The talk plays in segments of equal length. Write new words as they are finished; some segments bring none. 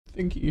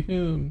Thinky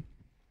him.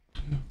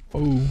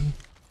 Oh.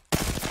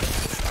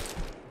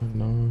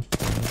 No.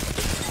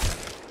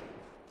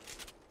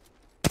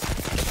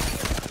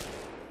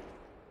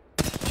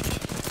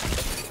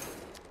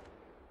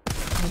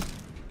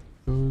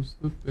 Goes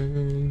the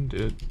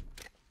bandit.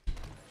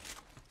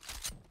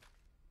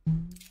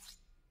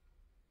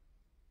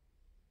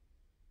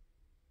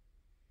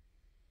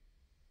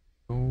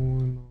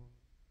 Going on.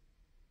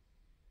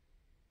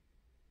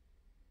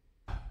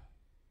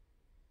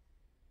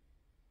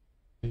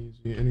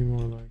 Easy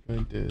anymore like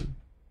I did.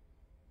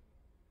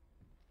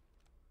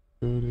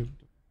 Good if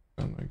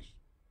sound like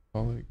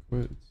call it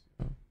quits.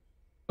 Yeah.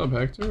 What's up,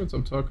 Hector? What's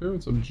up, Tucker?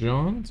 What's up,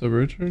 John? What's up,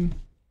 Richard?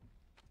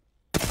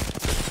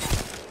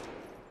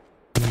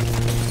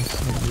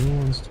 New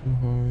one's too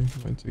high.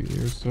 Might take a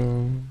year or so.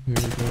 Here we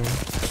go.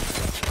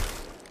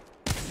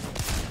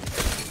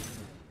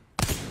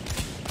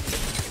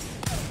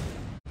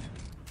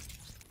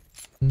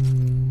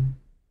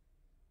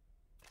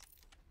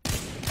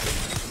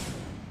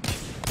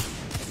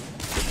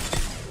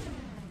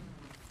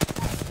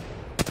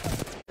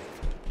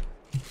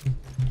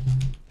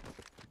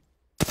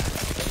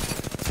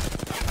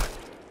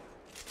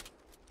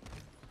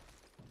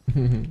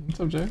 What's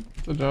up, Jay?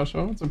 What's up,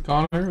 Joshua? What's up,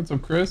 Connor? What's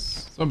up,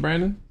 Chris? What's up,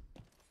 Brandon?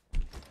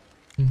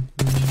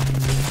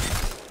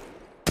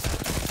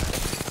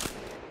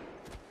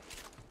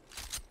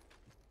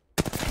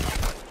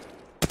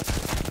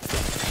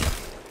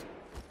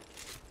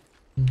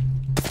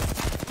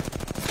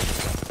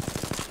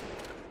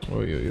 Oi,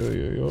 oi, oi,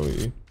 oi,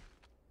 oi.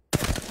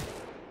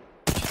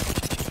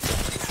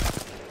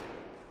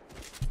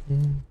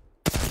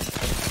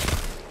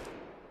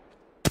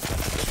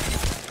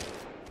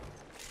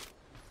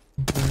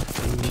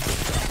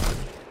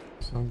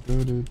 Sound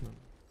good, dude.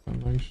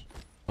 Sound nice.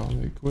 Oh,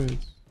 they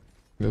quits.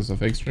 There's a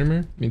fake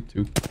streamer? Me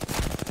too.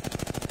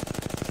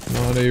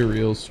 Not a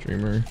real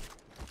streamer.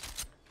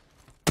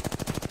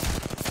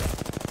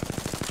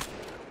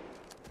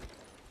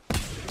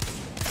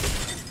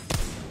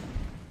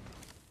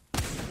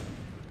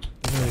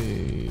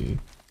 Hey.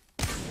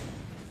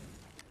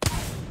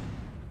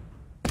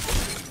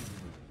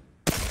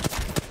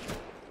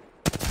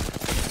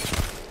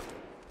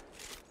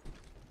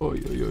 Oi,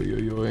 oi, oi,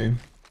 oi, oi.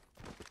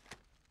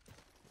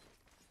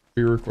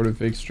 Pre-recorded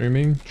fake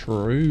streaming?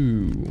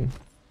 True.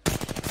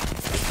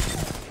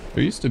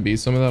 There used to be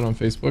some of that on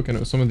Facebook, and it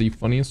was some of the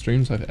funniest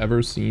streams I've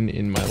ever seen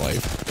in my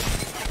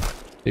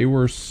life. They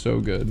were so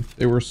good.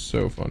 They were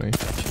so funny.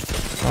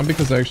 Not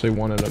because I actually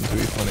wanted them to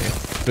be funny,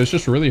 but it's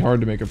just really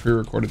hard to make a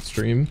pre-recorded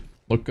stream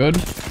look good,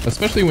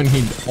 especially when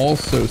he'd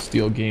also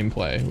steal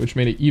gameplay, which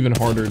made it even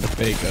harder to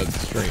fake a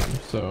stream,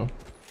 so.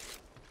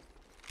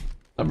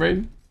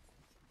 Upgrade?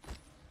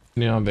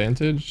 Neon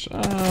Vantage?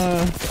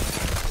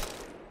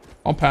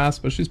 I'll pass,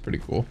 but she's pretty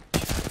cool.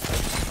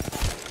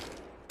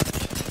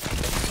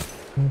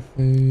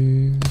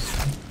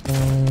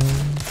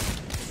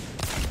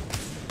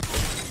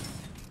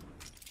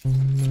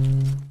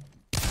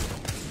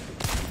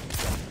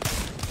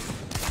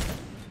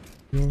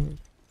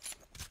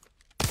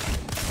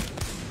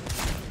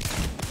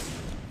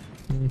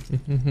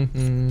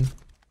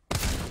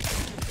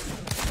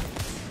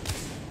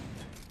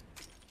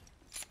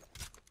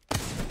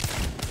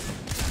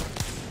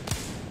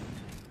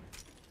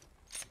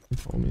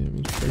 Call me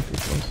image breaker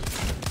plus.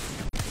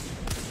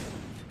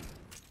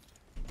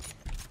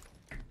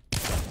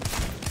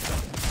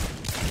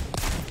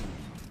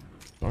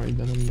 Sorry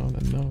that I'm not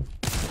enough.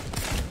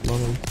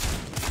 Love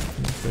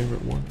my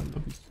favorite one. I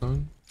love you,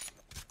 son.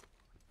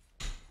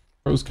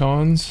 Pros,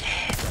 cons.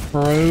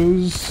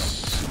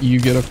 Pros, you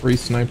get a free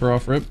sniper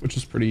off rip, which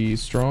is pretty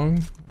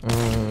strong.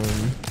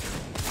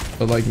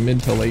 But like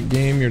mid to late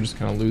game, you're just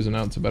kind of losing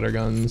out to better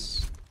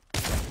guns.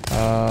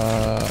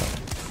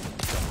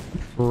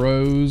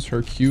 Pros,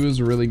 her Q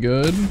is really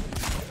good.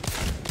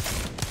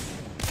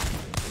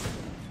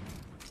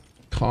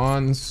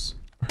 Cons,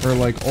 her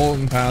like ult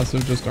and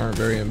passive just aren't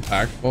very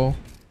impactful.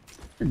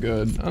 They're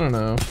good. I don't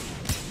know.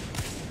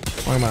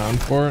 How long am I on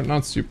for?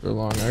 Not super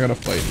long. I got a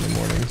fight in the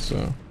morning,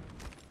 so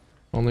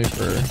only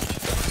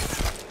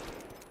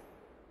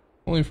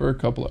for a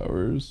couple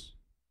hours.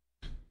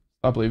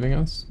 Stop leaving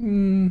us?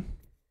 Nah,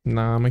 I'm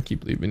gonna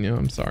keep leaving you.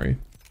 I'm sorry.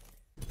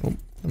 Oh,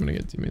 I'm gonna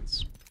get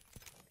teammates.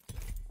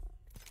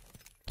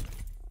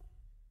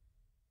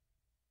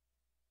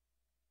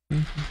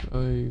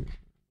 I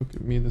look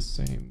at me the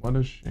same. What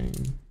a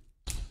shame.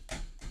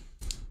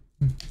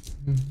 What's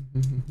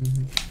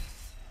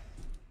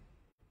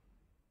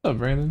up,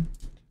 Brandon?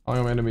 How long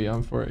am I gonna be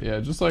on for it?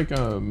 Yeah, just like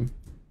a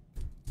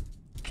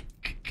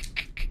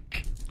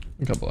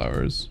couple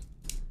hours.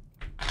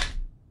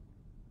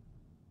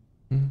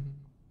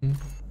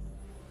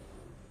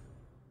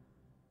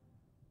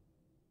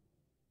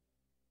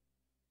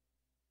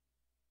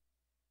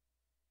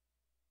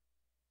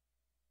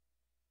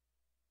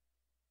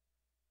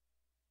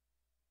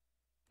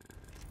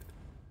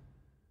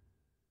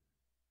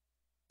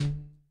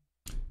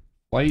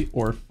 Flight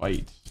or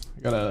fight?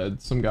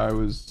 Some guy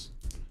was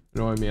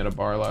annoying me at a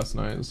bar last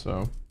night,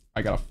 so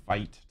I gotta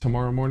fight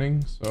tomorrow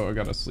morning, so I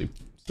gotta sleep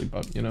sleep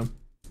up, you know?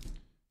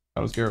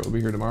 Shadows Garrett will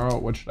be here tomorrow.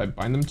 What should I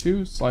bind them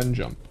to? Slide and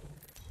jump.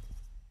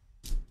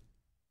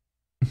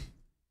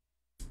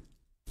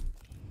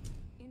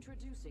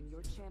 Introducing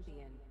your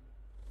champion.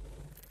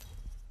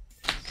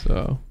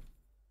 So,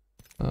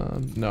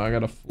 no, I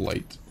got a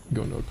flight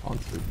going to a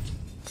concert.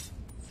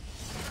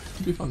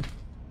 It'll be fun.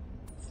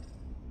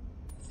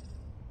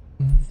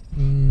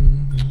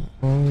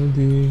 All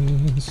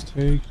these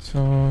take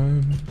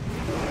time.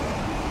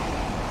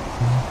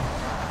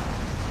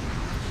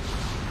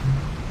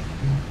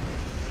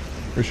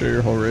 For sure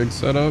your whole rig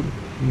setup?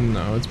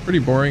 No, it's pretty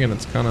boring and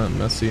it's kind of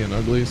messy and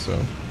ugly,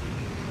 so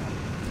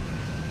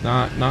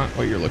not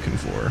what you're looking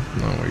for.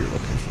 Not what you're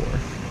looking for.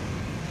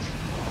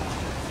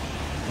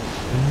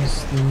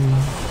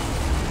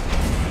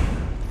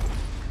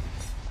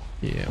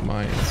 Yeah,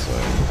 my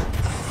inside.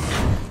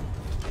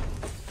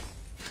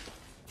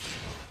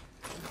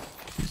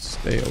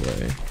 Stay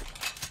away.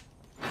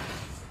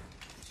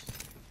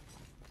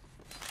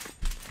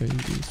 Hey,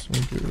 this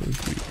won't get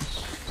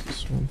reviews.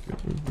 This won't get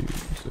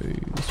reviews. Hey,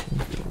 this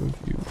won't get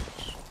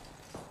reviews.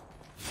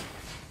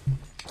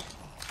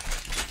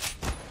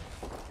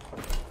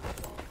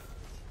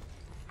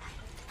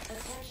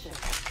 Attention.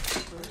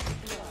 First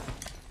blood.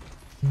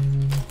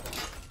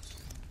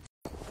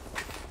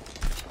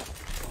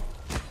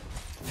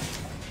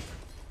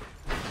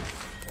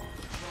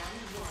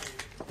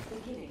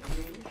 Beginning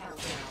ring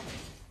countdown.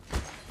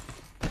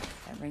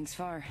 That rings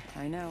far,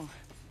 I know.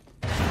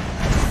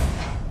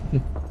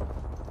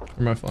 Where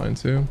am I flying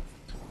to?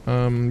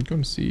 Going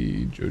to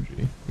see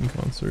Joji in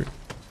concert.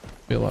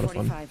 Be a lot of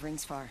fun. 45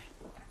 rings far.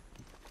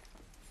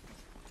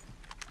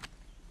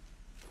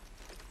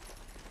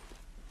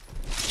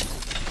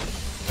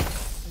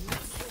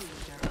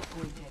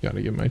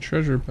 Gotta get my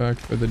treasure back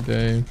for the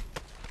day. I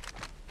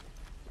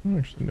don't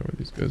actually know where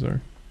these guys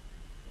are.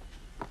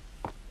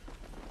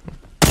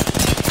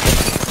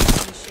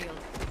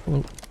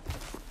 Hello.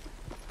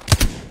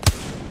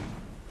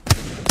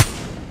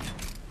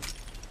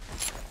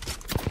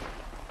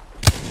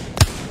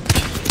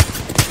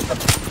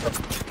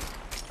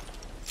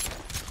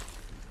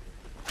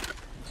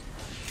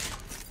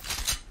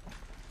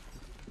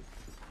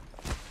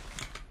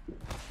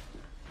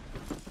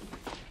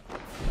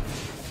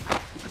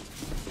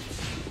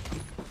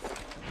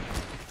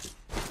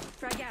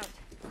 Frag out.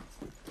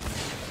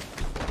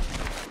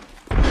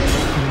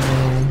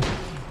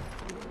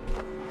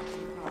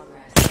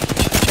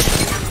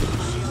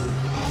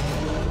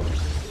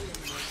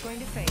 Going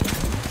to fade.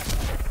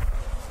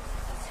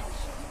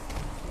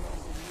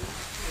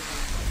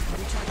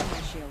 Recharging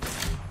my shield.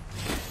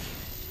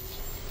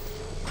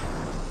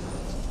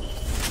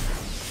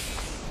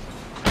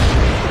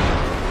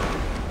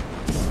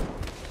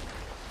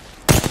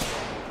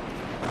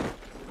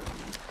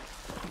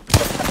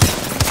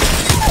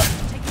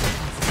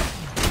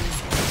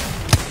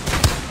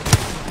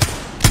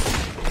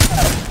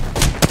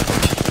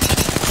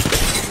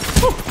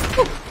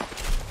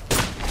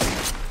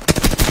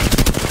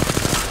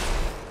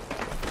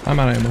 I'm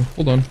out of ammo.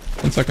 Hold on.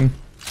 1 second.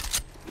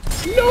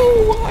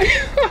 No!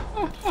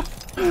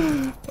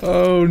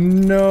 Oh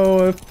no,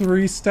 a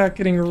 3-stack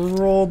getting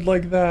rolled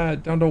like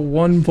that. Down to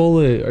 1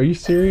 bullet. Are you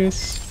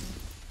serious?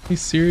 Are you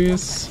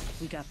serious?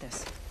 We got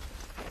this.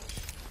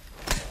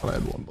 I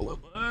had 1 bullet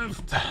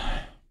left. I'll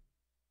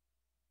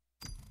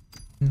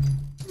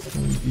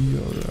be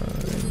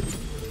alright.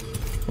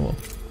 Oh,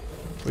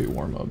 wait,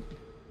 warm up.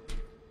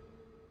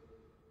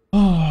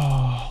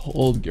 Oh,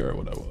 old Garrett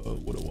would have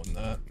won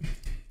that.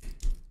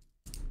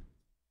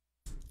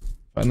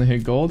 Finally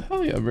hit gold?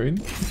 Hell yeah, Braden.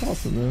 That's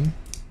awesome, man.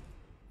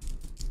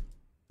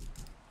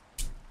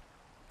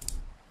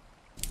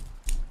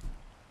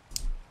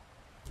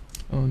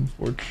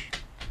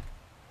 Unfortunate.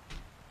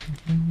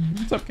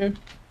 What's up, Gabe?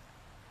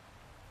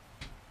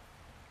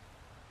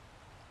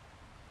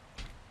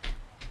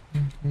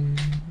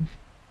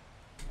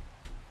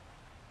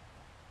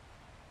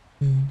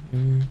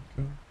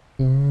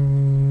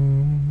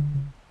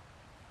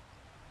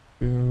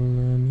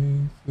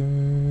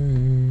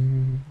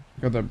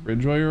 Got that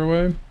bridge while you're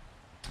away?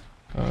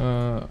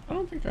 I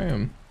don't think I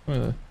am.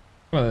 I'm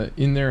kinda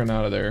in there and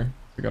out of there.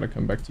 I gotta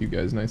come back to you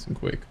guys nice and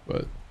quick,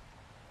 but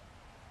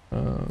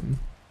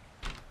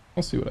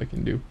I'll see what I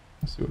can do.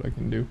 I'll see what I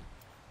can do.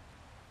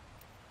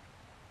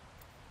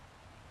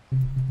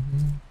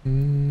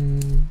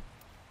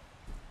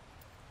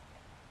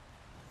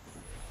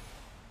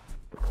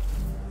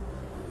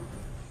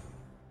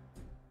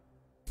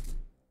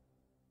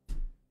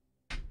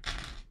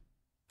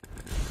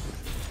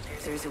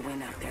 There's a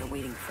win out there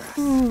waiting for us.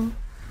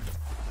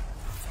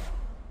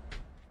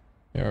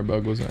 Yeah, our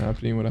bug wasn't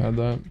happening, would have had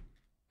that.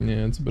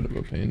 Yeah, it's a bit of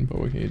a pain, but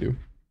what can you do?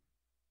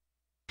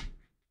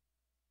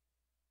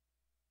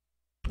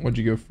 What'd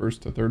you go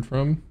 1st to 3rd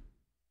from?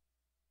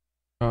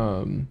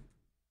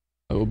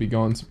 I will be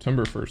gone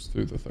September 1st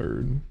through the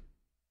 3rd.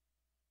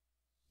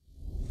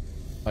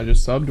 I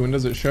just subbed. When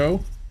does it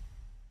show?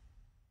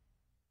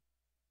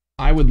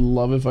 I would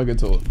love if I could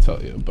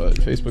tell you, but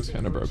Facebook's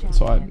kind of broken,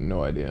 so I have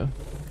no idea.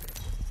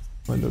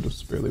 My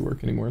notices barely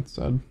work anymore, it's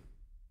sad.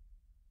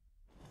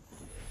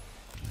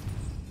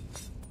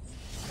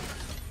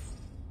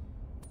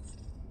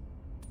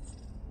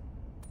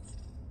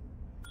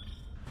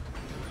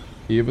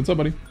 Eve, what's up,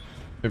 buddy?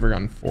 Ever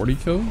gotten 40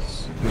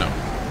 kills? No.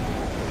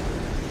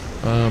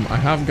 I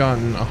have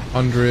gotten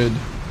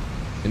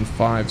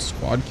 105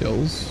 squad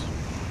kills,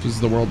 which is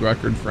the world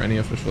record for any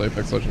official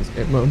Apex Legends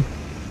game mode.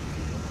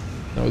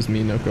 That was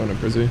me, Noko, and a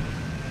Prizzy.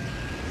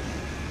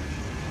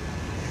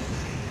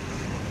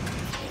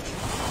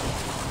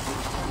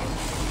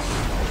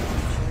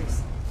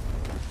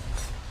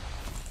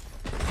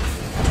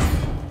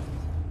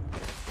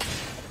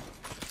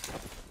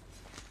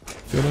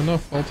 Good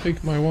enough, I'll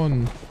take my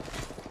one.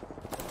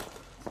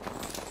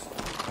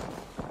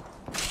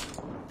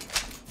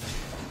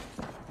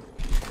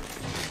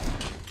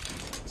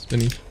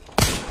 Spinny. They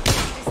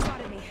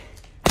spotted me.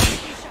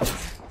 Taking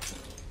shots.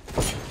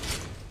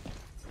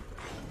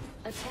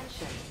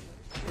 Attention.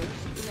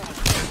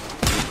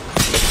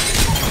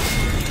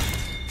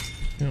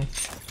 Yeah.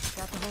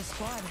 Got the whole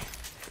squad.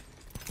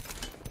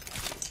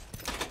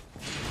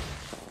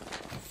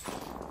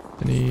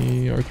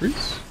 Any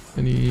R3s?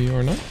 Any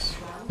R9s?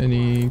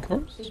 Any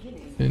cars?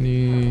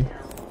 Any...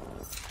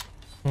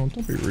 Oh,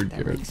 don't be rude,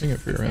 Garrett. Dang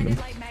it for your random.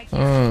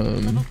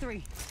 Level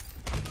 3.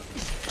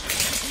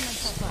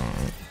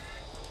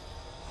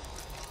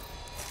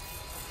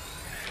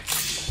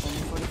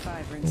 Only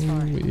 45 rings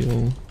far.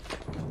 Wheel.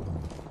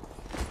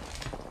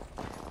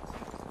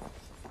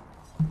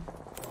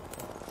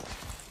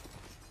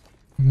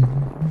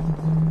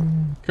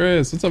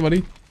 Chris, what's up,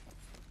 buddy?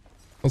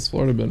 How's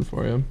Florida been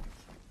for you?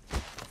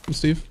 I'm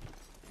Steve.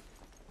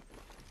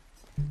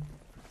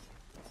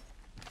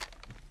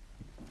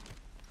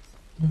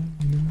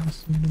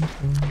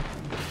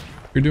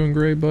 You're doing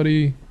great,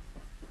 buddy.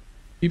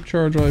 Keep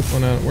charge life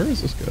on out. Where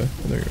is this guy?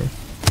 Oh, there you go.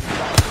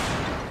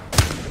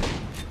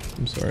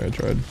 I'm sorry, I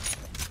tried.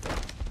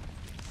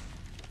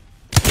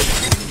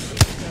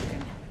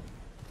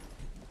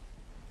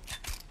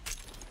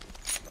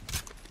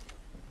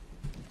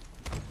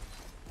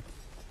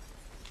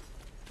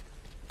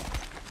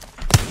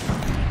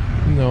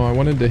 No, I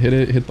wanted to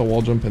hit the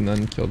wall jump, and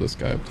then kill this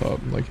guy up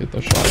top. Like, hit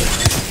the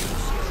shot.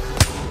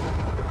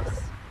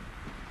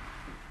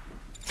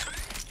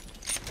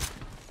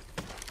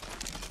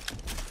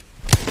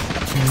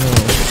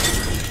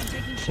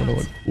 Wanna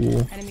look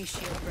cool Enemy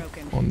shield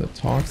broken. on the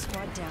talk.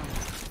 Squad down.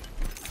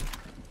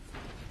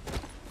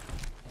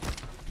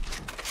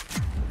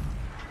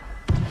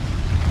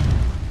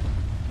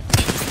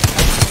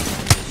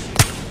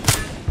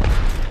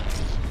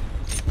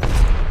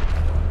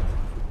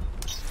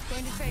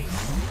 Going to face.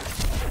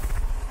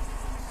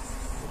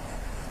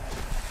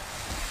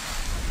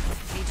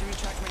 Need to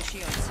recharge my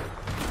shields.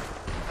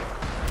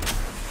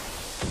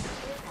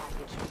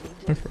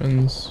 My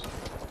friends,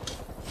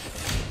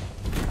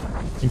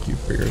 thank you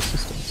for your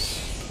assistance.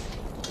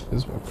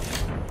 Is welcome.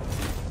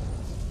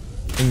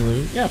 In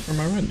lieu, yeah, for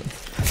my random.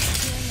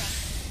 Healing up.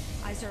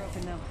 Eyes are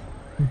open though.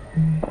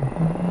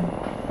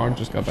 Hog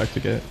just got back to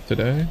get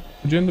today.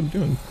 What'd you end up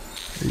doing?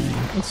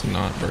 Let's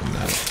not burn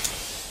that.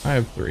 I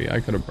have 3. I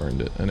could have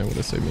burned it and it would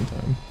have saved me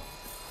time.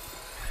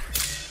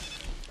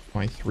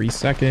 My 3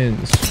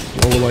 seconds.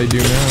 What will I do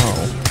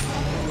now?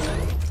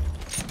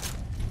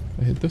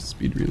 I hit the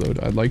speed reload.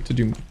 I'd like to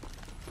do...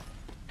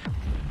 I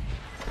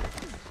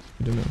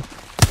don't know.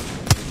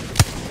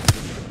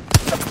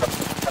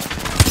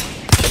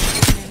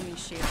 Enemy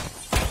shield.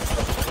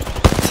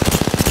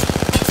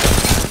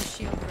 Enemy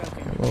shield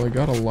broken. Okay, well, I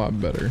got a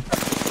lot better.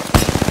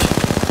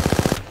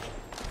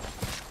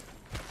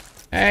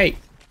 Hey!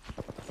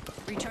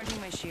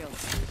 Recharging my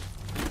shields.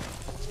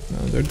 No,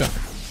 they're done.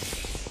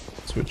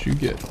 That's what you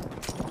get.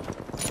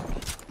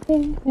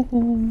 Wall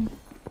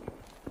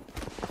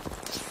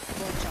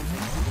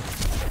jumping.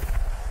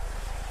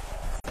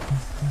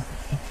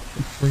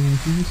 Green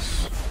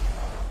piece.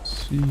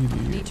 CD.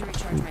 Need to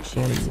recharge my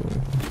shields.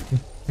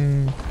 You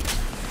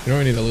know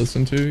what I need to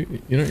listen to?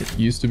 You know what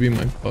used to be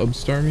my pub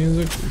star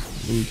music? It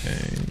was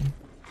Wu-Tang.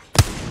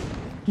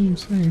 I'm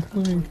saying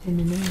playing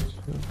coming out.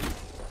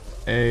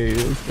 Hey,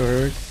 let's go,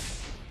 Eric.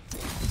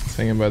 Just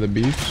hanging by the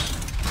beach.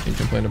 Can't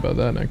complain about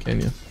that now, can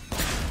you?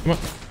 Come on.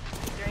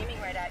 They're aiming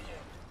right at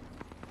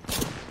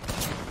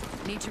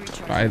you. Need to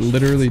recharge I my shields.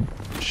 literally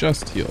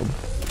just healed.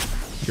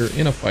 You're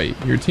in a fight.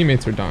 Your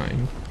teammates are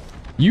dying.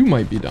 You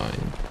might be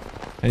dying.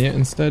 And yet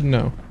instead,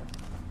 no.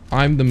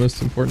 I'm the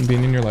most important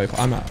being in your life.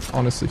 I'm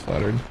honestly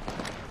flattered.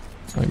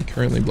 I'm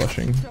currently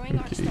blushing.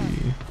 Okay.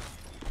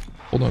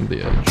 Hold on to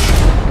the edge.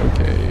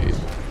 Okay.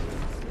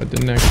 That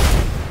didn't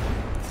actually...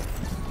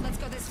 Let's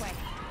go this way.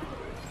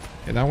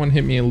 Okay, that one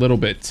hit me a little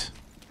bit.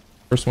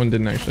 First one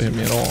didn't actually hit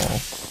me at all.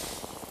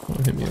 That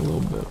one hit me a little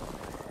bit.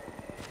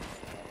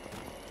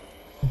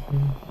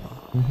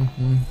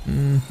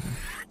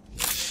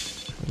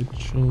 The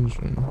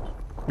children.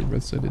 We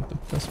recited the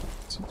best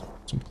some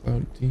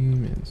cloud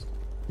demons.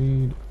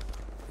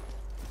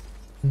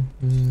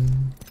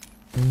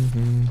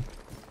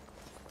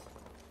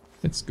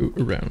 Let's go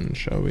around,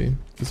 shall we?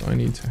 Because I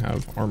need to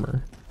have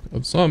armor.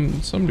 Of some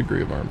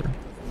degree of armor.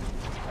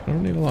 I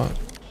don't need a lot.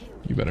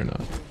 You better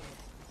not.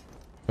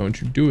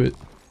 Don't you do it.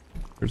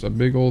 There's a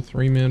big old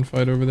 3-man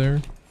fight over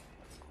there.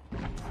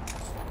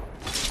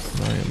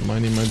 And I am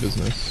minding my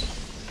business.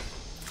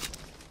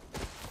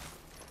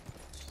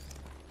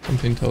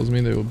 Something tells me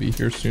they will be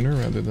here sooner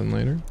rather than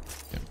later.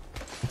 Yeah.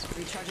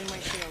 Recharging my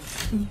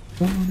shields.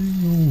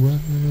 Running away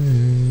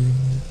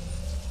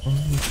on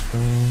the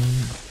strong,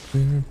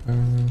 clear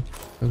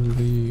path to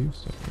leave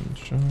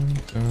sunshine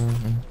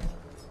down.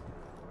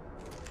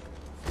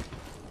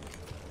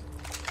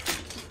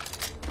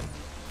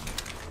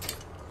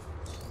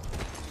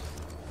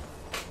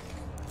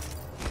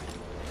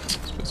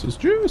 This is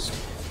juiced.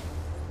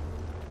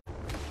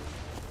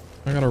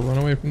 I gotta run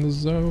away from the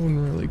zone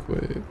really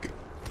quick.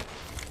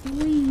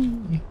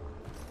 Whee.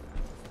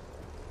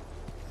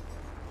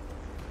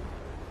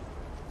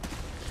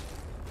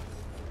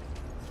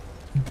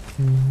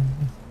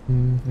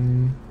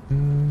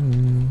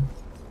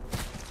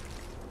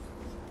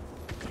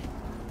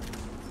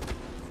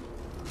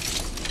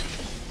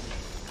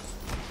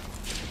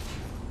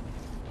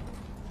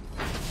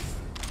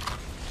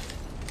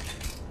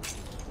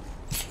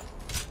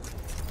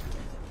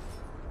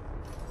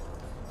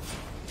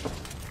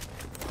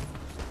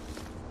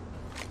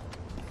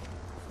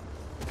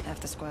 Half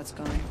the squad's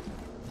gone.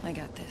 I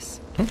got this.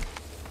 Huh?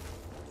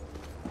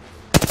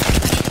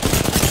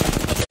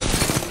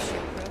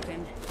 Shield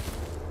broken.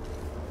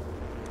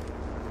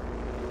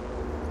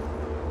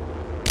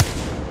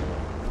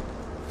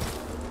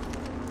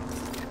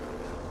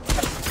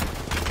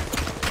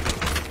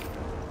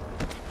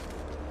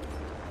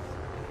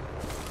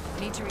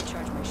 Need to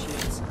recharge my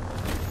shields.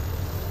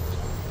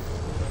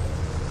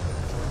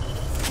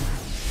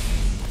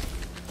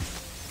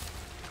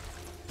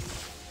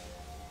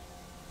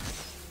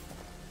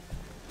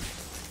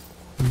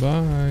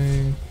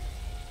 Bye.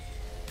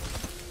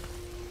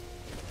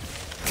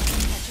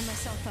 Catching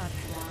myself up.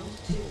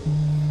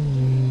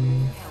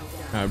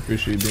 I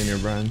appreciate you being here,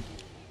 Brian.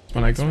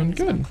 When I going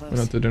good. Went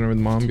out to dinner with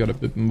mom, got a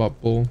bibimbap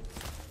bowl.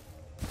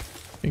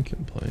 Can't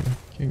complain.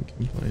 Can't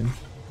complain.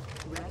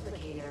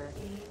 Replicator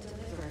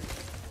delivered.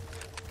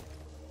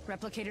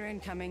 Replicator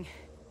incoming.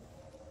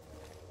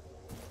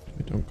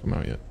 Wait, don't come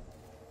out yet.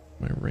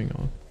 My ring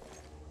off.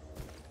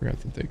 Forgot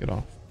to take it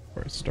off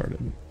before I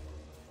started.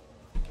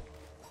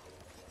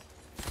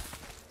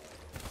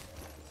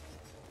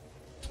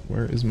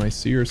 Where is my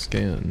seer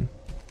scan?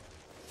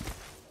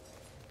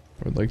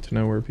 I would like to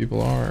know where people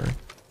are.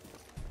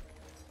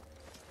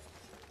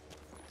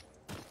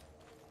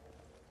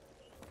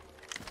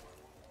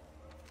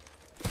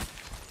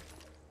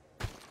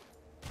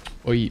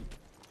 Oi.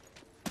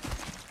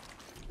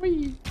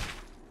 Oi.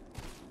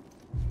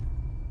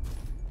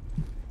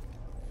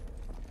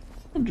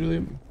 Oh,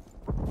 Julia.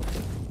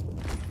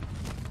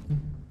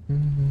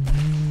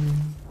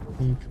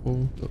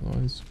 Equal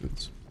device good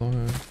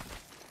supply.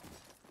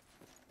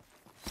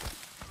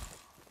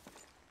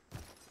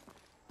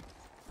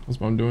 How's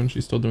mom doing?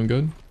 She's still doing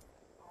good?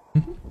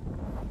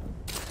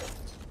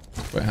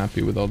 Quite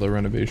happy with all the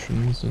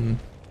renovations and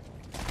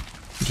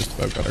just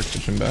about got our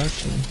kitchen back.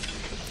 And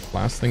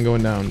last thing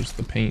going down, just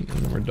the paint, and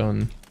then we're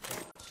done.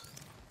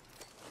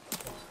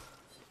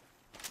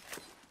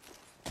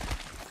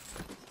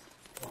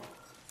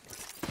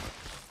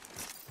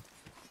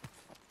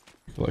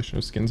 Collection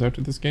of skins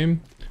after this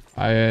game.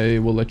 I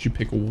will let you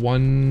pick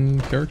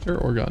one character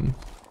or gun.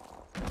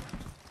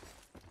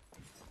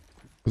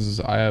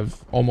 Because I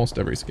have almost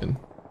every skin.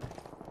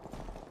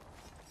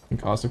 And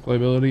caustic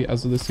playability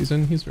as of this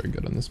season, he's very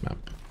good on this map.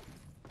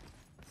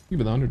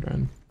 Even the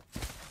Underdragon.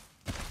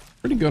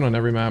 Pretty good on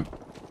every map.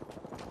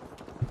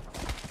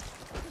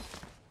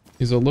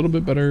 He's a little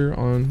bit better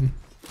on...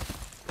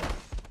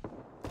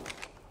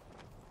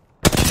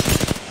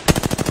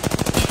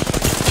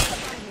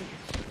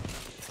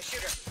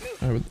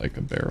 I would like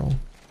a barrel.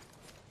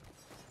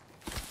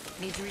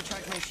 Need to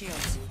recharge my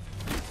shields.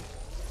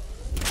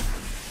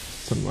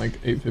 Some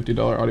like $850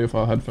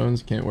 audiophile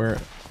headphones, can't wear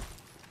it.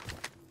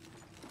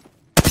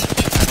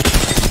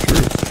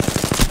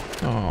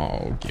 True.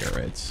 Oh,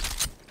 Garrett.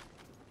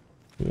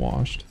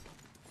 Washed.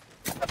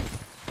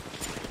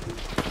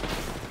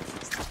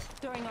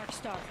 Throwing Arc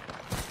Star.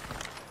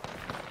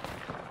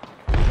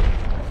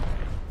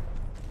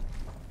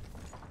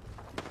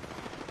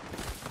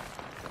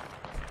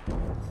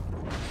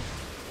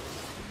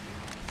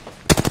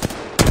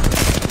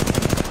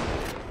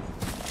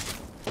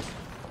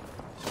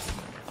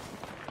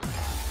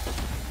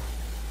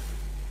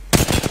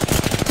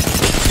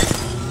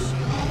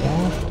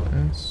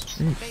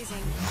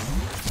 Phasing.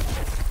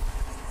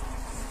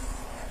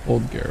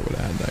 Old Garrett would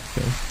have had that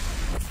kill.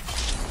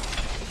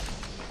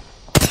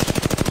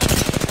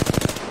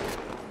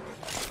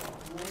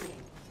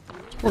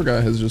 Poor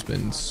guy has just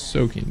been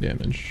soaking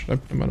damage. I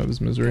put him out of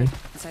his misery.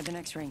 Inside the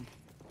next ring.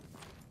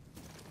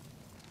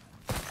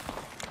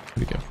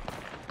 Where'd he go?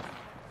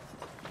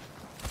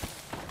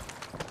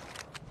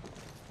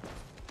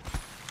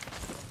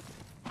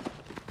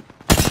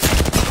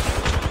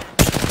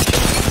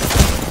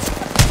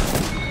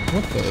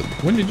 What the?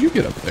 When did you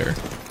get up there?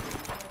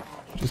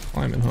 Just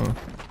climbing, huh?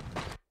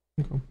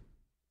 Okay.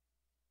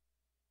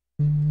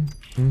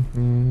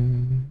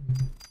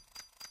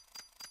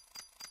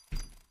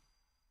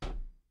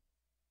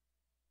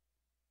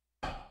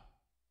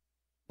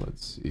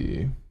 Let's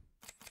see.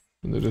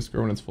 in the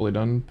Discord when it's fully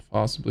done,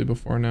 possibly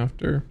before and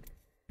after.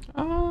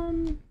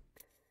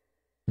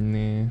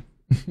 Nah.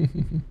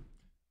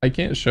 I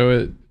can't show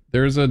it.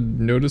 There's a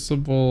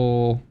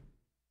noticeable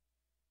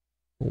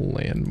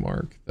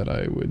landmark that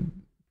I would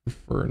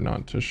prefer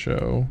not to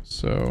show,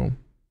 so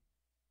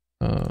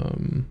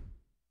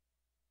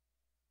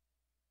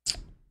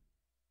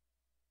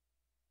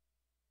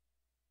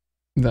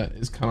that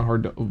is kind of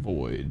hard to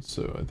avoid,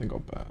 so I think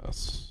I'll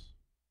pass.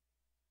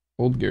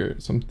 Old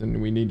Garrett,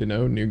 something we need to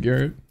know. New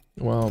Garrett?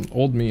 Well,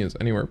 old me is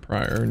anywhere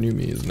prior, new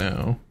me is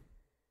now.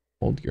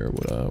 Old Garrett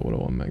would have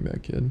one mag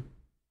that kid.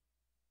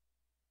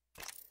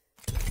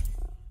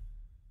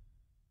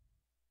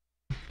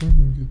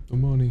 Get the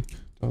money.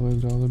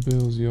 Dollar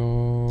bills,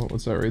 y'all.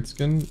 What's that raid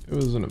skin? It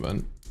was an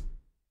event.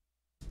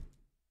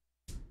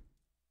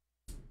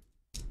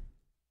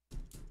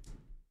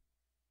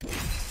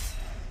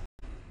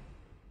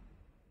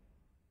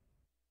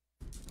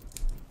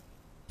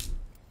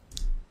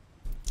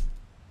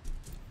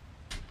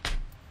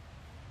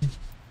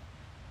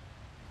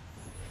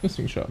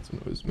 Missing shots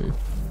annoys me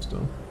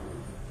still.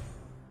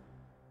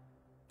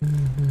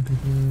 With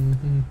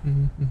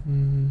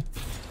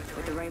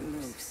the right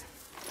moves,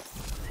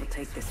 we'll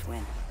take this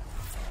win.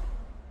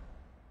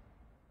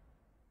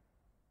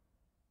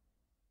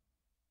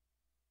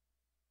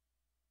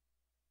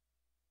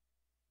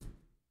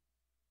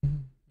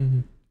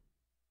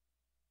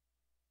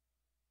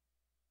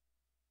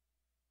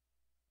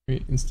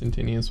 Very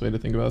instantaneous way to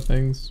think about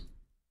things.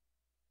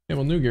 Yeah,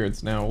 well, new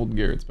Garrett's now, old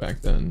Garrett's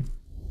back then.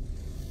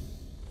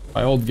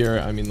 By old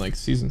Garrett, I mean like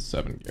season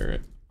 7 Garrett.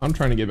 I'm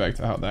trying to get back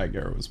to how that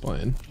Garrett was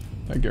playing.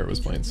 That Garrett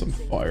was playing some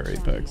fire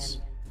Apex.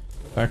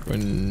 Back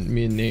when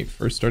me and Nate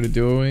first started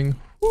duoing.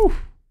 Whew!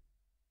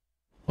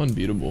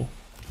 Unbeatable.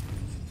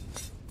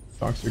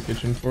 Stocks your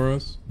kitchen for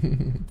us.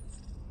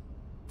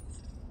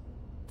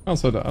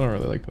 Also, I don't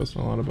really like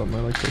posting a lot about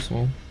my like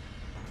personal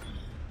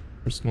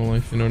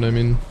life, you know what I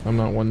mean? I'm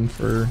not one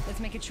for Let's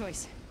make a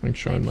choice. like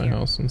showing my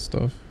house and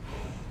stuff.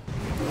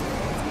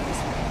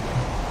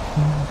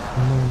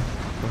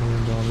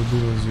 $100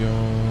 bills,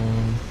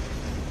 y'all.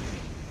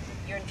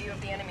 You're in view of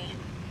the enemy.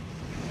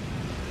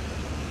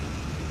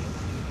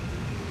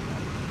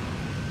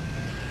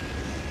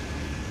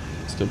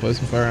 Still play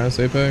some fire ass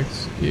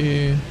Apex?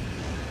 Yeah.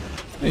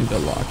 Need to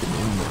lock it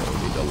in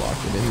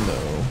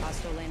though.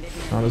 Hostile landed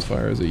near. Not as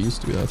fire as it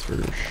used to be, that's for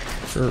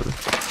sure.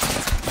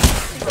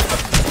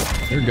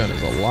 Your gun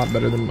is a lot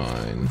better than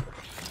mine.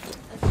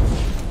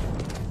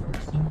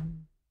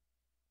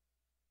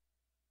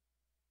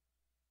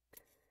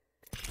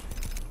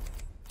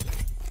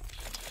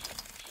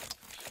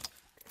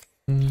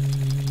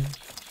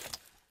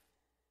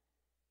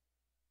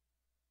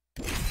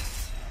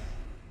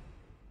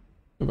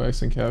 Go back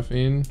some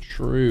caffeine?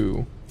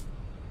 True.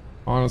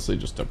 Honestly,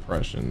 just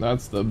depression.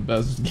 That's the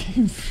best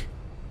game.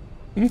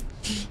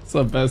 It's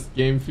the best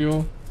game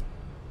fuel.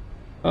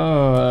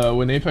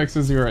 When Apex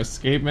is your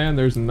escape, man,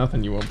 there's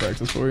nothing you won't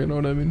practice for, you know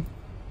what I mean?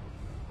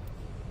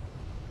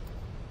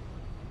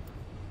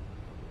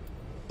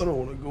 I don't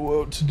want to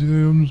go out today,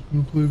 I'm just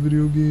gonna play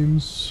video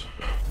games.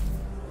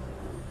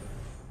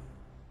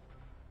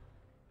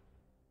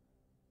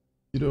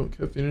 You don't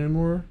caffeine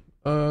anymore?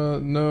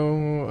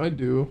 No, I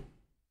do.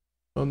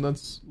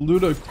 That's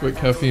Luda quit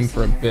caffeine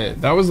for a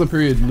bit. That was the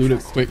period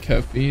Luda quit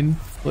caffeine.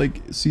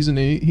 Like season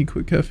 8, he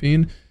quit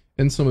caffeine,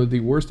 and some of the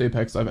worst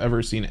Apex I've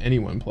ever seen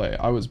anyone play.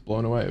 I was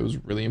blown away. It was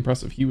really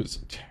impressive. He was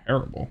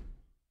terrible.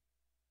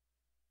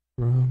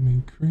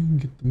 Ramen cream,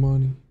 get the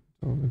money.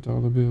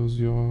 Dollar bills,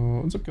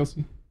 y'all. What's up,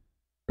 Kelsey?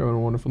 Having a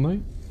wonderful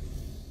night.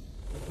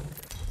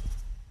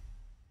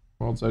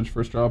 World's Edge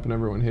first drop and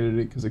everyone hated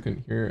it because they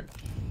couldn't hear it.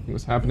 It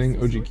was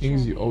happening. OG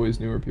Kings, you always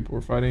knew where people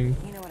were fighting.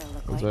 You know what I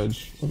look World's like.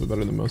 Edge, love it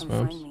better than most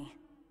Come maps. find me.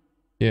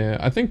 Yeah,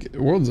 I think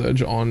World's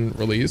Edge on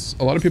release,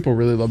 a lot of people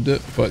really loved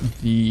it, but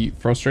the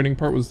frustrating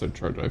part was the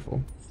charge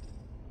rifle.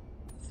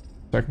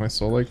 Attack my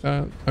soul like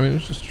that. I mean,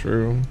 it's just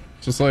true.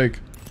 It's just like,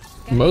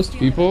 most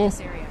people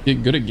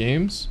get good at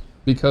games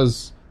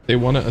because they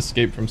want to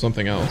escape from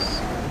something else.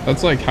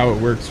 That's like how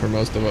it works for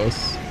most of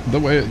us.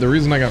 The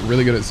reason I got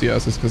really good at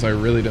CS is because I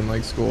really didn't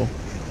like school.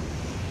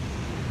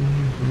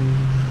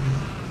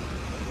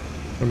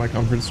 For my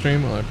conference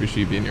stream, well, I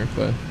appreciate you being here,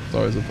 Clay. It's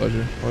always a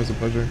pleasure. Always a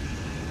pleasure.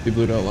 You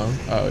blew it out loud.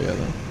 Oh yeah,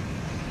 though.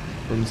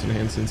 Performance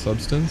enhancing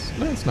substance?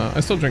 No, it's not. I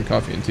still drink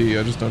coffee and tea.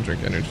 I just don't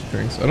drink energy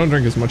drinks. I don't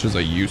drink as much as I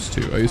used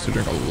to. I used to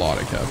drink a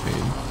lot of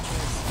caffeine.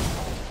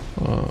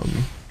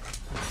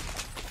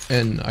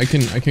 And I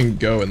can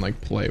go and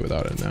like play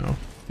without it now.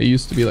 It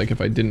used to be like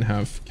if I didn't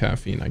have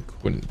caffeine, I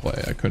couldn't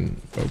play. I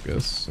couldn't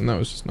focus, and that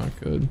was just not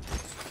good.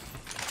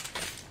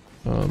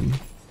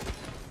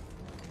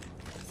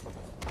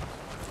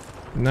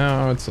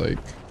 Now it's like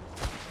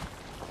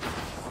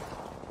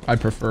I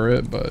prefer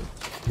it, but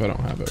if I don't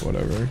have it,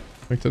 whatever.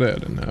 Like today I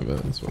didn't have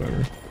it, it's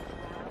whatever.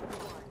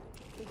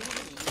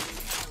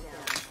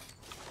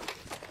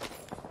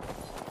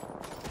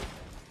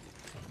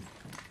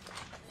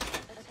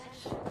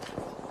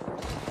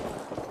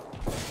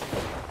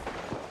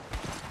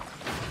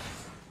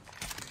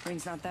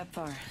 Ring's not that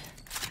far.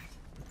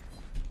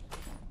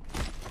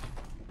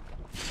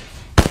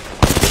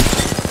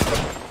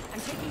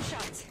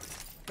 Headshots.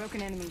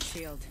 Broken enemy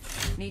shield.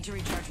 Need to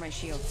recharge my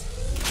shields.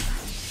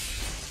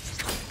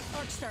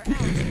 Arcstar out.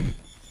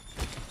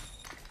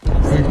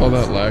 Can we call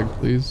that lag,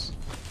 please?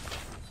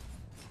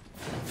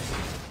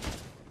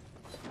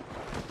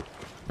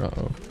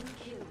 Uh-oh.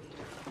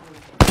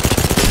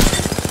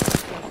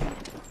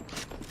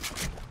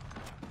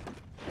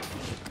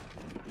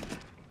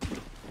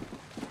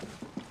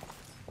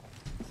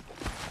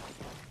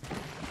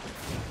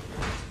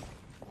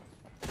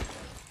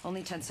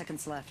 Only 10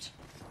 seconds left.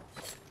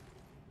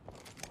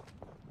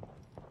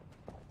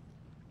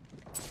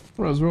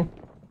 Roswell.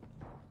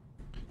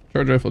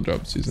 Charge rifle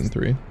drop season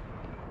 3.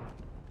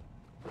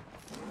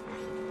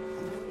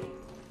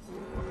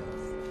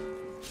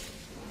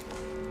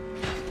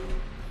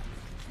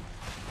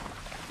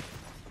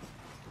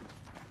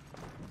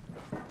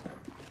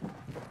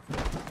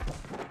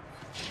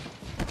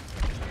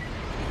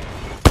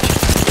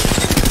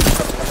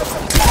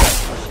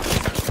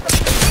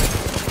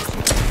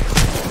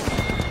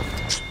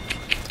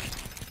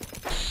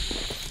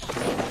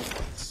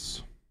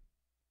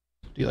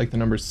 Do you like the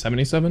number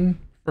 77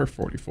 or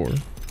 44?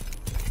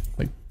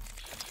 Like,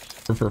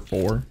 or for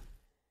 4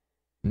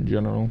 in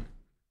general.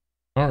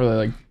 I don't really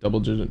like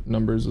double digit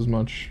numbers as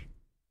much.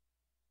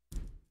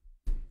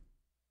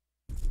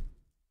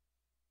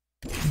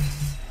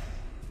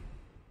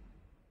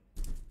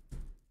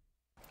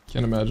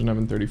 Can't imagine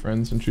having 30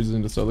 friends and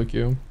choosing to solo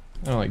queue.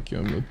 I don't like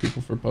queuing with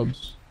people for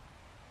pubs.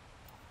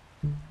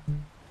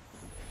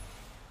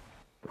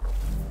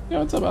 Yeah,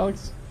 what's up,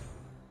 Alex?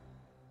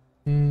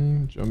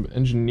 Jump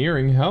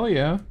engineering, hell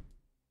yeah.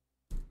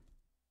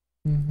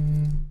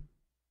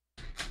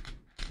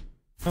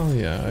 Hell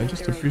yeah, I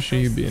just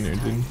appreciate you being here,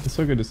 dude. It's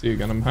so good to see you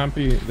again. I'm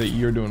happy that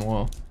you're doing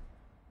well.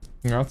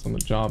 Congrats on the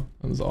job.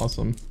 That was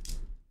awesome.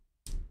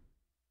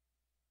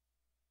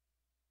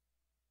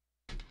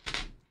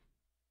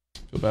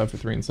 Feel bad for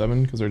 3 and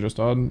 7 because they're just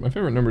odd. My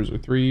favorite numbers are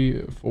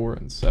 3, 4,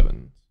 and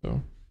 7.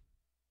 So.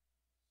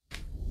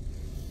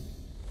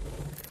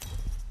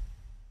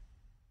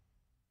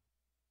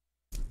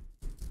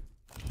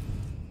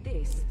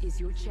 This is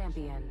your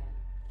champion.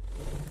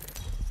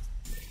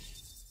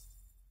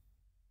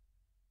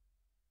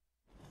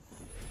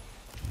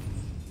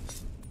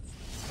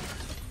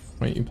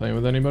 Wait, you playing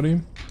with anybody?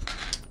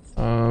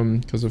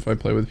 Because if I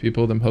play with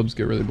people, then pubs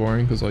get really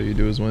boring because all you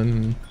do is win.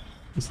 And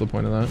what's the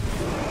point of that?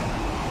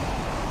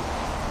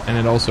 And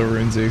it also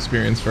ruins the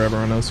experience for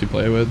everyone else you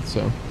play with,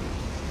 so.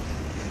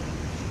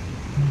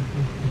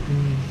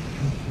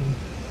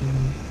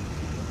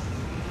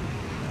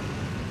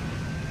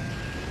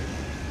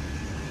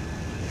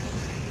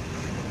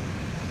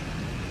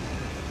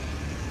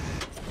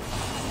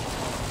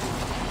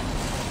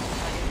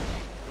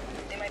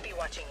 They might be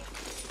watching you.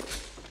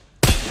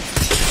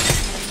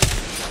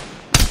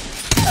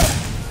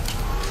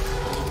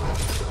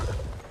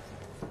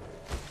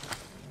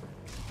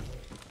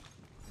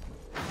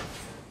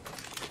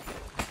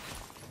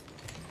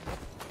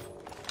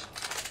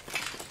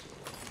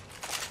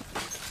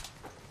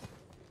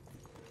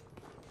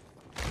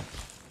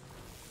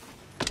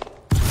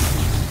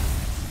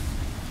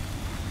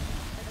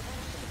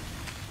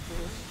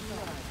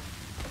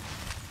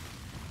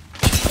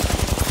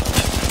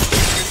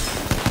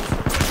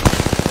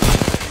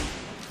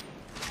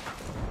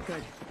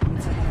 Good.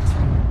 Inside the next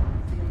room.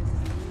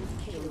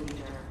 Kill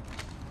leader.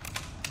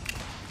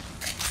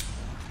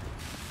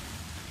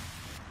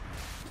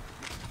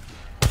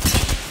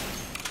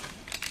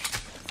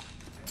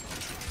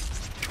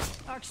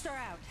 Arcstar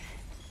out.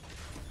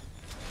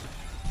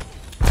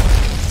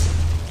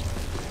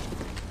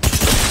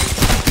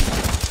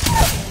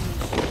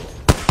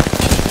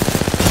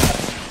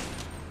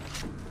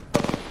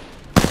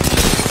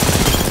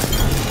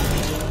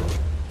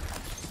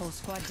 Whole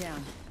squad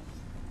down.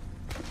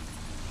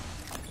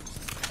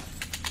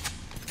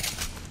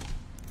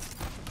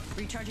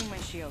 Recharging my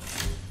shield.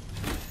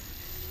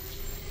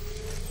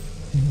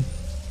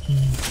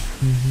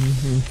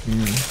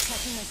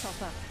 Catching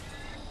myself up.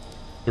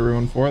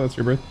 314, that's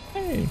your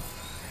birthday.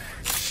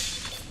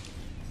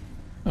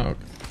 Oh,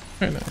 okay.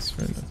 Very nice,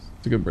 very nice.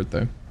 It's a good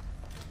birthday.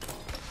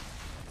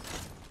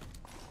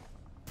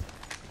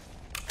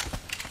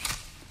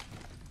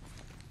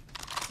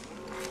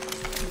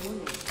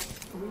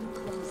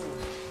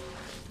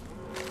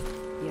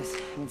 Yes,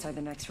 I'm inside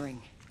the next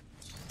ring.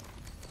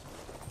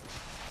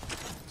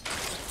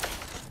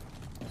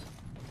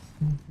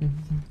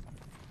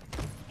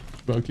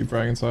 I'll keep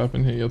fragging slap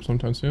and hit you up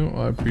sometime soon.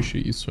 Well, I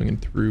appreciate you swinging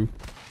through,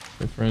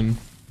 my friend.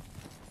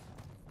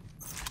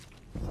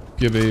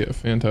 You have a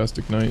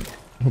fantastic night.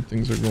 Hope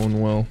things are going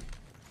well.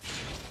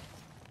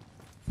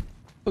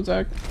 What's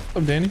Zach? What's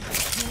up, Danny?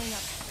 Healing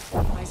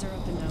up. Eyes are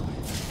open now.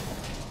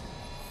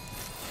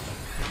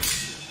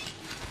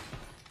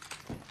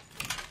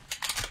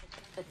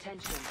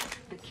 Attention.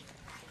 The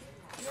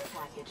care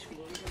package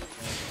being delivered.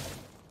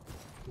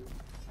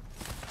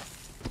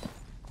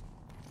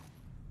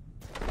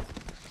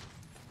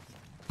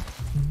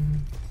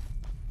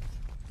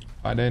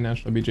 Pie Day,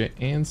 National BJ,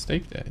 and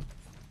Steak Day.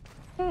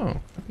 Oh,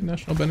 happy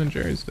National Ben and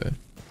Jerry's Day.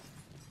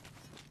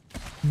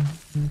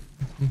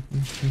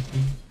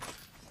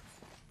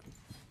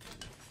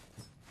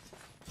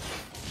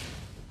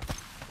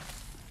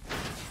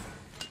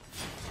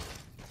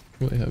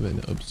 they have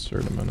an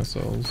absurd amount of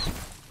cells.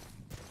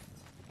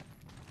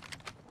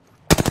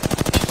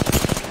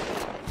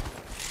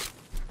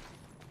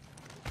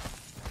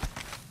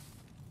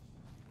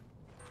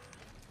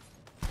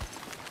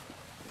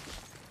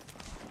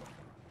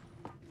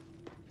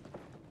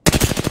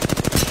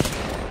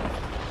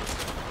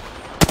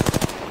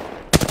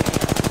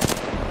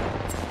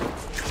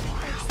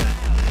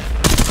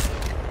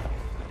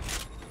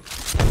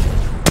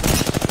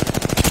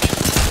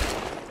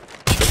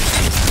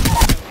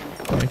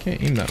 I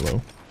can't aim that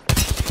low.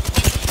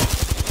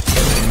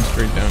 Gotta aim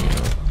straight down, you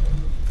know.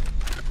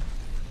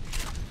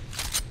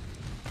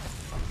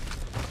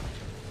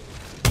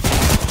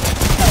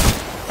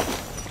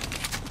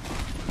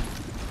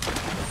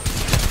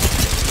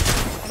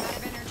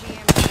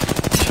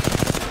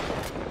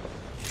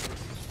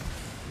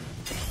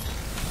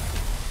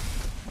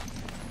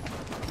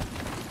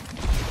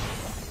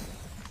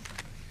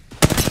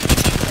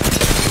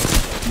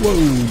 Whoa,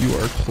 you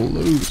are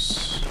close.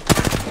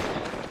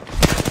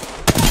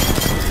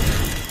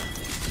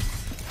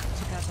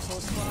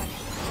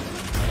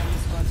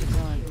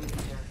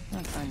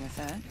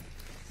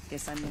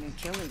 Guess I'm the new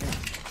kill leader.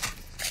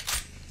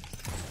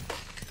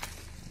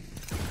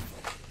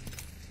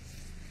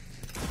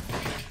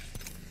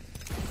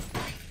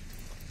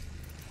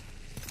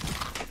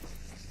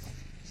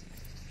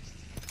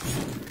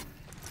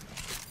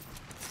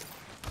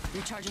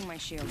 Recharging my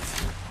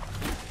shields.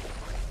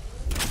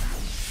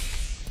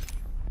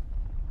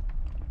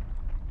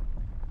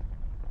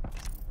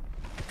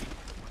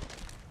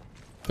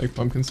 Like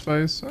pumpkin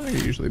spice? I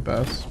usually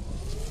pass.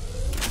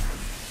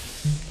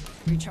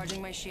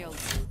 Recharging my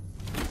shields.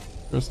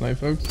 First night,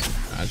 folks.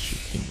 That's your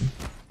king.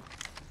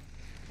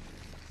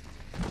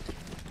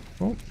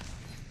 Oh.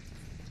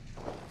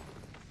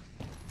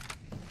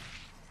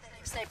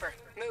 Sniper,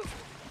 move.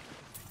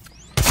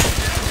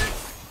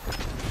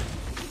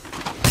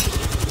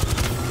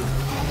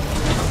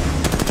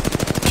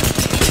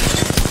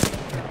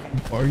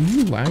 Are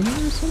you lagging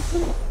or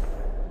something?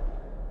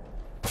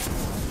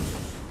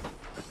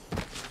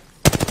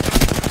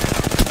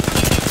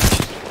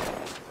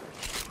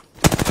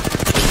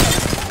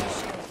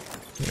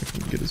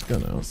 Get his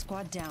gun out.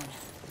 Squad down.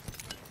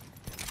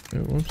 Oh,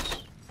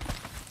 whoops.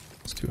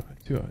 It's too high,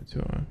 too high,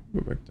 too high.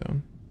 Go back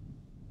down.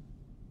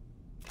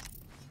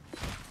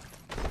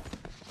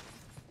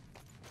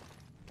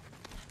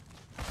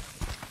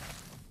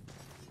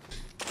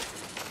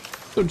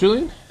 So,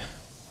 Julian?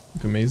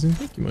 Look amazing.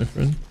 Thank you, my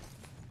friend.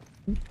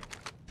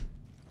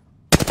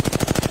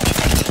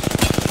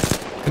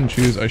 Couldn't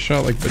choose. I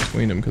shot like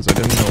between them because I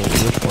didn't know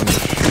which one to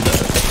shoot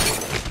at.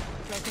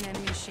 Broken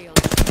enemy shield.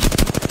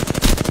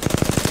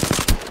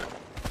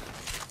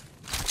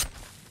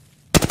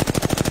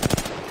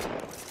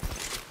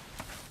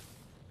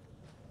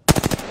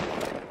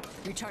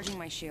 Recharging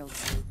my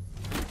shields.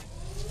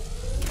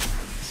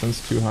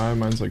 Sense too high.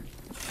 Mine's like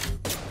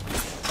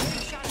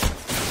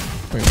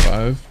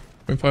 0.5.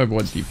 0.5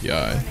 what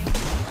DPI?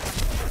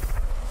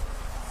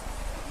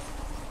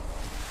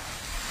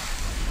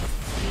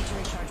 Need to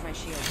recharge my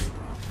shields.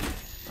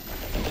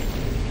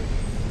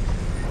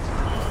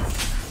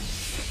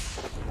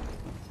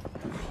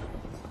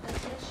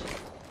 Attention,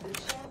 the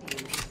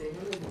champion has been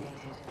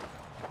eliminated.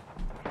 Taking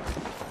shots.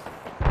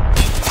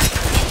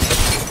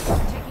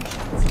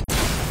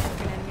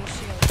 Broken enemy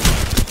shield.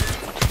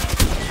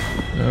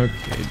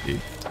 Okay,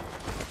 dude.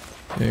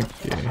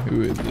 Okay,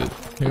 who is it?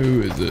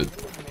 Who is it?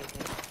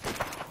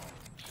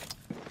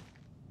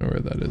 Oh, where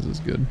that is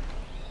good.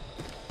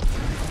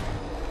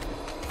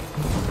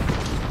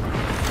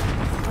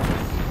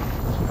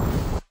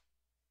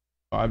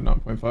 Five,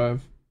 not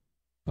 0.5.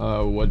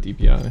 What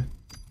DPI?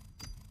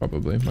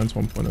 Probably. Mine's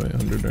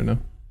 1.0800 right now.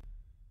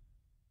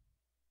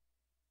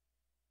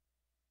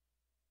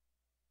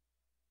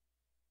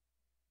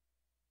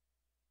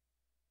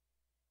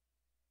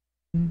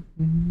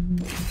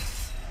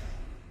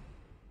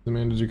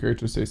 Man, did your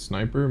character say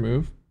sniper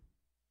move?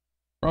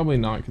 Probably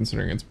not,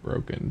 considering it's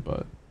broken,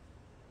 but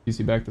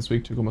PC back this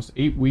week. Took almost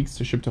 8 weeks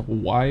to ship to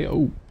Hawaii.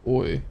 Oh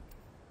boy,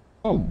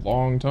 a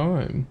long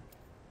time.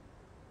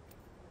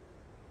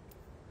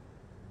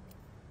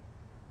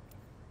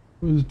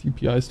 What does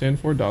DPI stand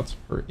for? Dots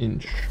per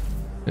inch.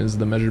 It is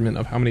the measurement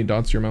of how many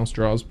dots your mouse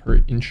draws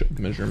per inch of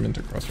measurement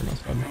across your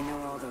mouse pad. I know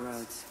all the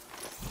roads.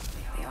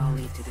 They all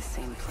lead to the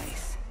same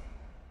place.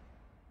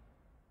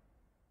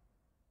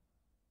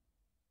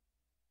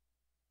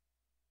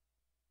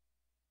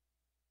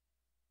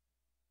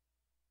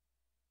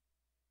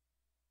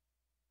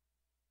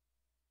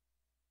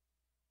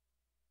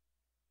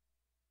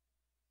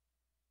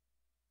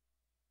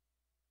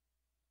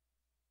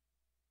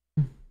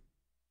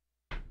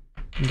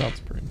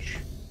 Dots per inch.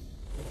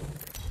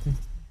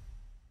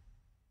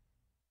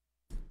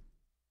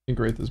 Think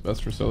Wraith is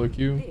best for solo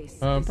queue?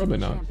 Probably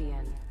not.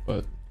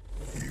 But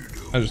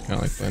I just kind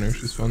of like playing her.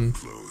 She's fun.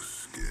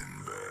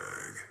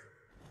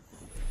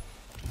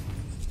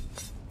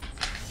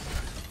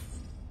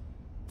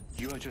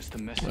 You are just a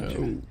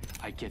messenger.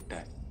 I get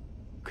that.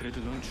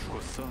 그래도 넌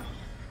죽었어.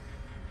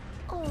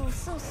 Oh,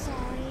 so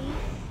sorry.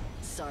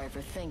 Sorry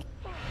for thinking.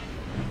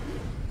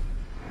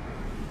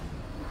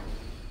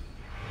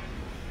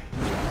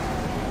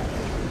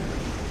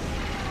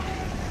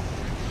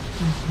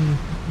 How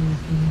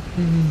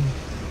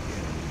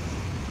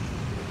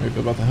do you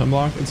feel about the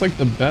Hemlock? It's like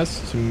the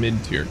best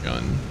mid-tier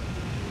gun.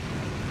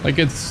 Like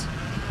it's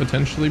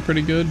potentially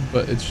pretty good,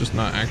 but it's just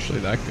not actually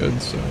that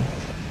good, so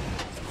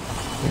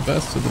the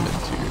best of the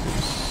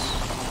mid-tiers.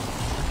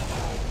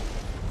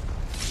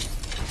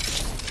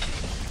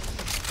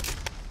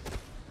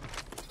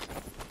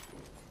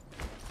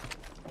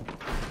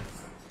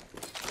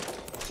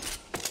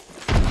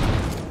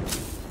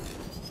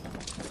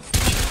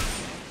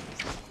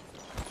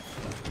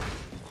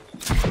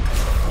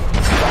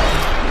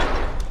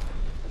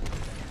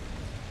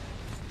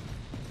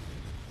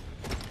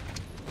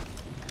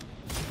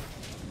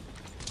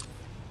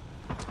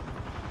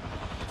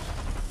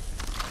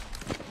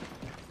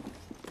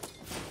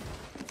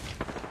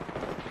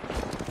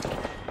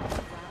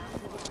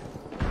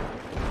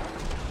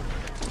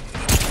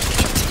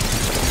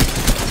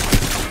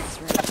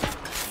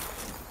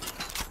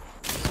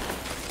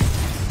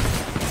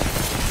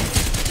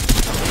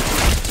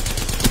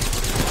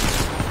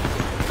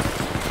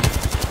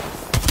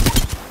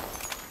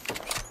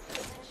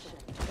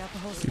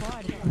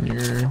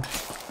 Here.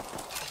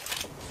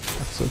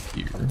 What's up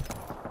here?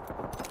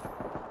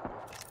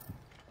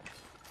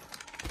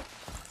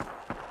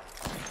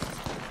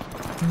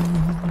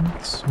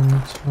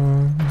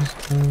 Sometimes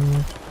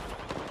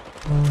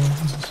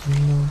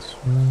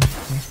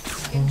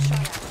Getting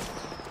shot at.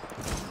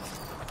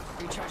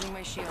 Recharging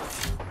my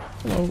shields.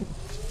 hello.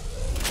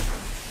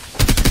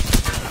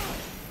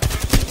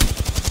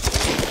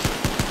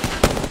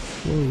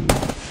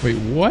 Whoa. Wait,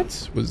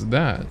 what was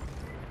that?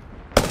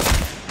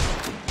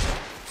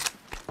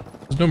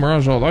 There's no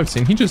Mirage all I've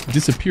seen. He just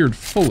disappeared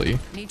fully.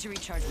 Need to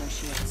recharge my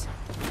shields.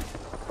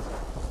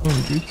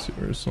 Oh,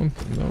 Jutsu or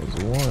something. That was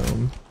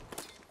wild.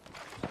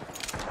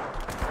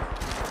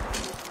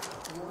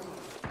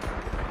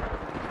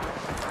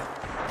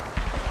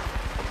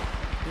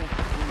 Yeah,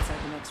 inside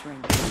the next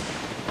ring.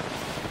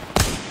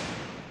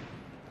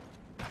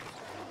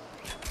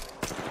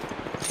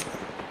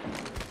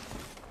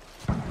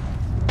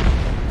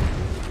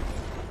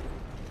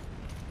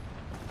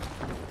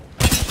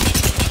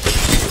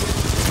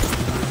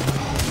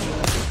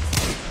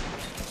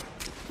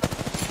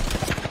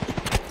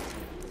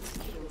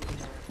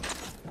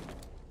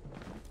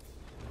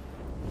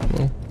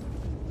 Well,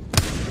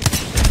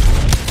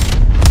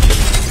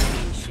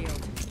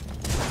 Shield.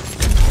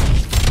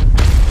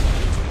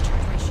 Need to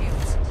recharge my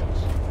shields.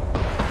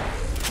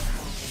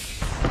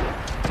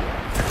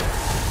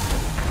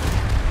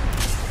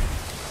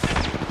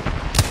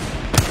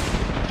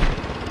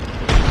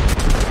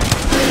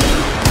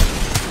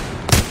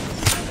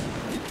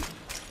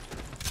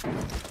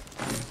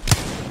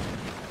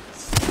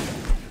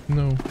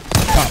 no.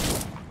 Stop.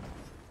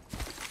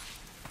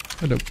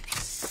 Hello.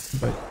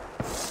 Bye.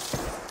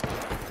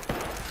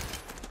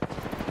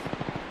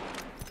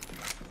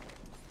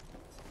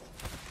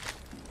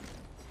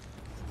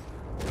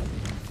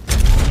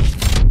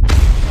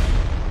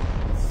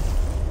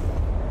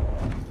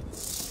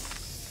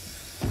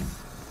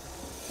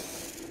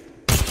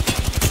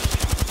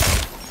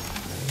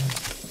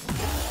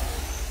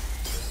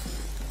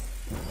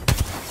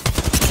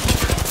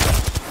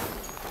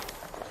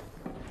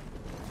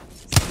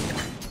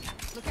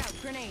 Look out,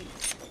 grenade.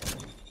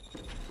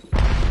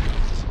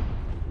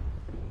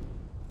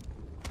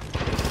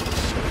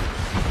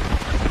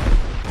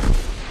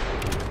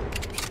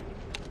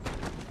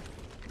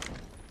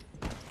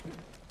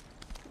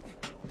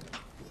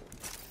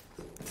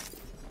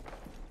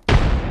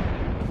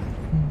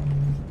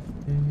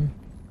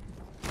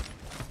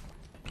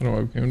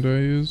 What webcam do I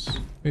use?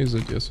 I use a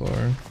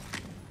DSLR.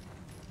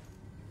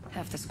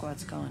 Half the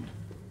squad's gone.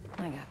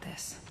 I got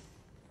this.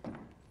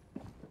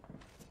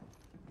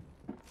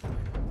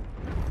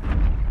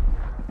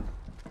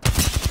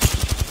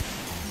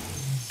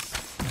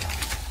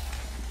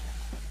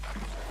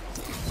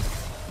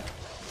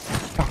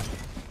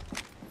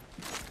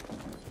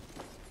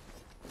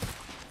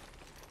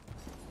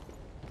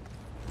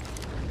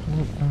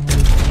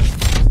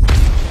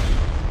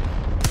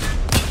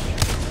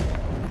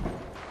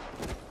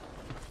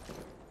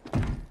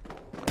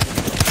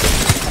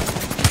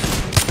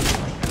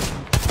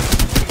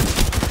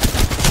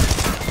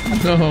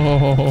 No.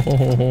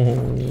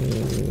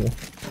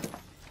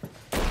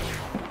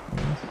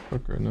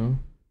 Fuck right now.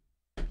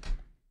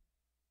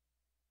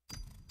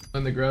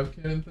 And the grab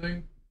cannon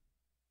thing.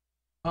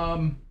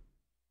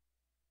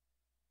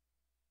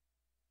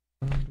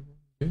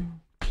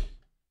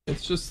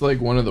 It's just like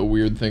one of the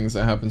weird things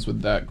that happens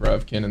with that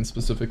grav cannon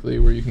specifically,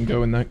 where you can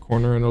go in that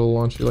corner and it'll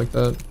launch you like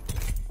that.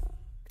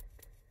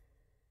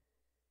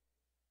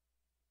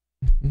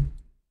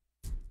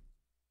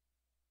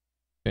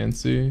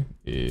 Fancy.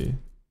 Yeah.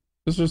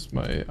 This is just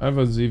my, I have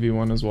a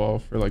ZV-1 as well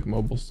for like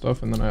mobile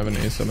stuff, and then I have an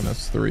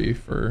A7S III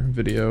for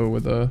video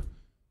with a,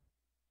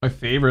 my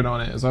favorite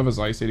on it is I have a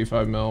Zeiss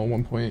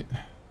 85mm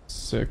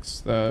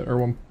 1.6 that, or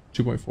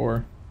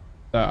 2.4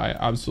 that I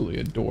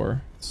absolutely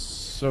adore. It's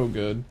so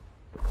good.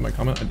 My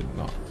comment? I did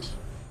not.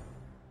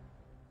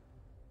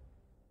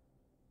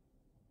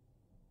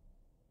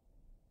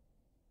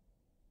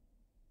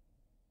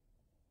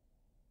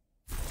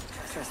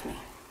 trust me.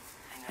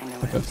 I know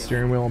Like what I'm that doing.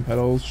 steering wheel and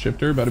pedals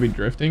shifter about to be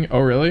drifting. Oh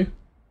really?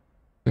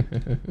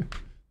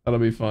 That'll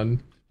be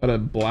fun. About to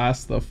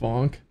blast the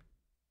funk.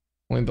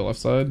 Only the left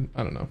side.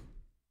 I don't know.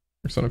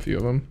 Works on a few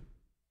of them.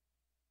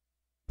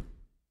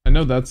 I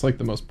know that's like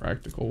the most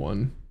practical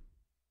one.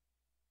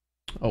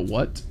 A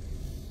what?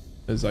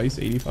 A Zeiss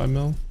 85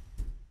 mil?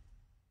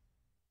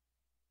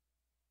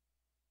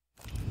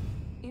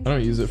 I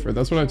don't use it for.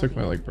 That's what I took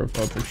my like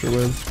profile picture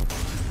with.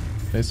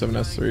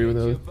 A7S3 with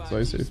a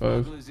Zeiss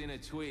 85.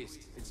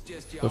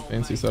 The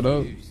fancy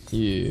setup.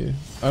 Yeah,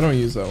 I don't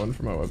use that one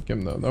for my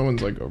webcam though. That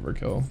one's like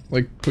overkill.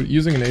 Like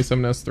using an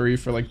A7S3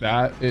 for like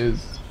that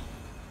is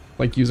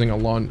like using a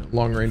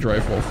long range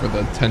rifle for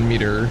the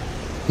 10-meter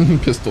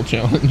pistol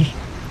challenge.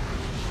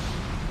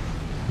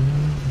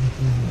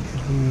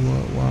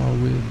 Wow,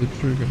 with the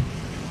trigger.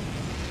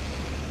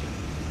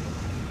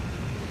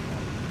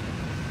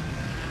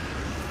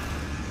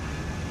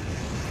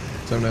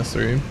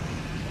 S3.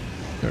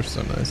 They're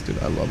so nice, dude.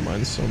 I love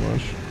mine so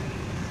much.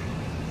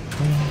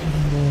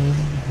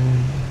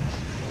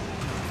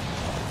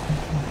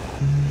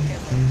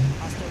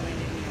 Hostile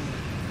landed near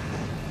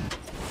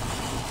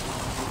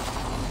me.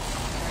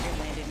 Target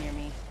landed near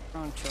me.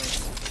 Wrong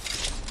choice.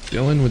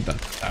 Dylan with the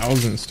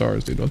 1,000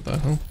 stars, dude. What the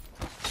hell?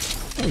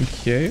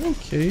 Okay,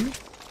 okay.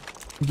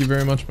 Thank you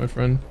very much, my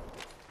friend.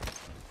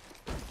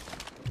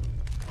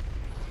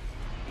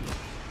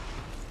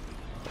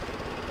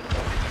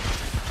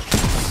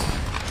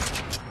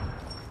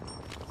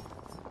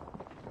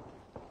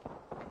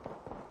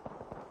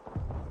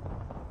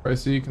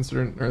 Pricey,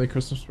 consider an early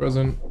Christmas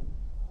present.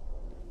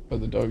 By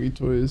the doggy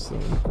toys, the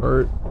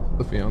cart,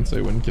 the fiance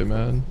wouldn't get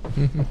mad.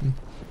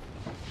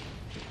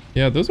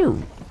 Yeah, those are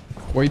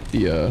quite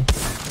the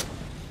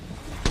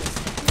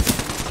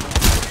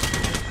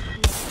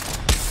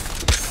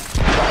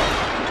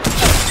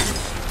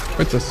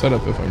quite the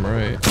setup if I'm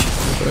right.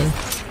 Okay.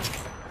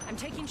 I'm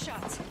taking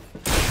shots.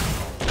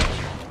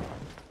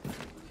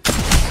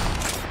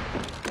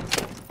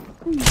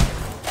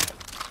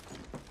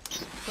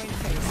 Going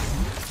face.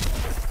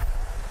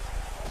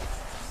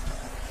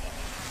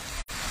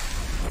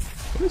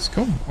 What is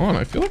going on?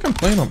 I feel like I'm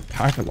playing on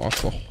packet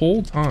loss the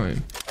whole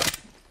time.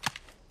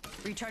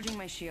 Recharging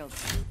my shield.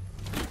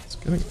 It's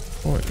getting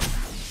annoying.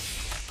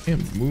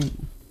 Can't move.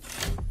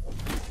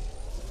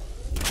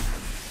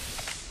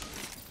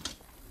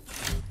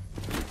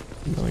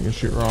 I can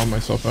shoot raw on my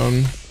cell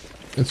phone.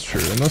 It's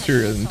true. Unless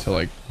you're into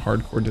like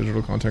hardcore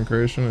digital content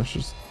creation, it's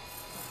just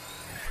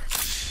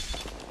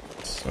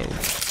so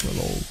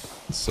little.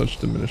 It's such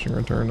diminishing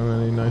return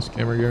on any nice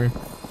camera gear.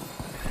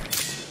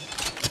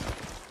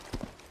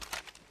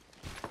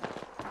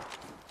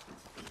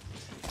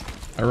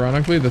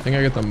 Ironically, the thing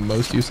I get the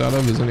most use out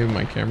of isn't even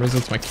my cameras,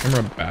 it's my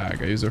camera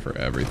bag. I use it for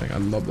everything. I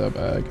love that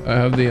bag. I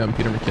have the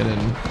Peter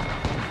McKinnon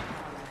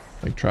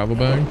like travel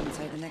bag.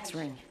 Inside the next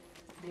ring.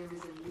 There is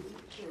a new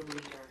kill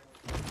leader.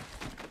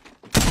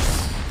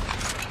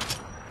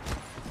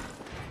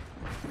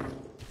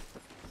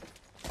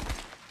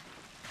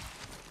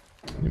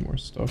 Need more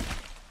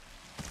stuff.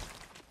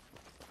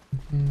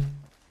 Do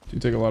you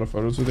take a lot of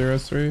photos with your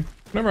S3?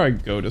 Whenever I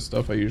go to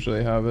stuff, I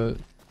usually have it.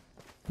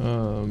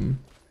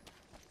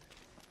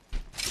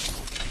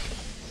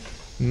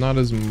 Not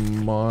as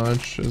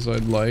much as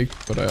I'd like,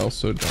 but I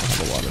also don't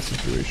have a lot of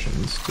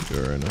situations to do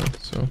it right now,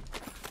 so.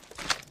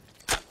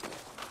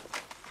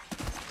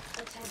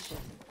 Attention.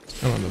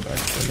 I'm on the back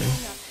for me.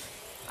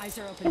 Eyes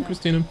are open Oh, now.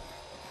 Christina.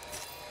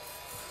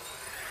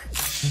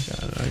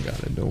 I got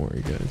it, don't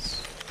worry,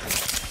 guys.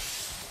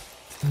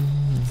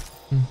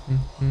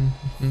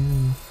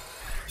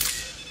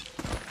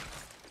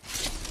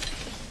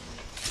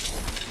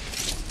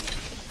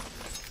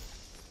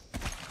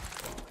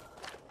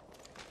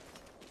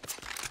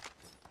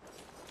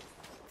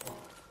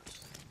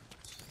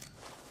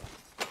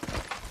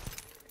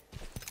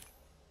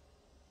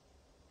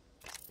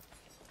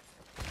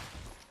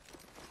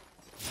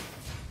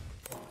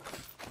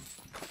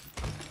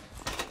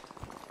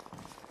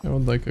 I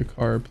would like a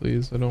car,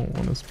 please. I don't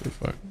want a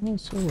Spitfire.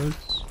 Also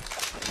works.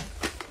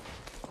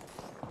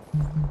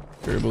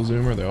 Variable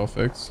zoom, are they all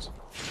fixed?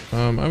 I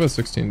have a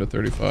 16 to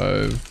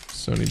 35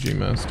 Sony G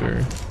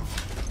Master.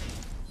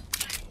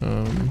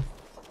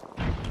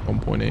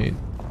 1.8.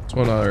 It's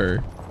what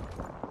our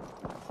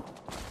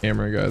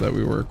camera guy that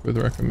we work with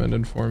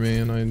recommended for me,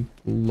 and I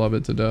love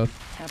it to death.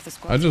 Half the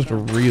squad. I just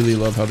really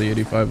love how the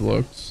 85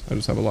 looks. I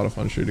just have a lot of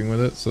fun shooting with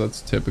it, so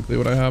that's typically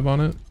what I have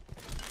on it.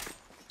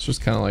 It's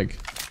just kind of like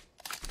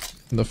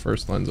the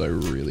first lens I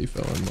really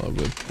fell in love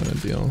with kind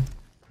of deal.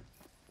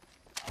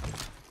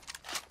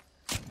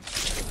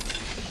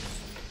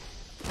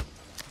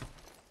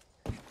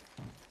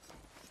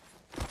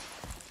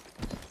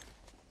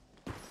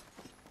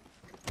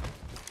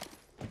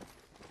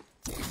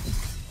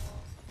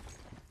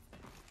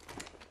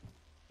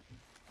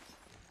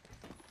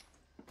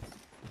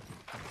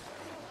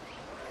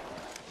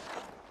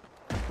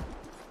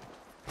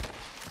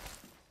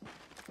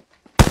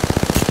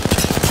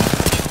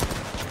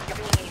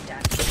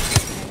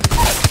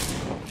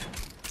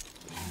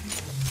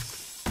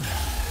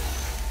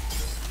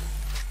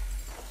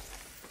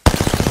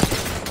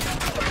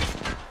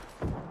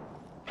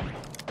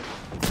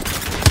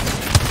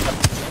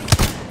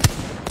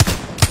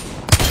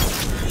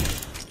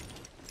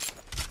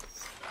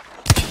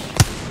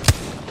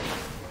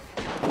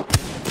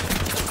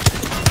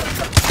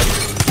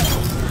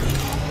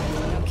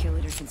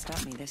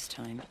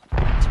 time.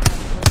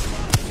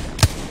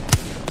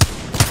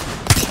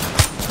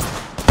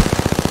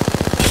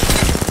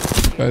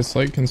 Guys,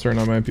 slight concern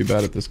I might be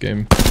bad at this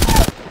game.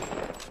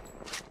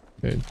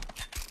 Okay.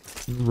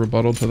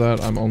 Rebuttal to that,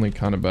 I'm only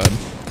kind of bad. Need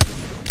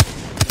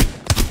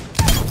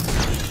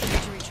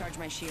to recharge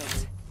my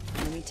shields.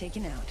 Enemy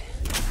taken out.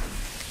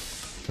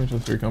 There's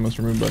 3 comments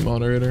removed by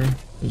moderator.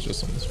 It's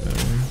just on this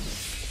family.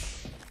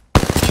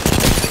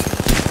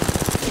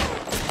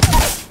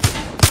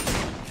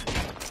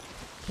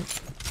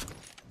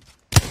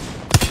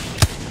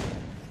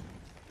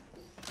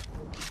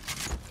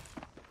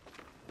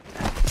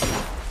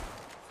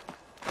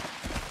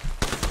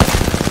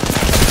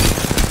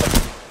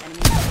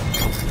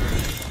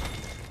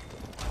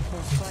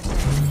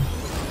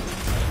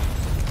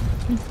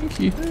 I think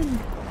he had.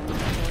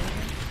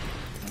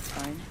 That's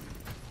fine.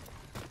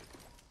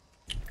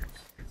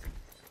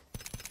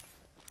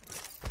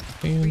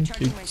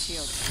 Recharging my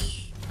shield.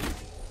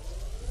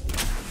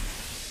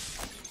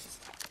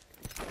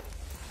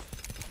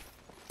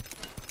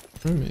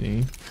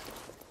 Chromie.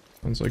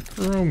 Sounds like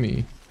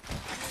Chromie.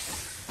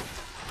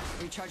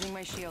 Recharging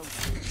my shield.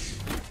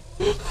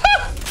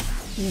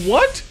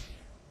 What?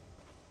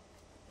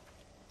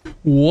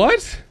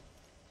 What?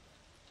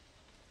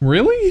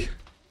 Really?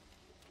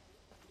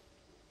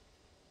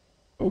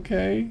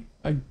 Okay.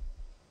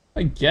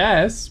 I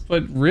guess,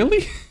 but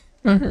really?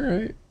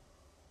 Alright.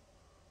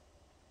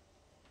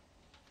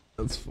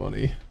 That's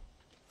funny.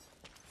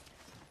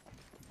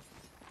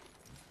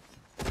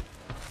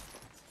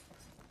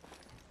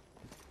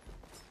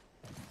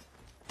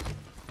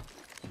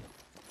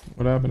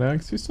 What happened to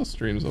Axe? He still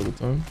streams all the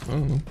time. I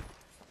don't know.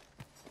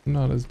 I'm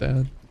not his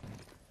dad.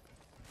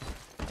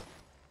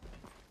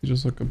 You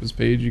just look up his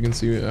page, you can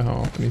see how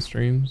often he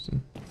streams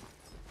and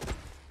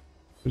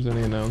if there's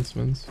any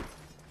announcements.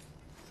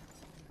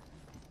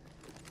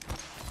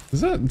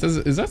 Is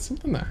that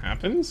something that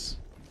happens?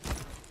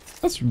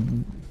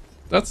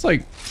 That's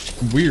like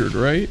weird,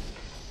 right?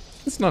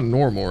 It's not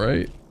normal,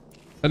 right?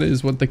 That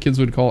is what the kids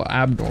would call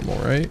abnormal,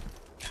 right?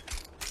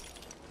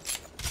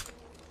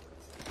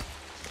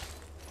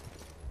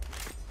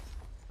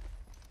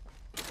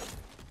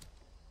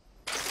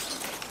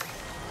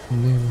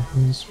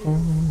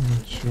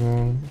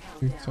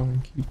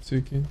 Keep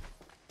ticking.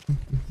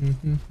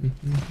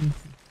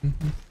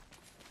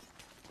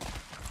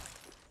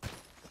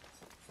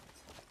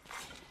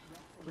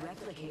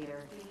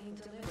 Replicator being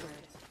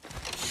delivered.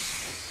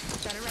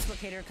 Got a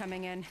replicator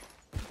coming in.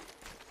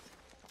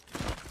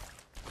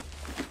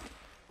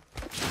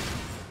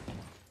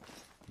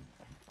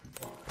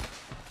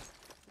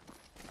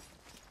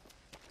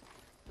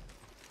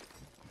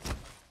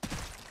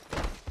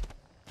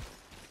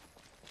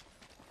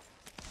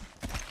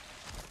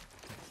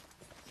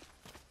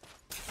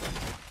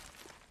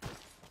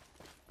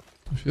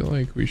 I feel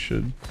like we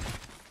should.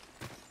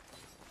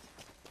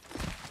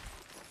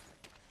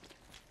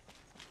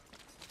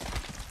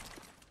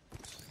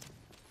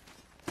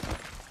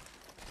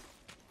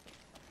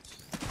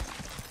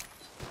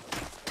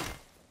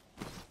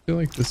 I feel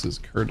like this is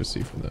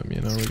courtesy for them, you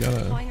know, we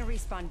gotta. Deploying a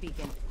respawn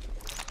beacon.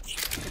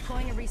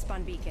 Deploying a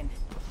respawn beacon.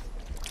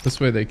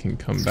 This way they can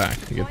come back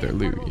to get their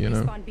loot, you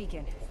know? Respawn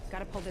beacon.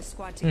 Gotta pull this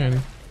squad together.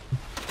 Alrighty.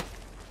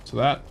 So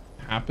that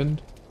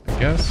happened, I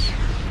guess.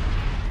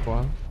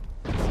 Wow.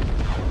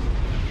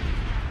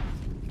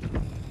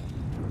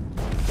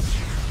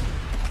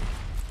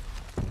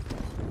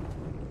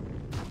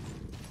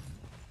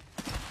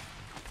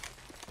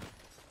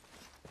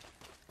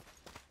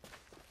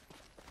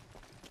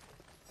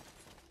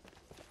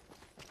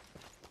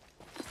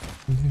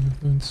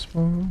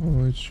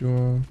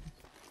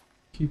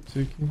 Keep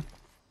ticking.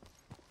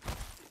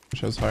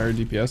 Which has higher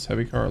DPS,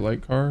 heavy car or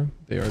light car?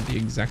 They are the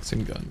exact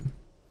same gun,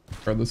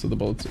 regardless of the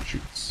bullets it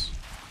shoots.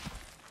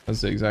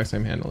 Has the exact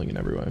same handling in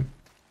every way.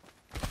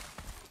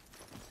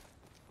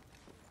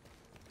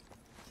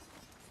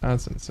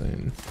 That's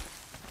insane.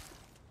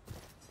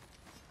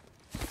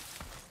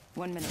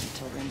 1 minute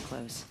until ring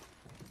close.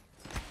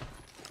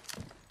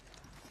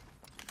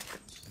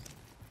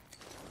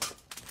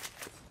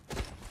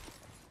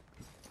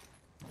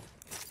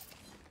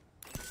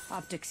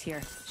 Optics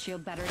here.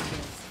 Shield battery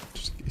here.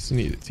 Just in case you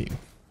need a team.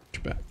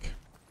 Get your back.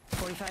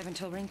 45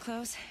 until ring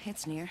close.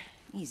 It's near.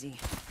 Easy.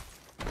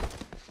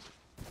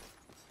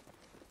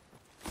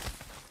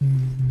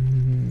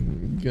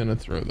 Gonna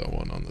throw that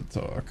one on the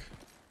talk.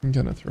 I'm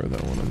gonna throw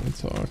that one on the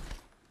talk.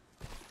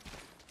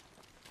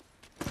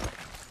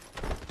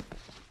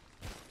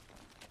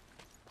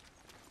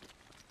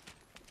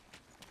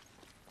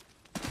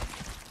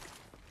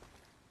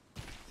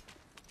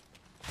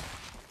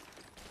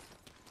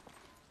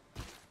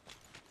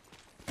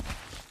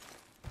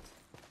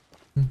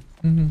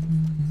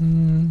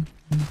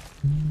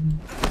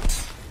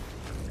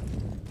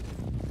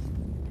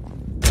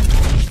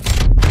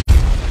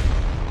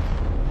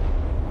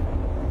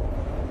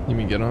 You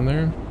mean get on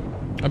there?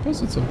 I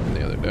posted something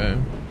the other day.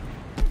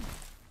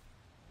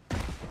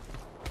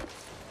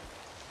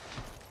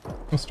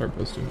 I'll start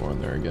posting more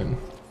on there again.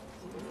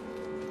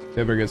 You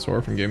ever get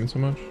sore from gaming so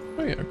much?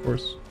 Oh yeah, of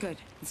course. Good.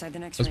 Inside the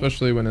next ring.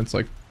 Especially when it's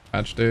like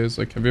patch days.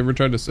 Like, have you ever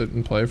tried to sit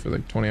and play for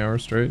like 20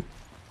 hours straight?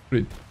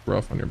 Pretty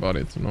rough on your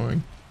body. It's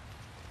annoying.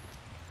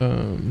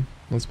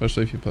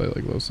 Especially if you play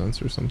like low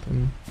sense or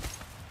something.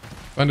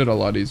 Find it a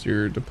lot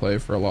easier to play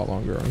for a lot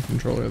longer on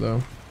controller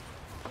though.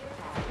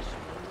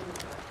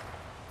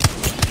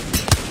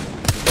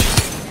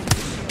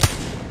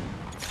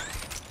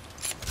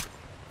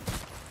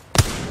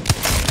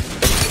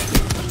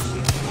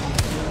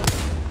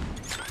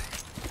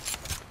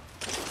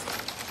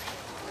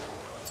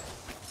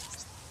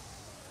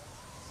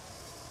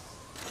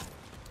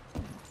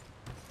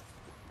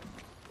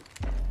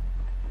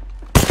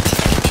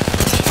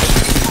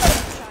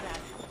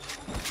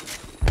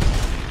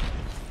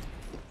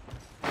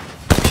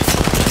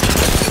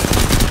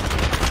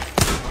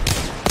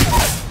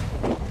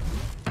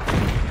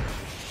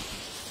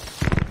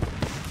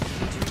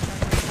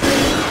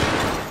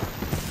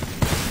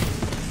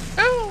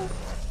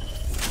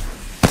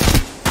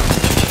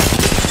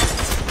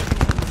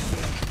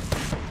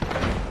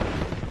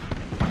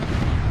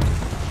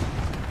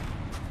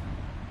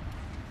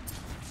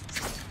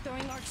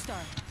 Throwing Arc Star.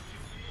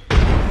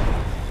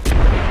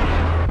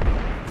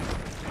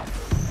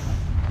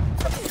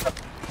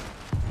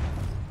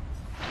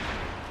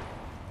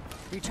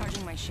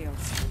 Recharging my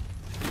shields.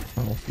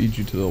 I'll feed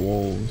you to the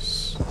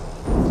wolves.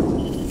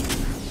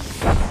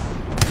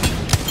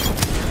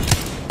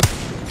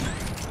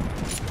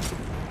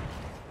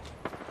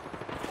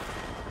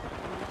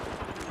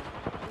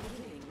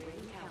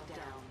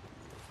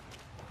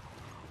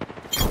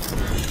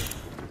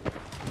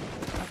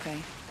 Okay.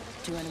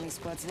 2 enemy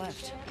squads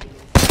left.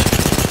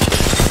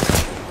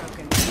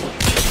 Broken.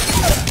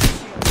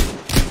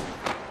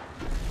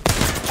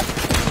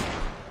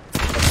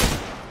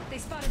 They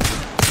spotted me.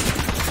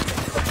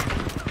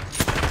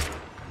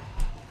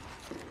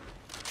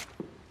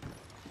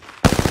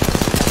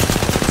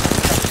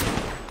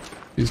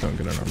 Please don't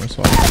get an armor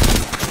swap.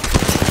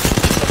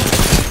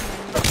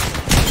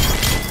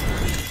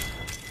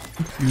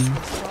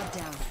 Squad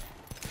down.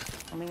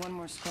 Only one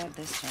more squad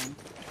this time.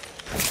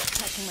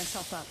 Patching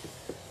myself up.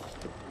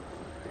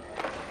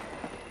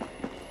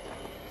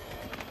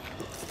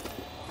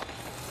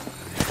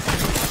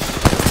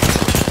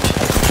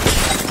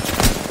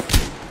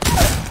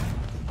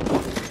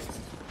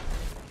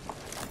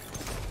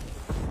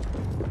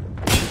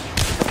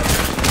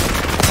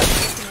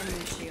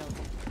 Enemy shield.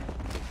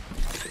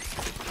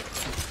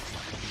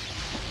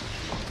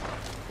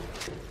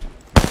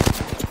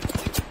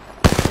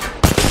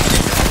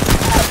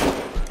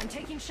 I'm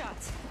taking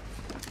shots.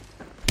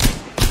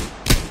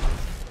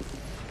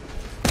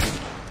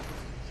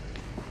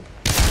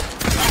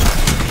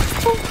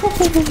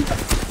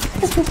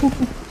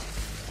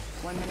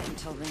 One minute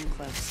until ring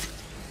close.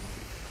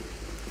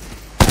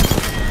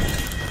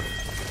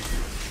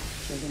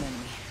 Killed an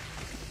enemy.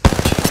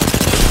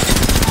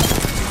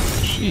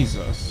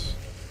 Jesus.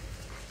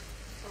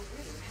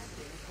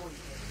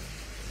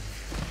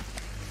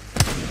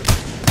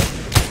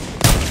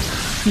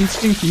 You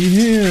stinky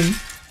him.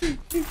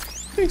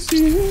 I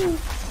see him.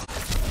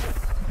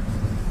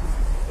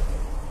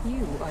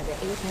 You are the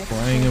Apex.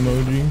 Flying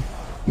emoji.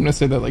 I'm gonna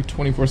say that like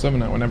 24/7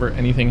 now whenever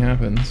anything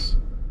happens.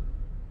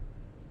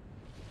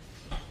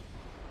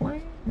 Wow.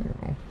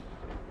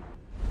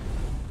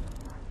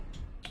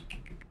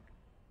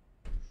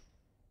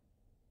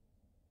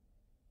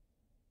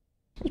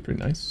 That's pretty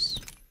nice.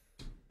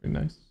 Pretty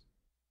nice.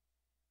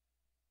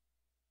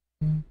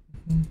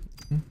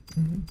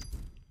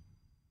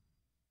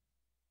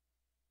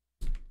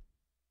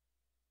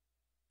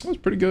 That was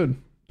pretty good.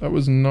 That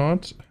was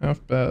not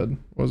half bad,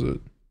 was it?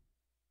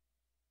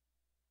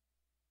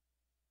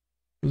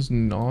 Was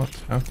not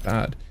half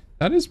bad.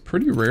 That is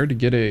pretty rare to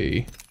get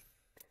a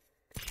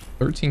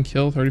 13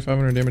 kill,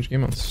 3,500 damage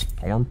game on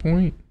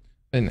Stormpoint.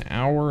 An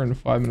hour and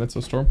 5 minutes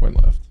of Stormpoint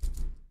left.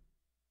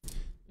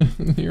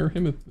 You're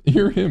him,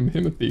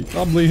 Himothy,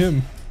 probably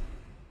him.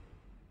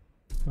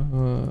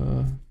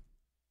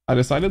 I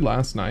decided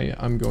last night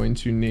I'm going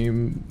to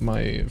name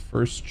my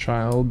first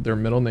child. Their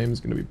middle name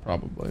is going to be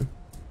probably.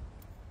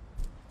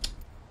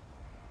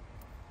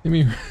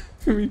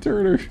 Timmy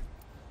Turner.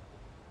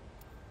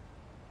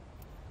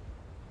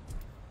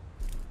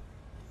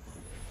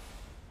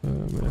 Oh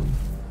man.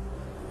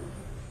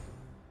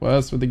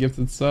 Wes with the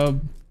gifted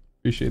sub.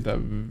 Appreciate that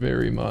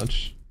very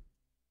much.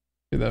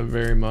 Appreciate that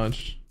very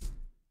much.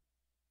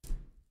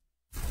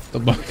 The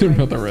bucket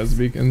about the res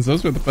beacons.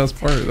 Those were the best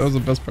part. That was the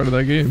best part of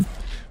that game.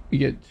 We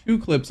get 2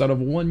 clips out of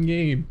 1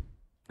 game.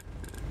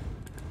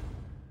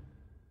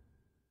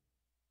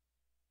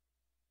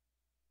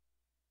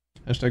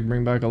 Hashtag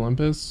bring back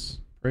Olympus.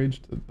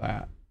 Rage did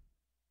that.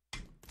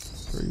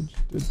 Rage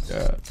did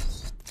that.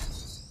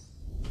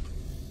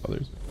 Oh,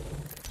 there's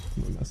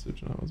a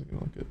message and I wasn't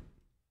gonna look at.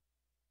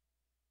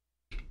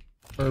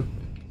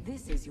 Perfect.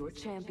 This is your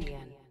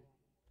champion.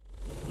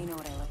 You know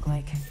what I look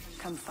like.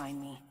 Come find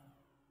me.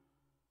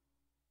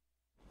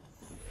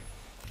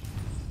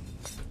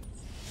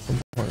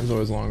 Point is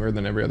always longer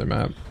than every other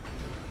map.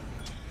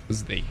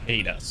 Because they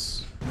hate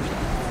us.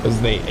 Because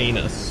they ain't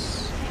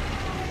us.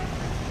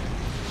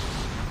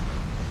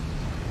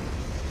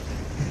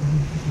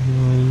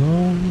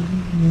 alone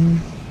in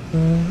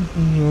the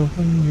center of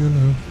the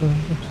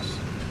universe,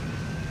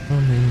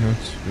 coming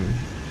at you.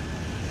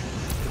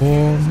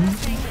 For me,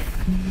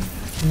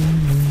 in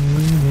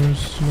the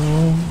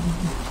snow.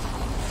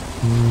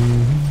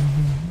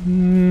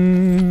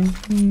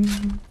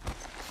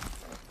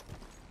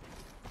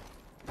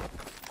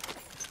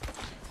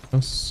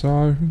 A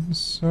siren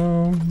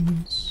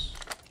sounds.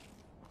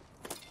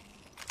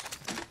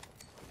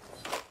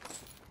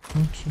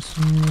 Not just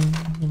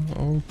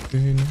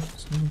okay, not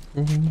so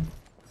cold.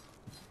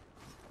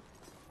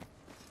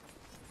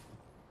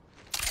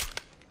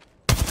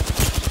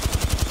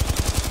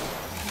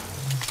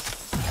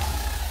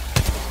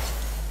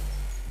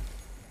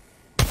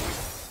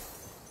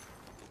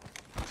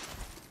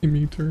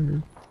 Timmy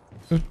Turner.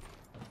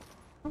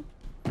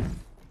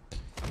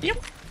 Yep.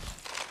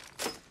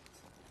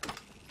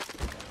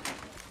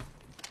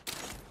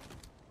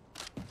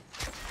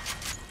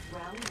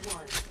 Round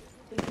 1.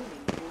 Beginning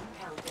ring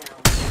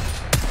countdown.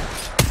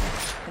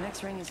 The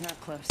next ring is not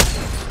close.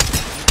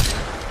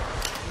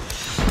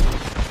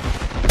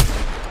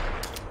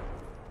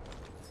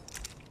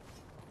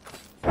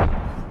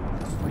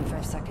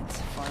 45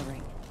 seconds. Far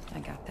ring. I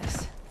got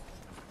this.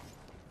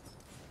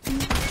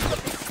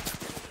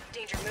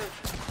 Danger, move.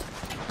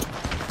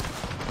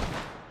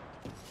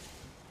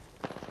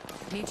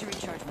 Need to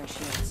recharge my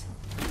shields.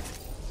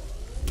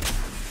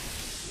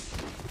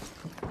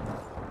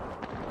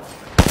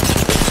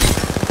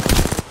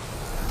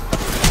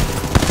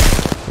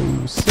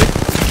 Oh,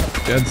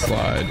 sick. Dead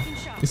slide.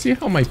 You see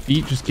how my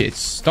feet just get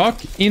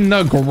stuck in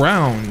the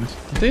ground?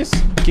 This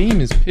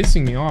game is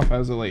pissing me off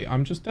as of late.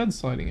 I'm just dead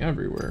sliding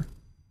everywhere.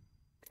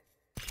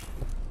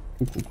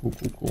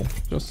 Cool.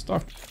 Just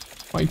stuck.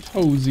 My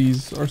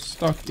toesies are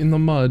stuck in the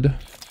mud.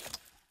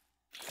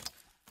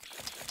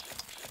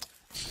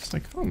 It's just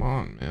like, come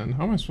on, man.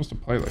 How am I supposed to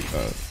play like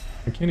that?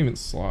 I can't even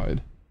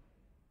slide.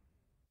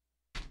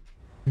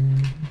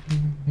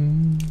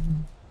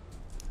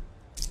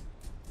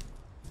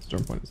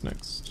 Storm point is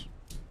next.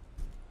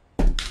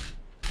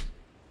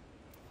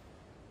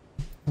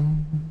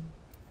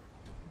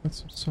 Got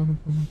some sun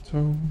up on my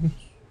toes.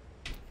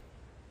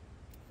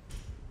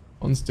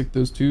 Unstick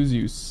those twos,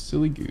 you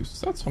silly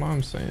goose. That's what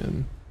I'm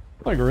saying.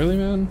 Like, really,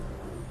 man?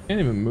 Can't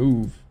even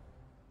move.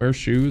 Wear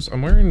shoes?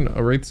 I'm wearing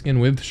a Wraith skin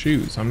with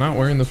shoes. I'm not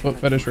wearing the foot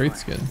fetish Wraith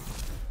skin.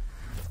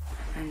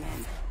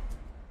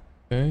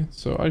 Okay,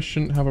 so I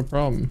shouldn't have a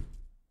problem.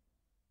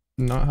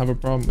 Not have a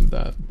problem with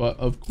that. But,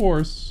 of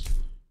course,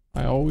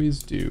 I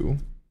always do.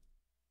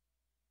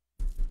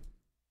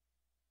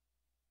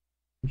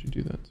 Would you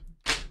do that?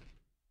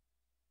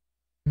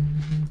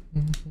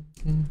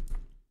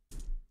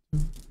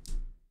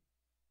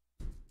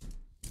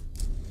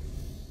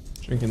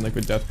 Drinking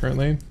Liquid Death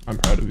currently. I'm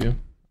proud of you.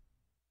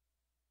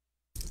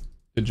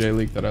 Did Jay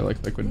leak that I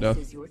like Liquid Death?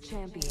 This is your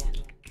champion.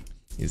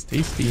 He's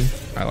tasty.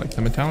 I like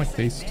the metallic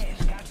taste.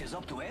 Catches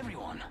up to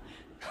everyone.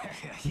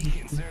 He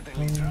can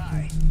certainly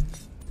try.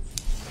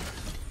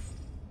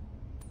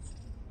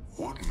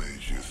 What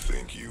made you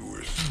think you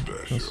were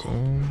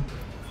special?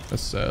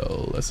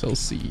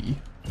 SLC.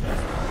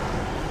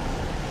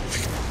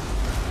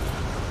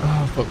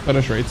 Ah, foot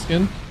fetish Wraith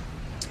skin?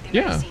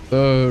 Yeah,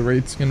 the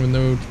Wraith skin with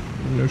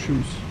no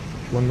shoes.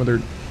 One with their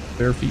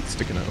bare feet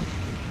sticking out.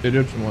 The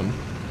Egyptian one.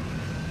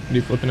 Can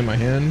you flip it in my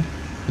hand?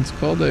 It's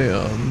called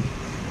a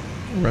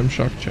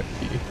Remshock check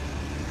key.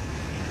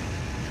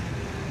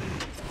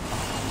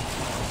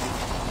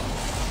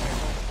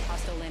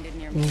 Hostile landed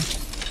near me.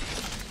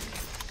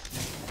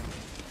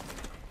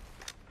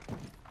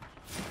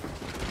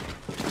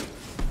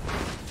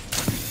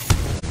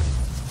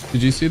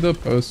 Did you see the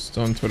post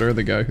on Twitter?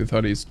 The guy who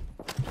thinks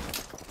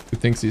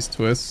he's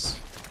Twists.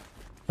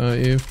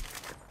 Eve.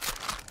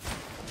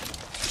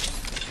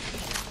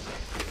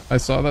 I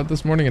saw that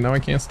this morning and now I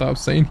can't stop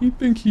saying he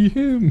think he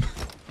him.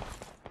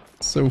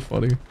 So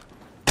funny.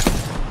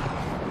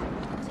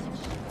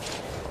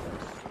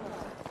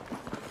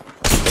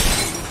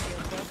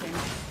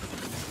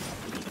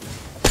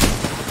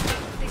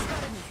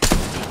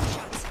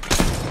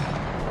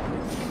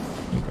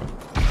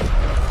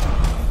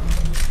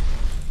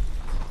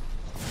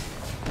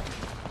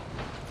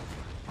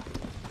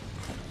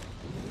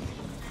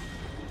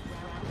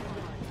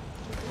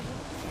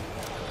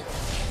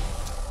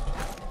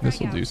 This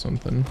will do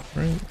something,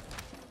 right?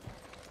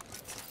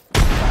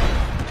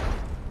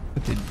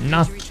 That did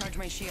nothing. Recharge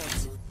my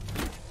shields.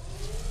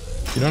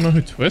 You don't know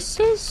who Twist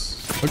is?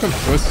 Look up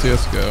Twist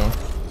CSGO.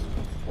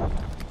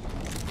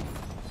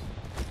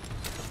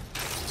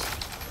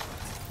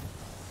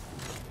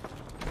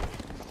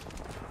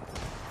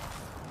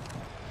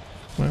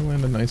 Might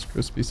land a nice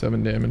crispy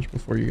 7 damage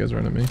before you guys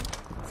run at me.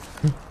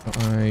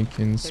 I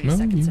can 30 smell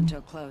seconds you.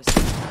 until close.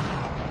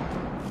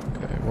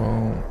 Okay,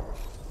 well,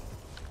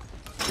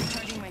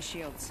 Recharging my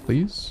shields.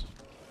 please.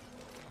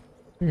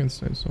 You can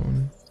say so.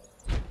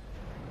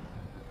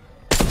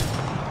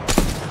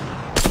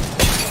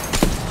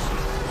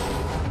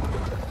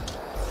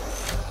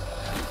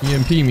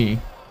 EMP me.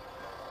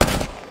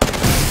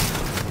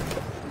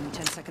 Only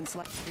 10 seconds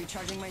left.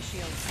 Recharging my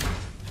shields.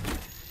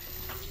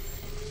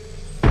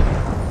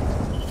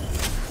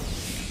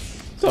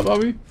 up,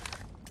 Bobby?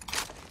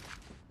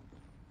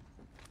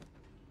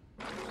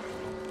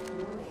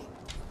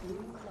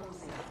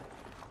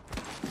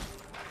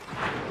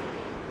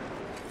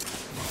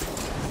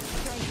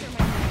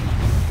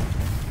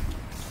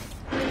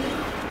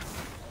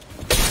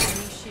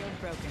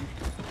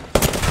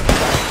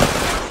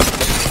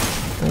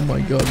 Oh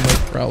my god, my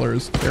Prowler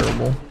is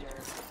terrible.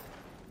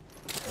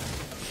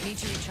 Need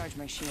to recharge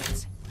my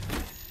shields.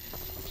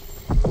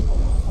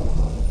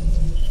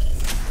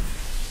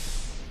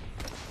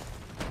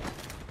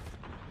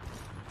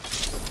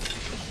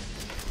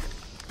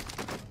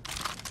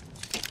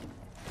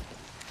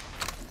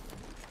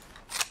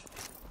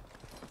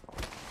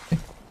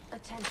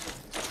 Attention.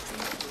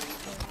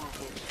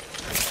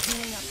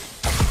 Healing up.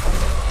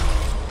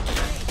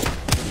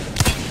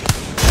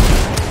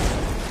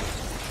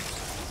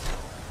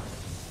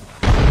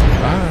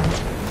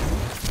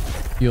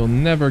 You'll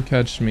never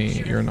catch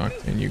me. You're an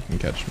Octane, you can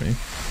catch me.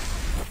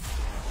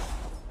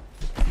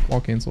 Wall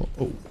cancel.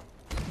 Oh.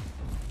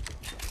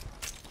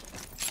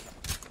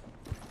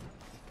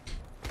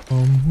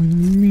 Come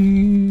with me.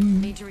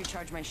 Need to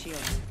recharge my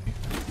shields.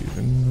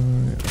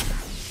 Even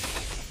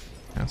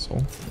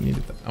asshole. I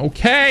needed that.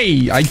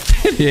 Okay, I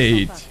did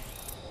it.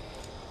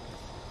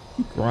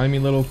 You grimy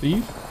little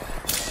thief.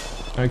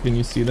 How can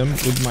you see them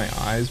with my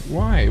eyes?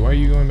 Why? Why are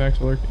you going back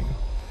to lurking?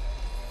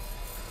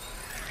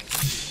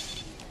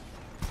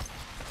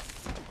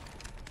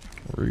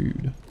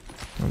 Rude.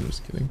 I'm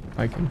just kidding.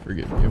 I can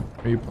forgive you.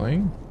 Are you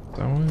playing? Is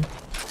that why?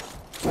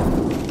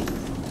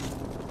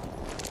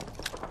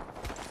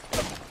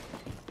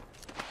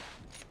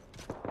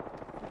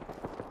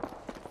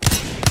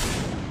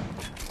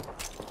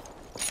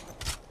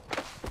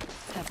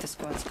 Half the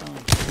squad's gone.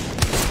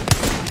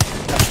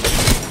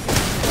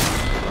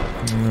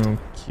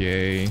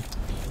 Okay.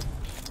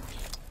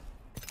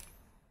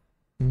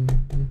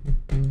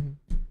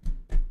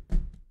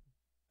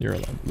 You're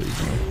allowed to leave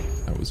now.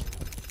 That was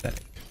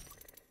pathetic.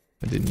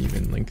 I didn't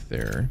even link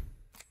their...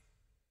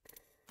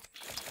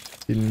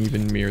 Didn't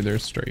even mirror their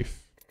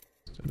strafe.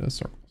 Just did a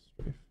circle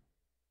strafe.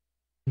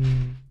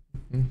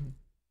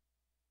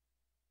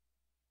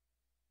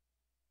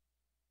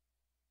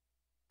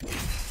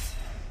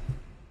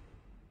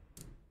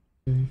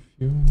 It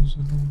feels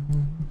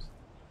almost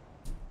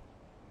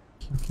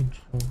can't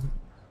control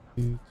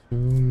it too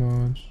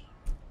much.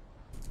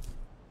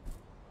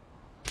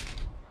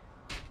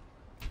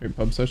 Great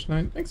pub session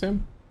tonight. Thanks,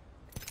 Sam.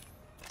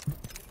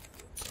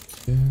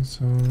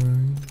 It's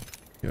alright.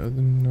 The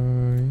other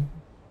night,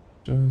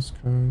 just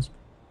cause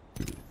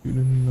you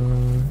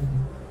tonight.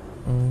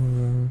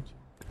 Alright.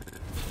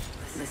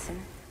 Listen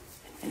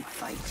and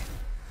fight.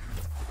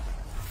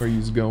 Where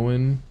he's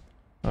going?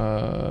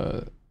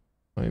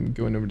 I'm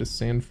going over to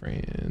San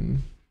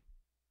Fran.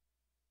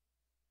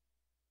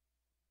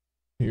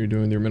 You're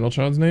doing your middle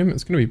child's name?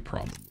 It's gonna be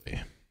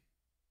probably.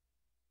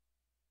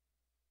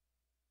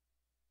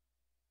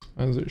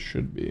 As it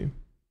should be.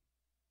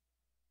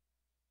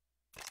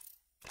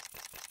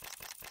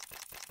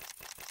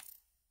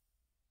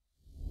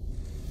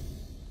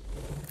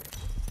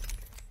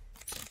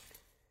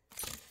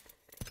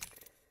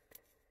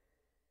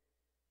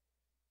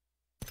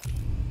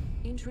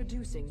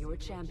 Introducing your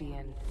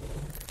champion.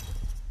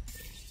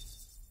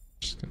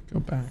 Just gonna go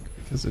back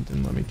because it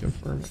didn't let me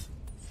confirm it.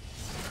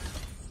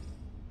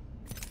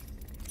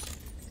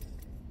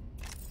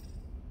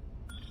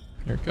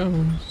 Here it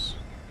goes.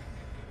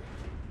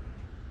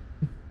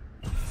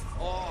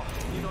 Oh,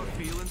 you're not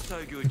feeling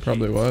so good.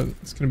 Probably what?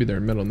 It's gonna be their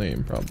middle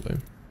name, probably.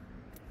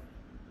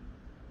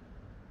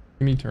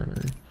 Timmy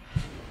Turner.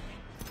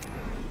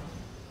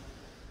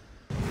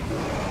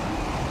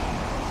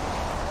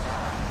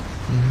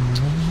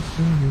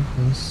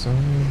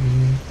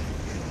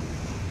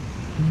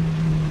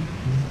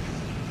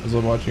 I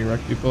love watching wreck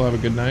people. Have a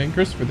good night.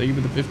 Christopher, thank you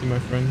for the 50, my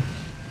friend.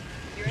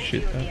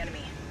 Appreciate that.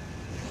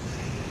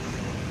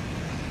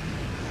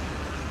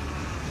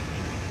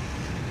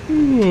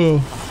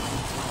 Ooh.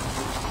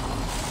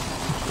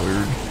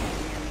 Weird.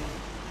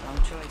 Wrong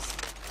choice.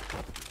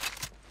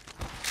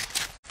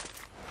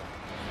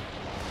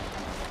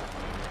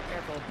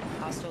 Careful.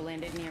 Hostile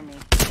landed near me.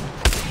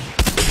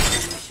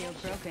 Shield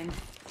broken.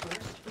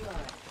 First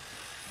blood.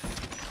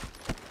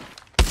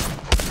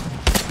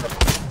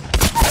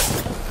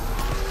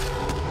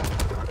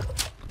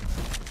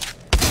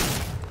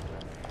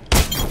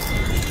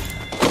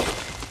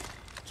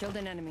 Killed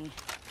an enemy.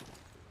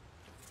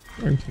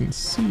 I can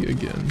see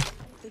again.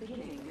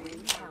 Beginning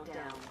ring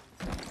countdown.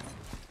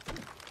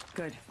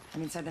 Good.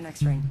 I'm inside the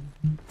next ring.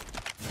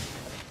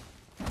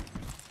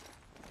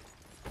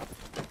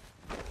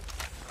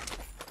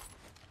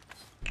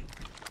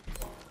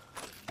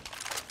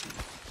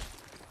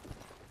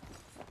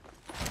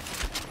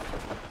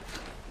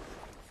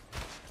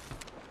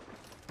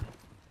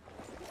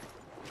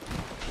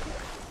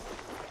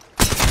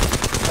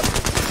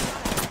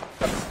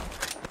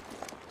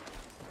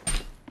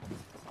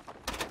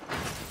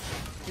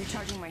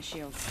 Recharging my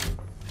shields.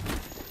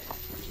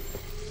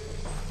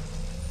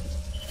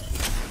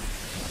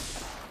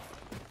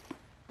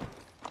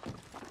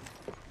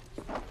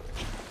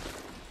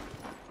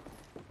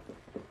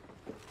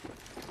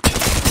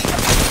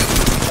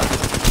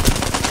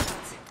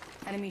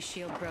 Enemy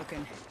shield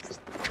broken.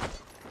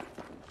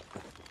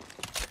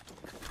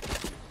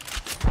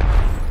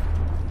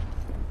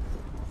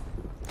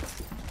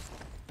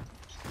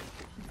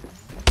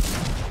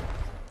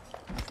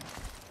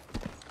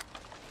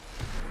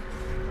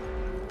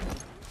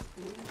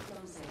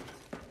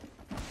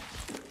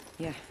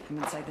 Yeah, I'm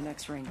inside the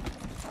next ring.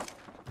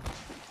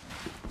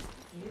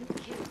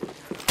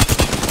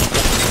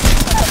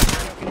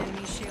 Broken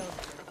enemy shield.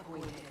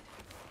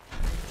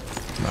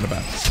 Not a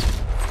bad.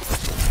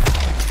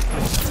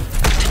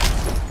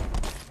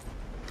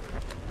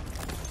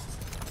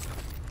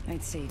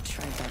 I'd say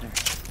try better.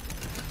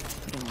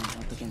 You don't want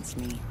help against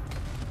me.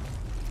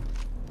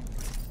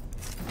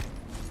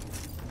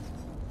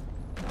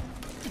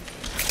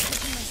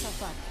 Picking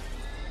myself up.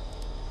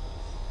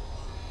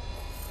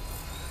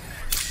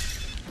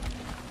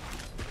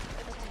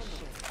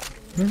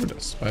 Remember the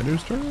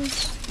spiders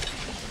turrets?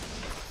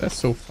 That's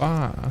so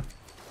far.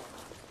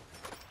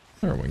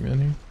 You're a wingman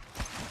here.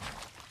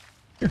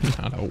 You're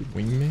not a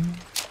wingman.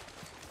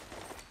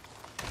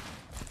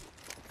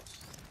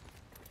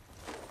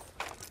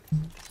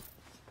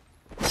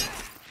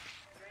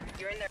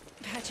 You're in there.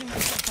 Patching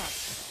myself up.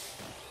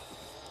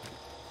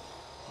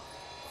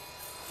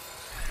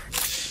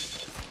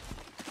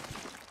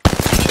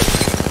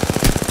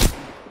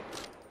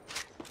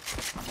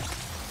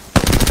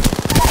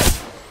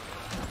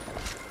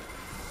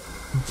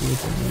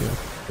 Flipping me up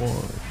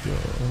one, yo.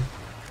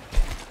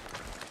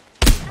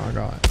 I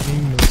got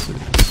aim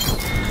assist.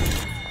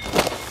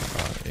 I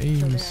got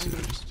aim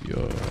assist, yo.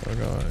 I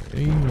got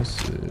aim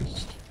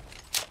assist.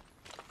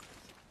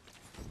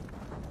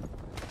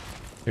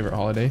 Favorite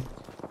holiday?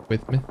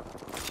 With me?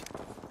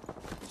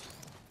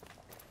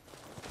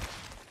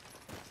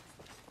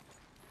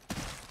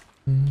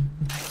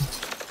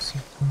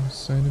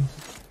 Excited.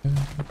 I'm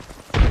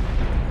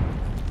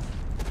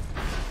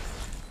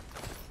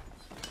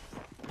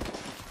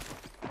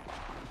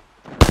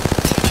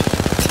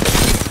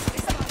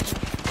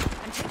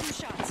taking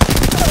shots.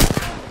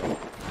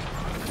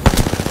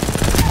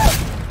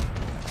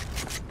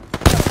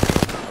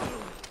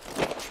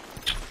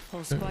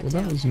 Whole Okay, squad well,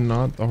 that down. was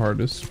not the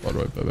hardest squad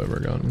wipe I've ever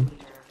gotten.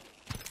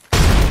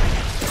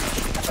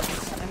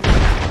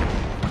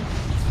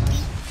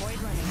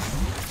 Void running.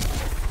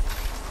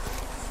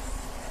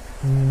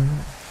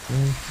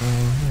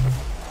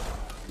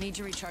 Need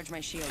to recharge my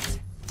shields.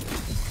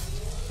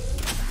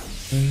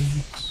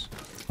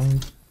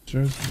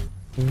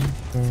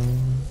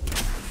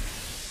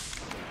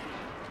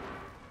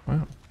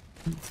 Wow.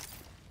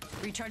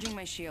 Recharging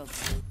my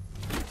shields.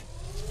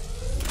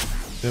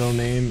 Middle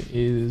name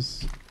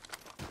is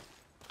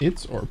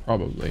it's or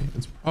probably.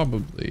 It's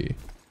probably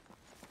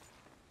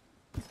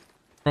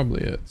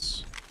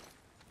it's.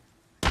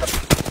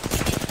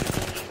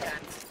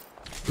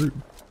 Rude.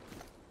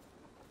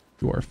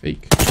 You are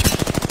fake.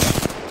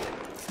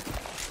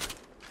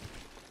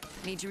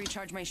 Need to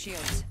recharge my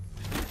shields.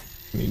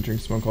 Need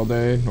drink smoke all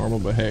day, normal,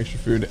 but hey, extra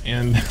food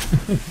and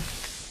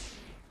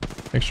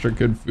extra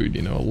good food,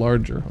 you know, a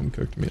larger home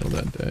cooked meal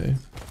that day.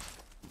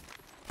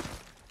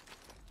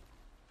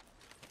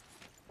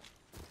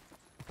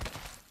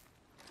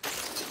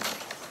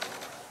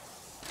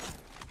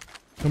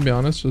 I'll be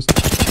honest, just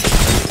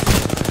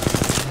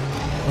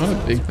not a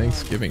big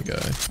Thanksgiving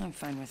guy. I'm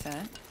fine with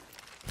that.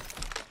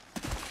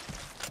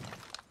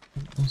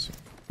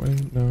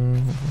 Wait,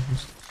 no,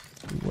 just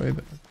the way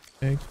that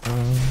I take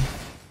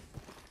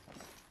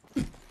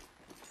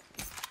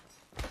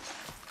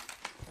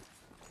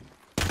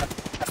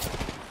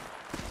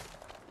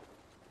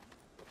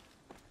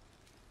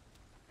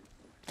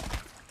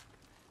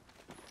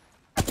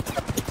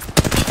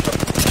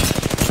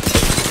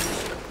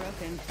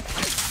Broken.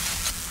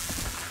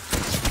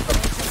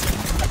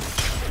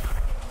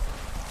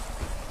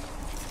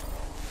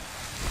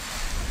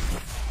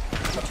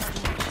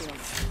 Recharging my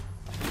shields.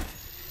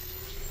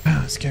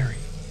 Ah, scary.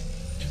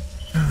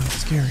 Ah,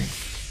 scary.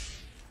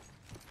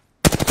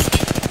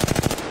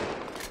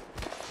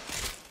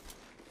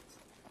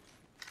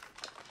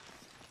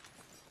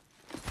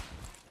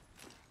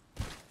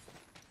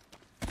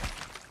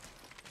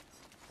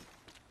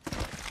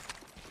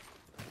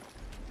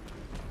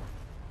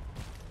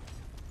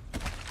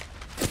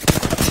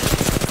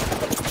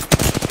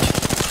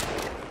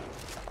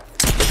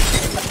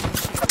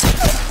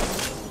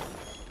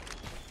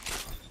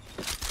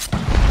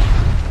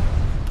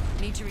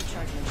 Need to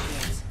recharge my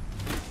shields.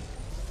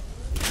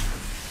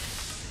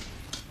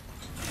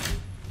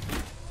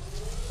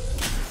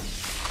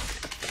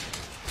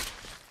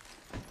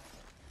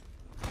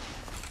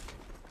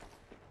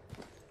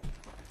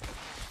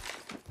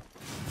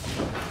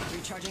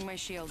 Recharging my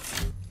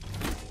shields.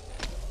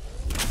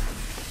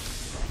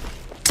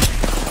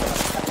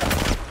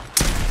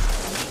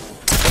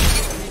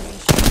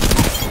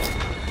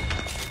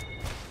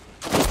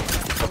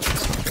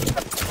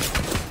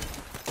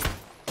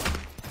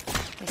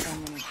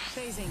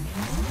 Phasing.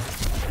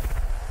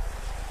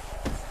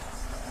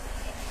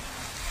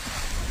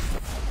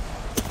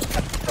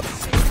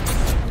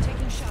 I'm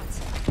taking shots.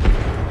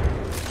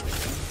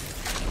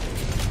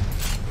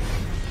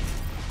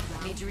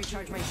 Need to recharge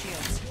Recharge my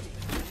shields.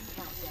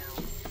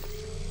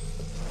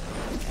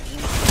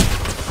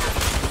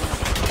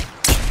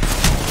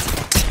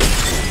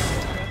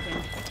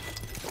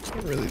 I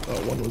really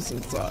thought one was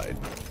inside.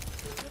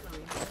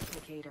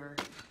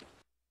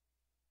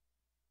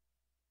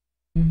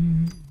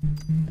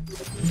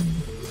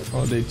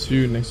 Holiday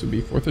 2, next would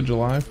be 4th of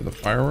July for the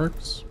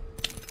fireworks.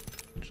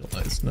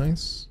 July is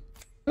nice.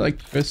 I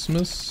like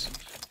Christmas.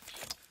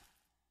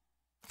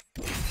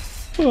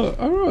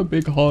 I'm not a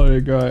big holiday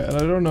guy, and I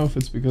don't know if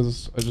it's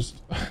because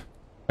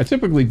I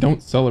typically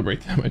don't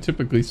celebrate them. I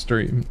typically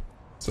stream,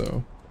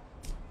 so.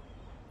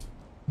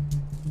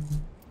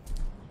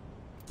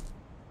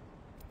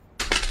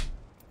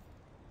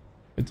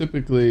 I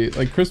typically,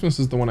 like, Christmas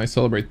is the one I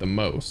celebrate the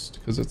most,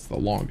 because it's the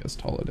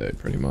longest holiday,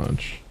 pretty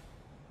much.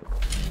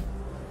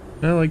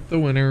 I like the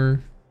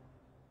winter.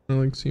 I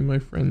like seeing my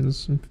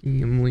friends and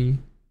family.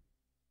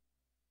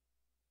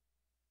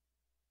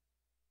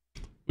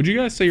 Would you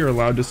guys say you're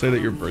allowed to say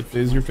that your birthday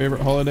is your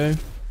favorite holiday?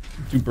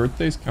 Do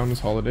birthdays count as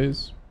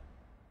holidays?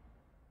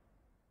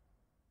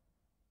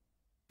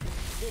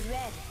 Get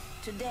ready.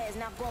 Today is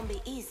not gonna be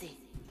easy.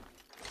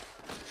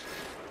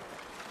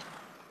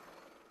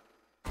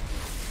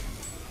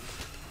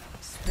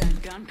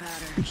 Spent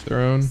gunpowder. Each their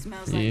own.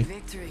 Smells like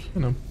victory. I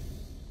know.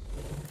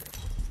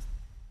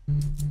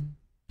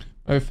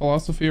 My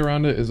philosophy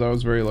around it is I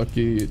was very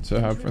lucky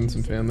to have friends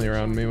and family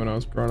around me when I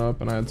was growing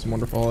up, and I had some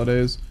wonderful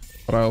holidays.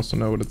 But I also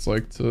know what it's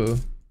like to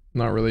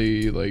not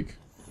really like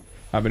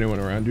have anyone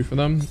around you for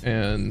them,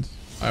 and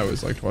I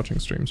always liked watching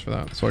streams for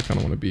that. So I kind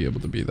of want to be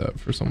able to be that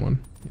for someone.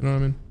 You know what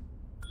I mean?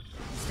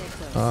 Stay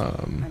close.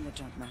 I'm the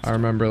jump master. I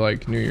remember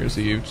like New Year's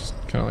Eve, just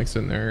kind of like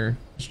sitting there,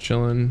 just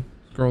chilling,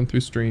 scrolling through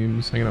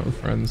streams, hanging out with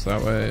friends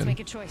that way, and make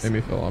a choice. made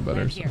me feel a lot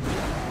better. Right So.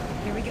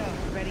 here we go.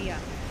 Ready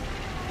up.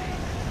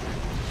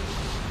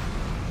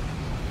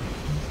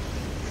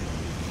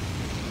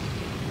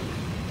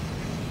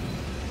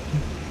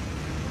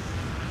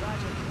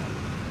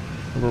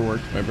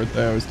 Overworked my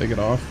birthday, I always take it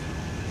off.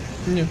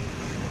 Yeah.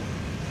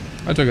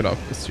 I took it off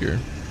this year.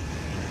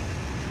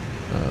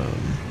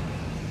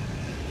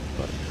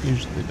 But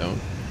usually don't.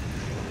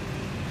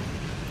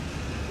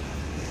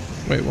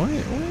 Wait, why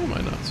am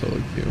I not solo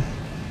queue?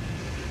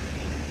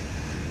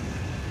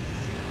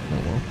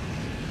 Oh well.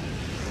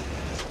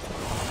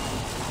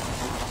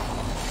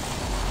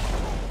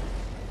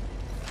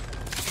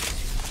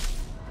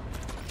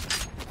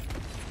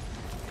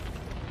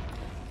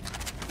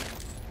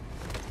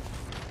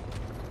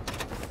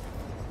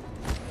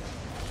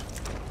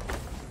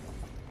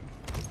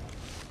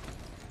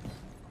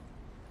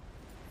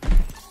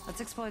 Let's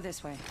explore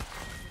this way.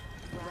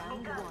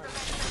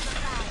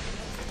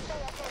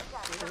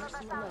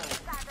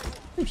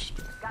 I'm just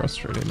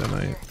frustrated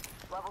tonight.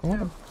 A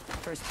lot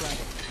First blood.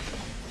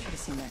 Should have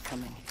seen that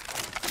coming.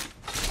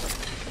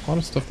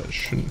 of stuff that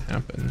shouldn't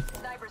happen.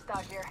 Sniper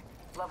stock here.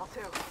 Level 2.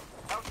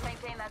 Helps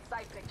maintain that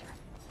sight picture.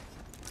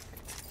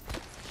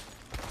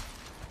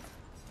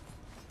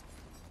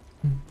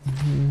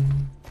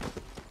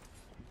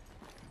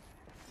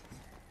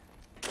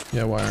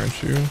 Yeah, why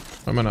aren't you?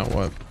 Why am I not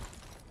what?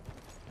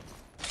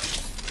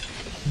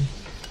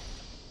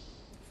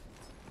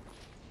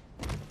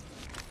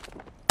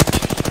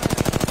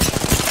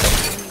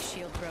 Enemy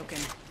shield broken.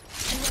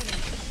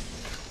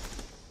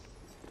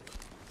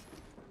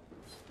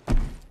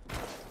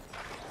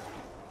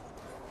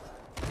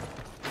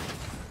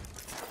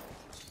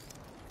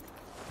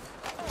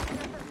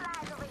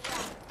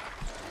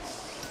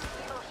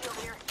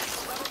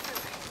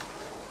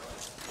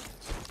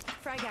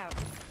 Frag out.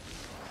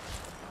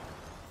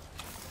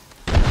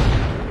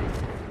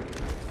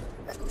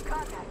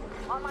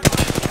 On my mark.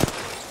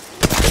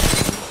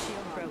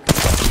 Shield broken.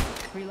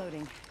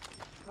 Reloading.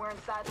 We're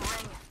inside the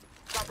ring.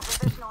 Got the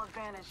positional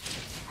advantage.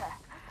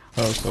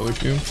 Oh, solo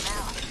queue?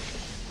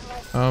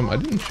 I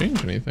didn't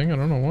change anything. I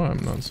don't know why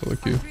I'm not solo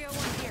queue.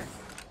 301 here.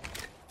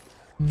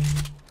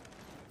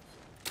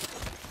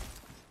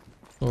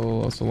 A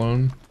little less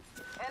alone.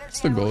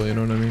 It's the goal, you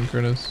know what I mean,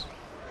 Curtis?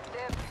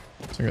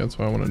 I think that's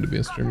why I wanted to be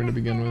a streamer to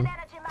begin with.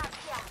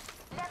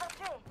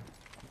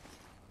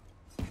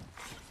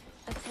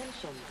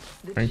 Attention.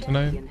 The Rank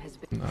tonight? champion has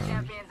been Nah,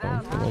 I'm just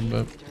going for a little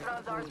bit.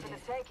 throws ours for the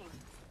taking.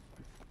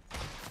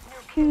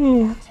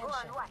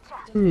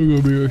 It's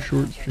gonna be a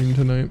short stream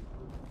tonight,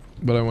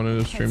 but I wanted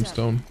to stream Heads up.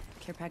 still.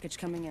 Care package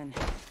coming in.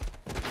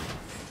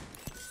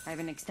 I have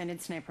an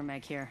extended sniper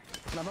mag here.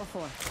 Level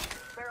 4.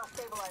 Barrel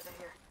stabilizer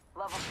here.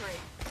 Level 3.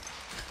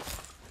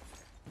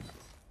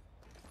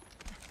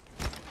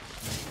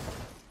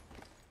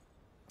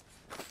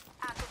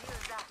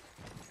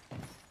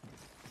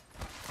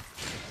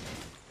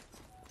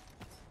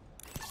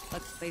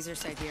 Look, laser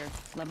sight here.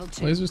 Level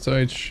 2. Laser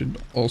sights should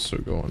also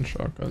go on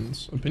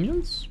shotguns.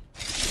 Opinions?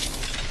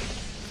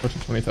 Up to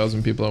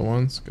 20,000 people at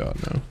once? God,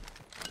 no.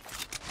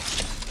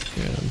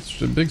 Yeah,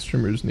 big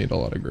streamers need a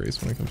lot of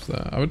grace when it comes to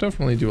that. I would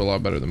definitely do a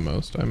lot better than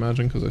most, I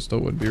imagine, because I still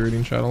would be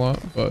reading chat a lot,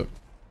 but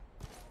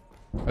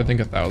I think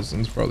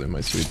 1,000 is probably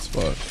my sweet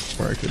spot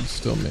where I could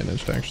still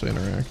manage to actually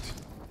interact.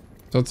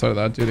 So outside of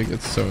that, dude, it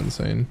gets so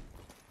insane.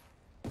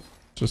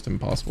 just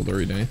impossible to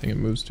read anything. It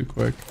moves too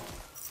quick.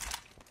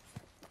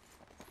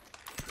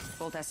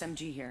 Bolt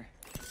SMG here.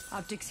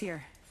 Optics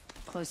here.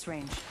 Close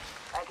range.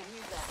 I can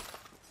use that.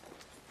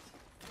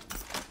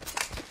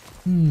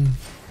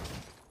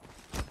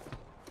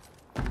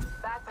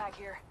 Backpack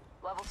here.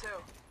 Level 2.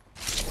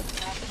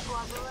 Half the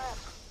squads are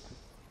left.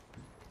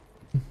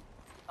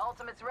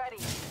 Ultimate's ready.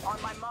 On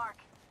my mark.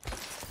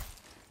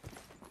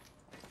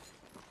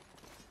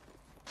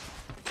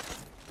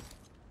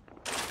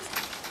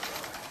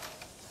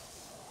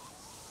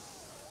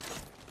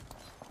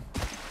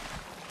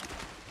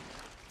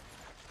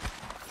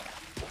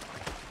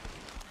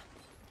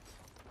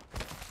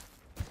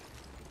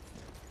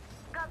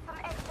 Got some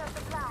extra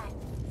supply.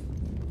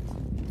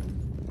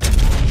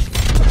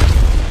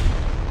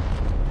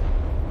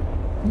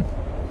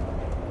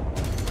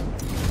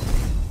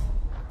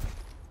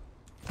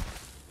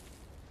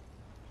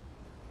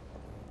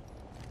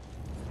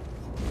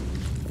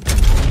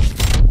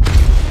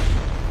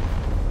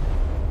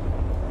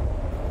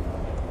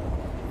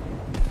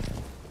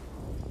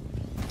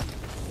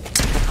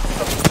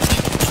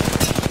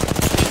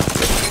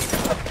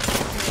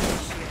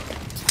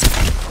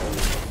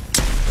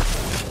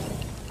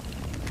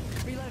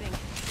 Reloading.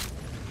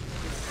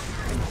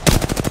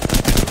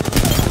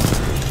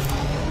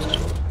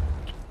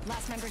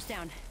 Last member's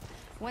down.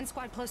 One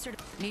squad closer to...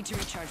 Need to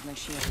recharge my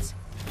shields.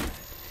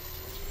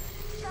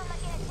 Come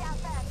again, down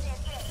fast,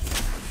 that's it.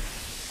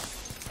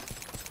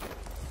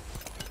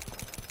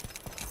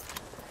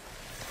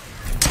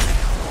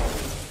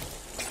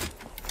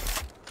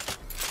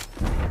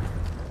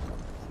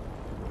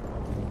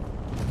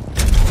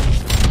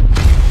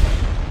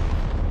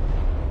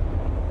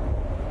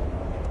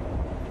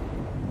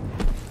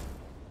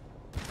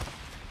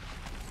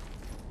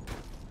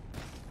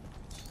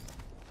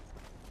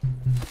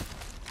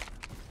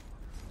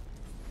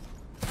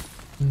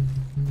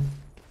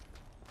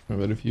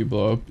 But if you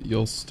blow up,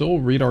 you'll still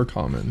read our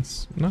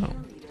comments. No.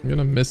 I'm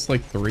gonna miss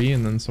like 3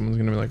 and then someone's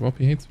gonna be like, well,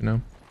 he hates me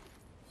now.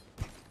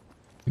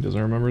 He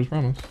doesn't remember his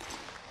promise.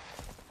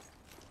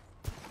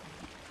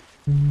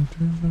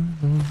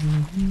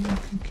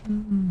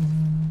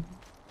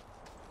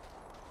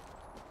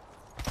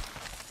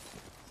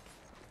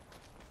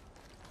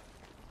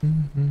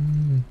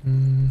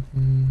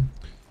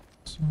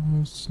 So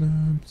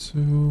snap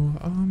to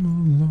I'm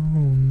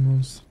alone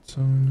most of the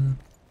time.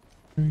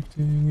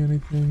 Predicting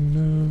anything new.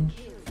 New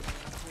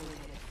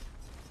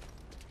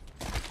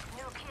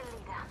kill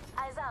leader.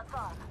 Eyes out,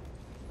 Bob.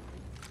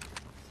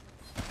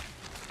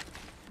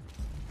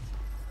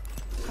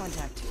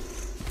 Contact.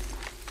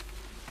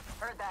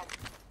 Heard that.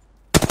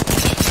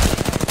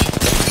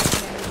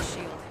 Damage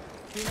shield.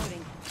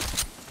 Reloading.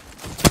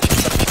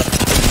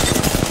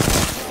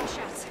 Taking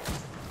shots.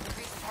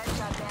 Increases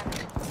headshot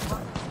damage.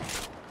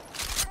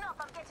 Enough,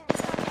 I'm getting the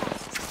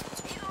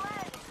contact. You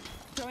ready?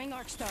 Throwing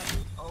arc star.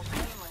 Oh,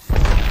 painless.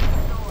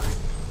 Door.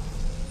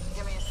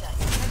 Give me a sec.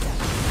 Heads up.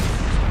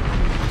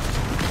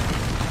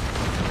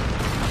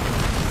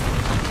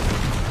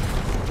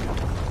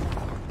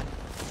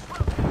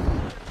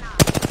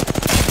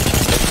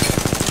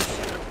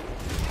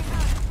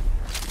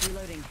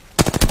 Reloading.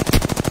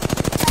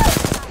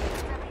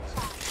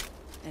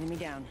 Enemy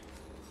down.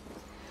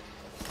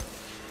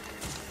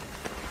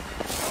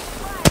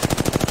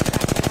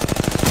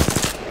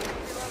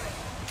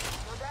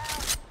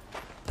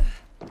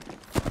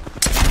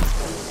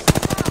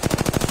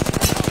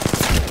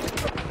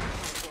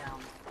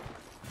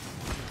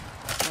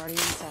 Already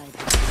inside.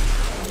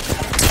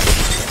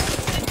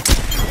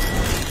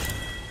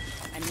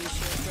 Enemy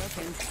shield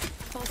broken.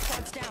 Full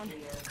squad's down.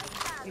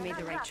 We made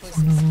the right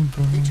choices.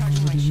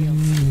 Recharging my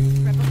shields.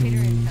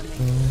 Replicator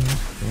incoming.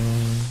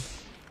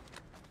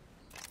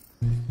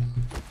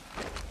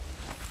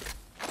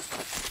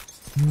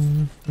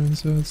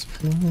 Friends that's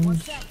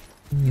What's that?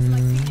 It's my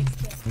Phoenix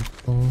kit.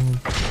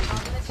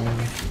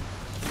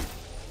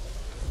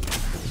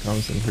 The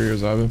comments and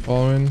creators I've been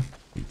following,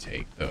 we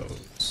take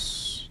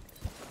those.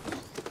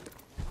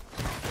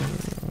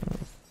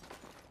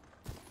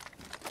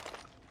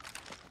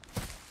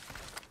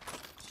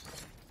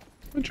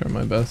 I try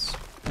my best.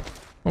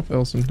 I'll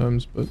fail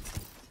sometimes, but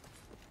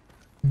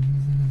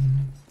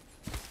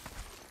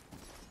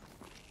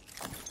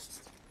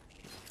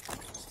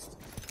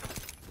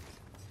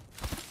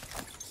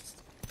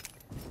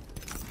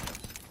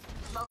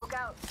Smoke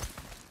out.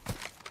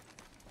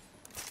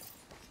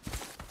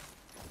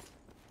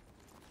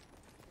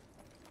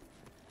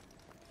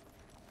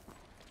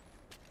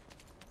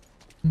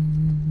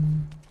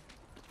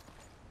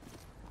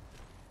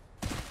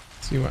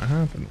 see what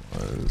happened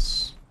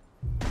was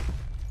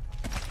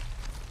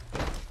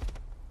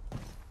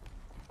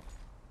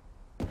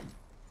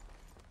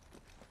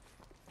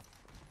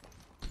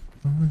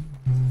I know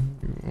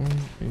you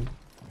won't be,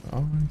 I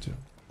don't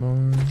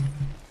mind.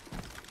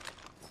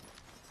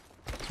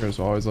 Heroes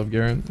will always love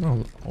Garrett.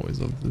 No,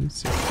 always love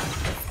Lucy.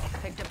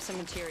 Picked up some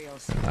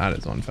materials. And that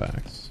is on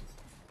facts.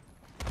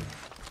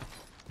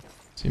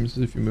 Seems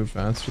as if you move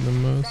faster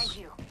than most. Thank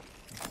you.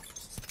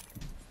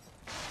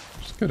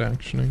 Just good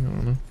actioning, I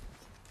don't know.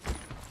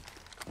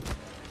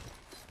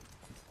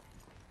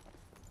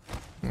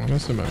 gonna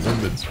say my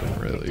movement's been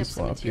really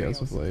sloppy as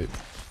of late.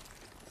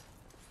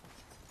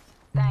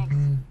 Thanks.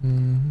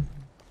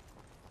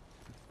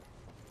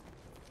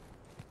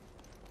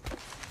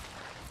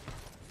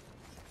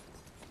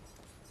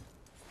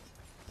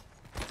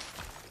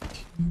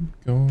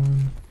 Keep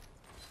going.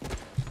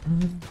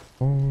 Burn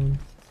forward.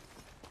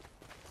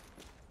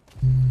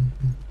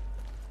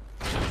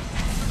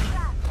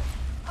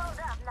 Hold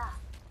up now.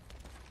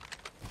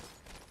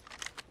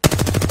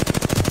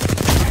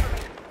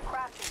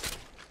 Crafty.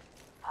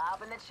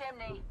 Up in the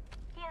chimney.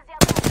 Here's your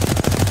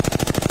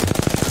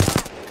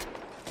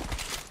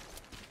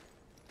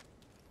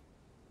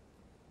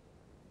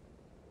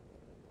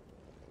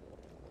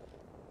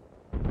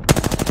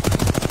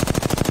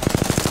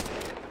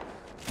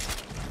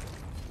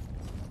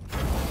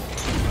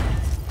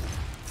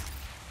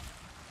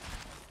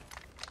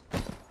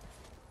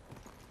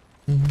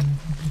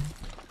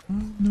I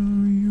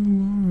know you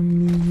want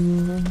me,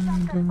 I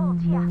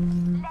don't know.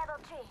 level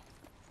 3.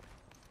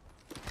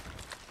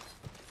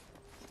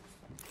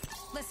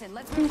 Listen,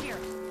 let's move here.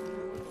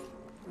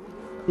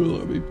 Will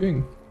let me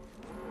ping?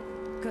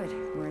 Good,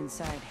 we're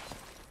inside.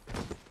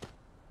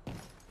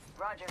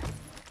 Roger.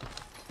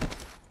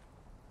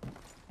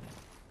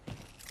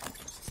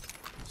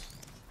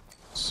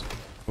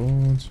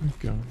 Swords and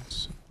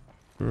guns.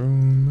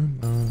 Room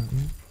and night.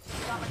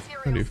 Got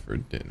materials. Ready for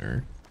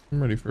dinner.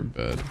 I'm ready for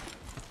bed.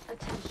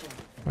 Attention.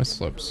 I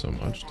slept so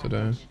much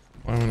today.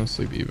 I want to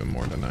sleep even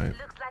more tonight.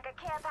 Looks like a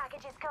care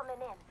package is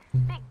coming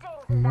in. Big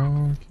things in I'm that.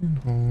 walking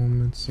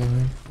home, it's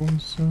like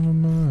 4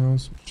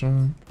 miles, I'm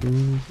trying to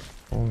prove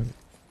a point.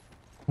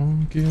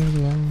 Won't get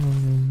long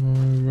on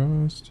my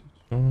rusty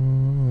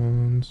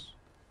joints.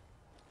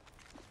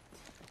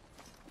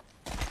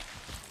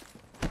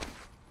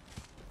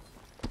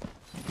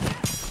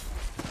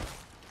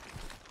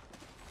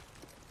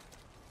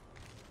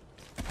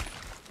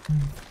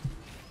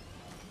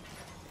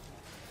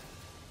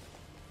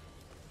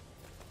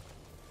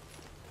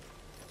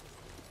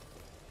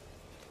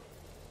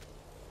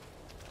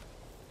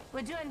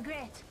 We're doing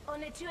great.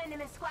 Only 2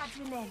 enemy squads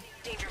remain.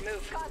 Danger,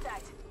 move.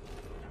 Contact.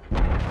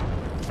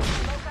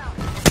 Smoke out.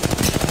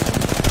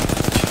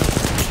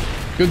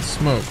 Good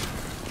smoke.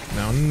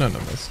 Now none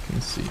of us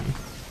can see.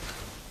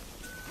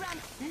 Run.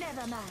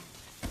 Never mind.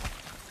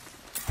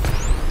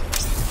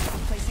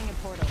 Placing a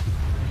portal.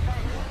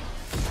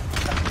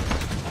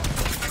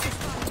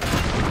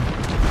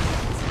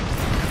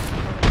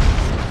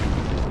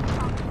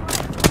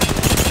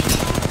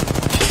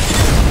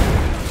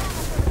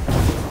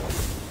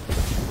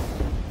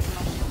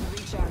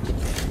 Recharge.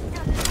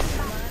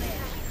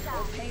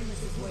 Oh,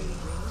 painless is waiting.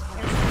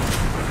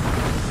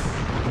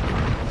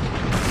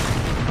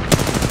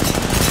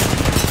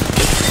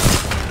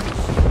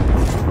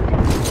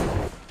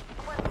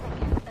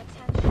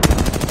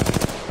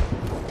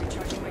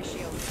 Recharging my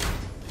shield.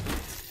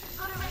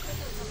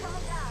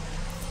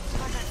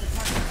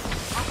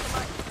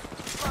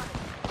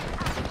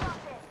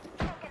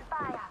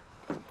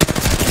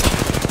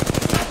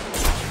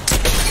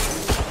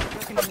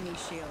 Broken enemy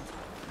shield.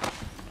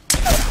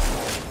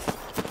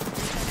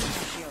 Recharging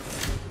my shield.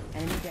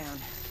 Enemy down.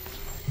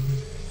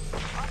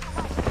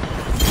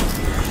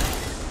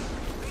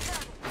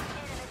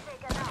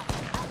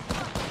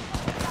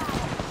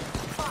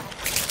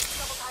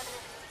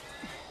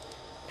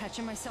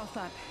 Patching myself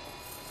up.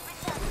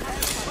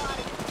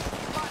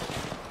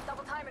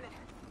 Double timing it.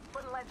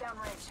 Wouldn't let down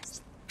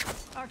range.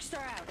 Arc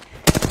star out.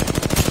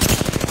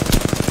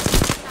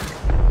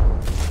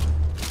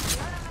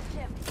 Out of the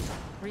chip.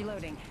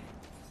 Reloading.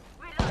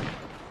 Reload.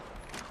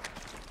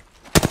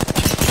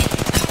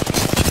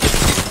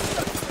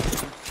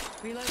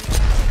 Reloading.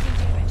 Taking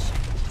damage.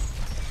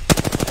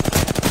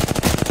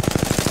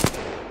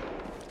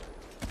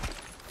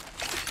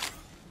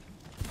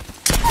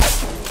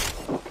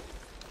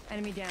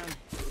 Enemy down.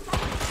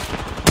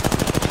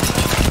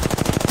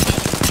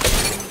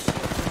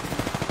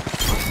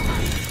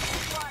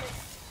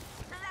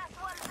 The last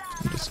one's down.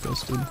 I'm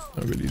disgusted.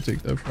 How could you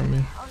take that from me?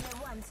 Only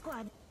one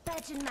squad.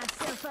 Patching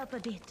myself up a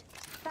bit.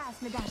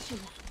 Pass me that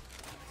shield.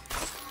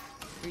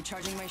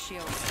 Recharging my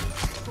shield.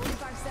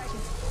 45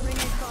 seconds. Ring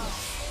is called.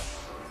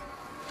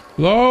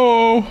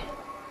 Hello?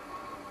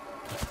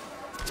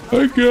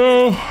 Thank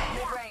you.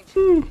 Mid-range.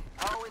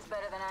 Always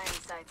better than iron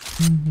sights.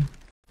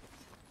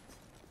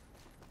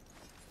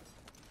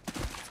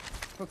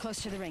 We're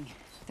close to the ring.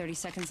 30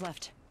 seconds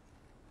left.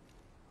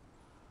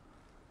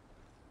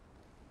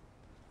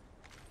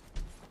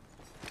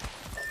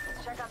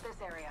 Check out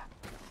this area.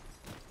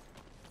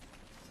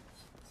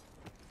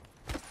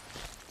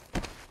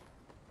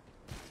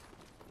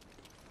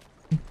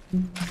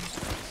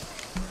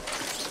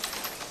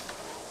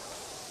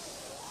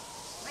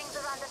 Rings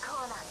around the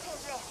corner. 10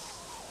 left.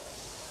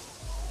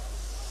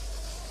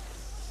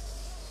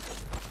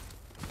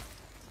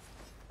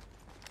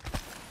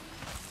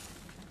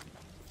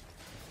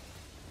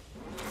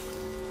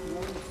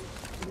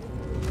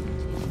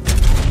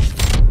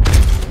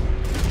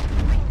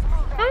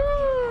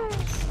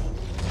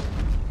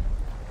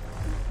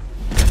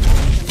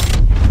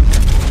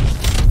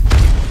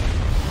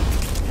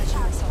 Patching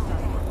myself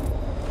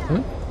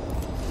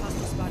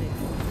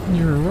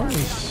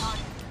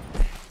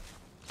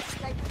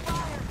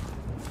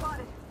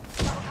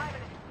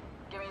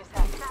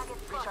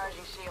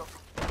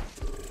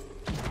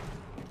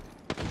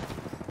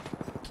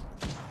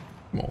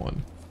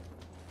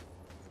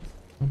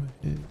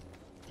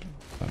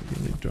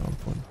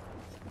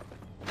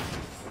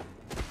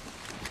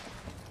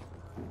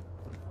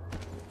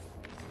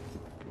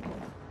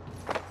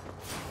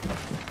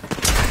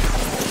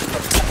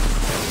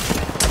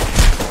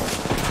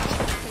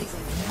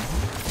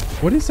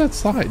What is that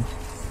slide?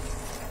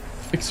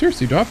 Like,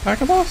 seriously, do I have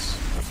Pack-a-Boss?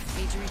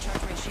 Need to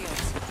recharge my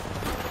shields.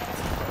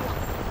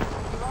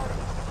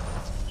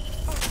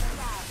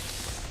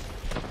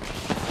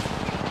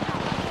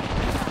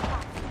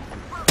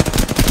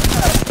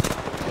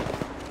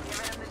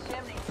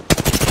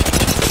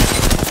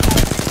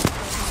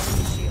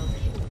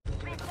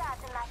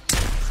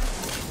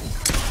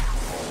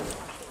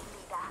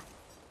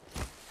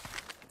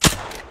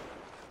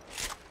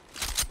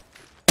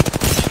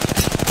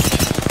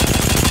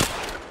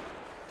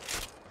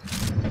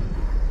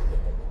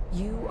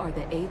 You are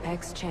the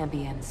Apex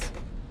Champions.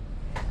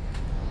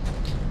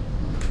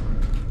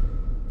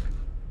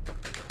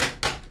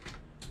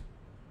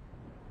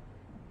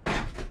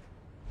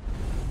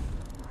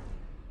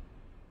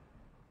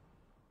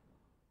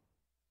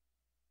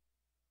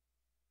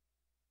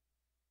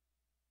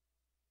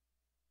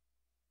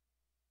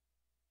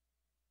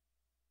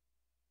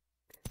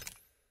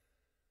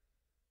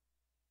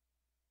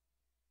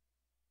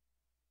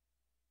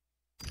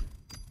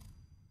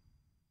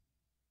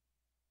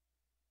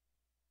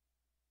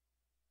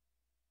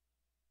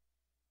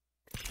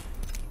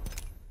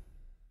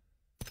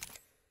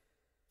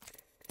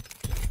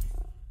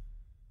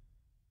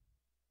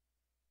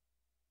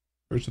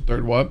 Where's the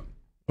 3rd what?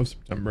 Of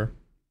September.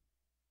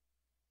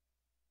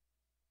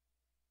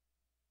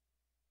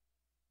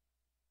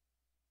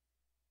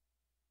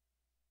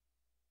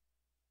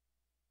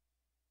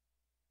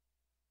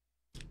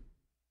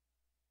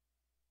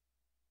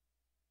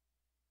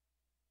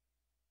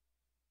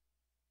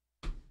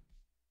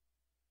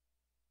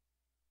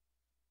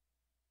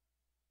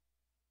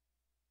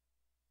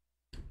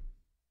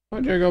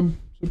 Hi, Jacob.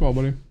 Super well,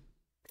 buddy.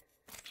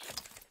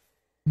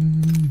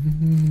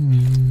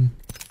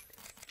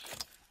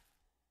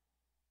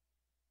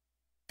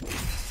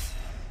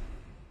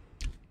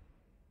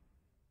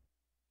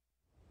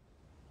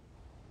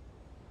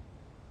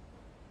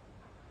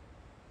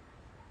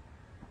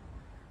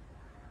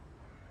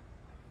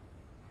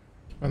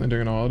 Finally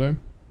taking a holiday.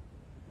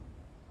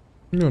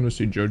 I'm going to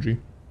see Joji.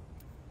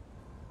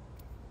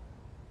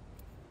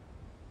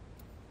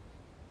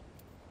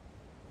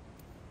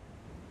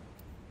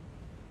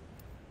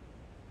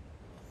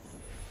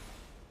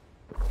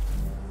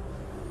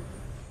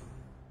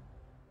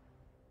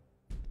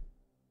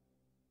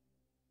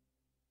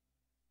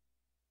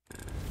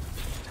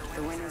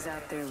 The wind is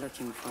out there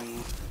looking for you.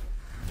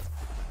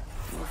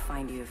 It will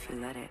find you if you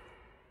let it.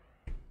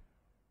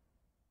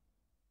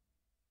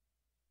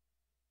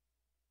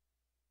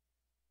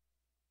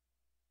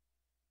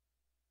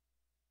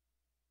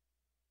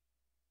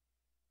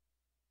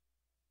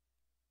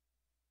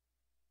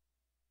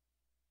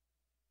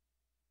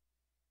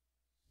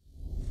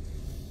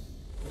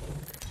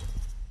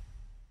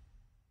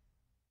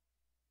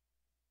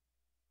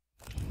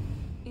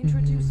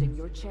 Introducing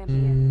your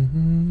champion.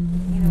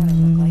 You know what I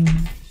look like.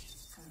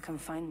 Come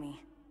find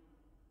me.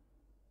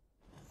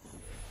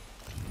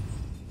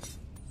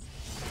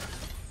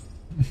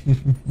 We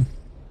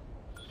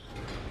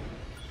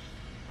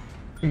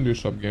can do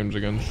sub games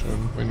again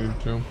soon if we need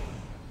to.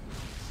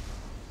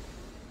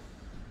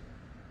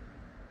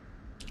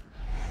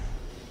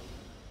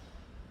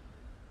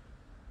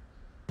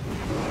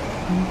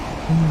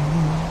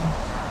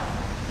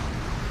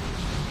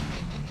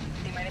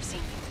 They might have seen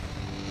me.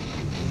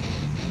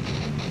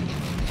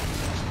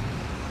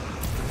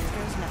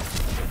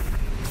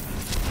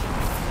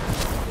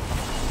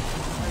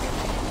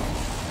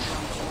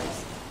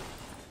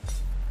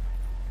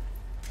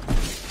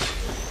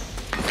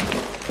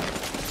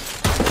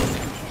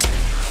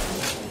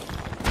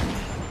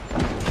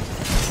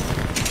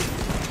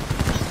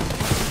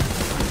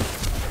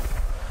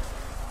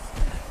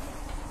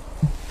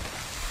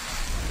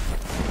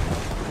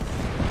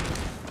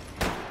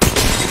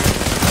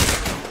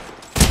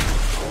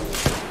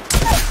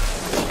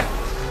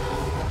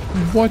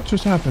 What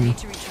just happened? Need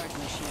to recharge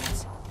my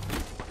shields.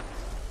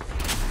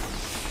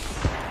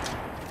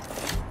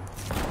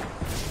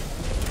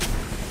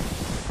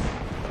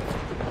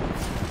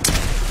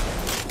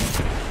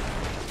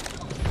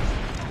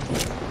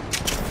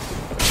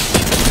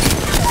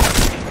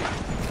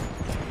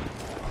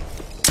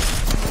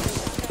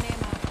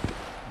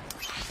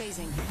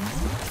 Phasing.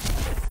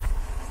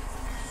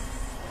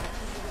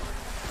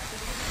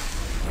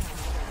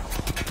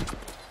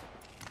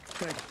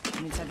 Good.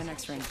 I'm inside the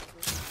next ring.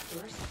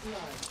 My shield.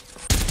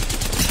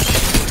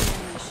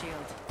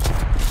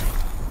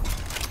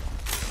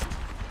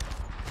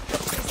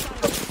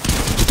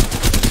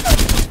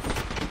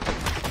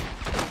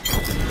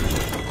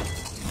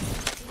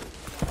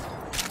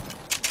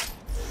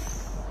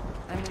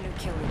 I'm gonna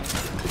kill you.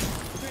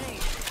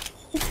 Grenade.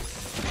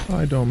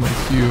 I don't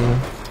make you.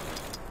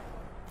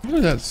 How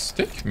did that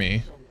stick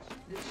me?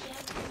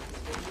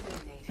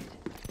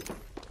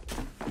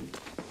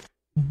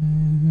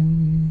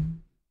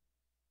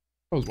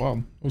 That was wild.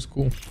 That was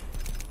cool.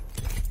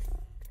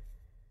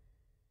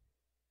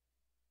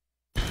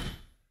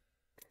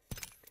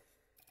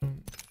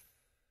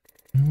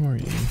 Who are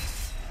you?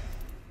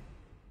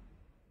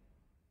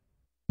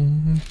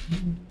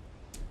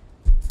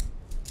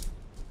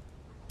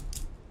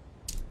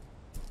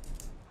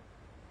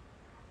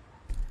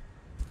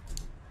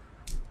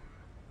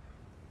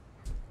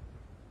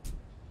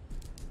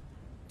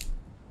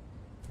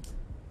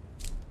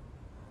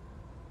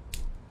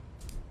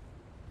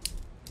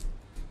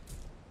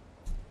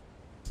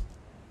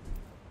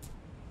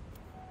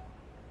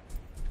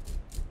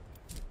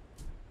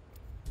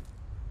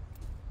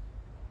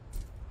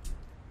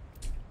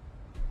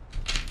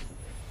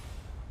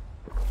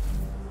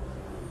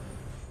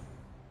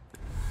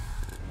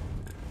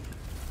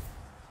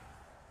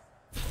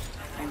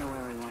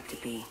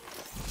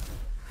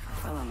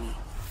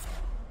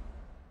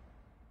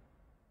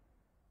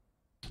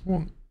 I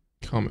want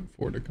Comet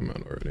 4 to come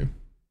out already.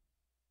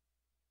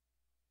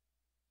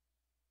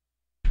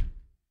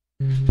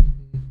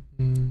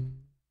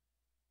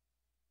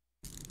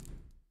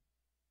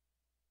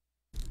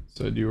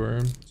 Said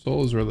your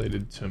soul is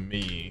related to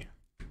me.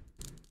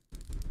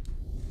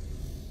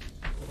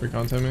 For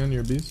content, man,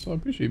 you're a beast. So I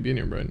appreciate you being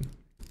here, Brighton.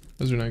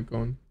 How's your night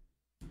going?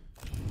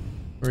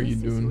 What are you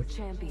doing?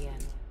 Champion.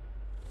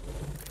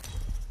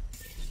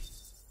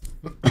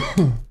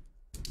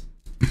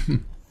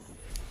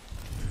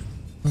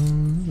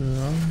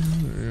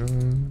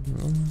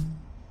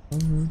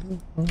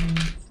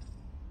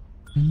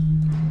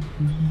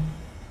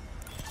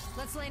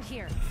 Let's land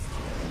here.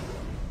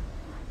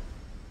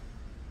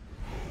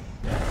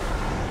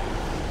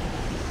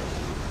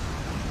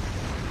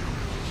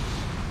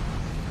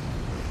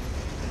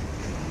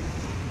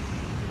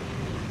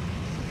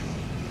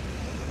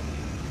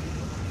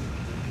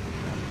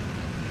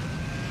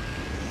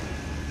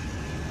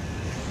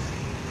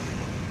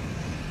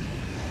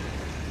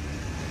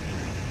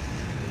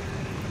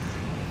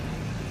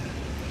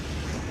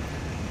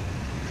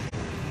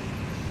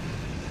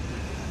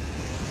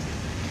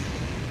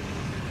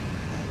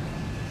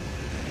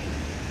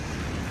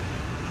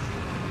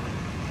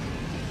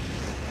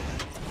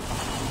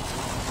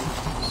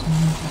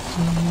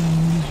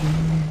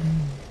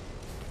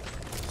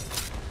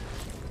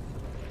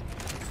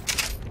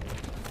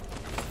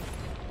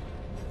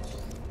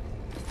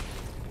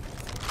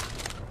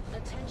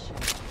 Attention.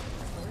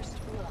 First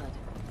blood.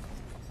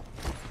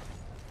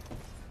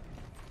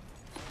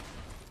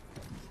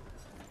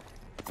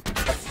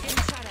 Getting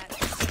shot at.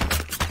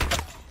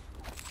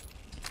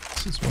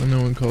 This is why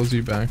no one calls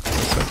you back for a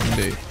second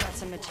date. Got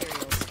some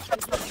materials.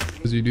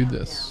 Because you do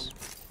this.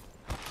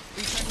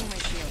 Recharging my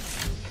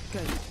shields.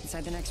 Good.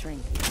 Inside the next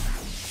ring.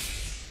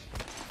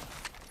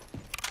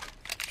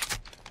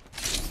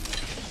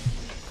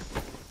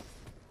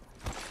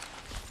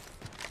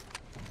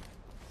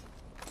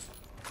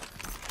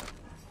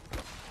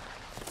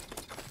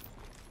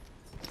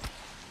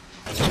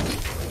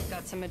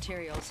 Got some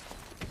materials.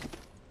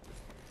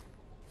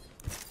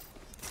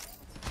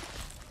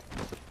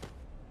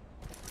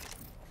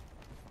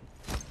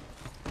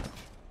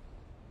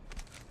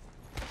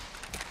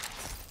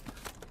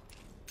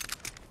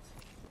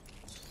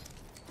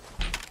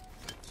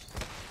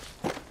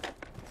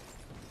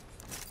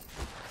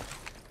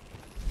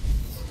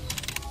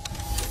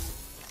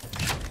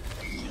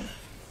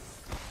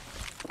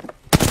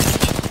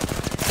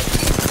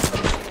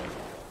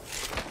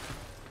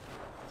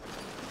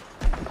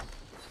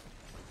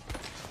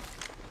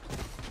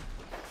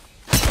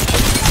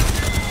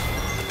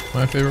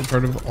 My favorite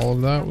part of all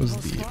of that was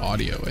the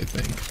audio, I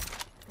think.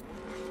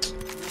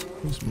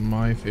 It was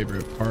my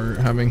favorite part,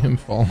 having him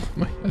fall on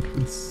my head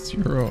with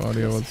zero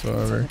audio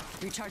whatsoever.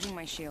 Recharging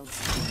my shields.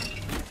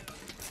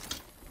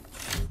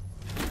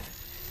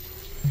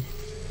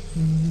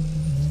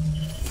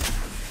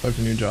 Like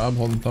a new job,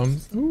 holding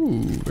thumbs.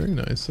 Ooh, very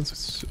nice.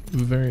 That's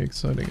very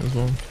exciting as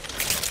well.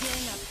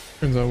 Healing up.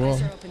 Turns out well.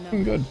 Eyes are open now.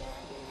 I'm good.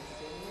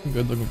 I'm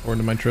good. Looking forward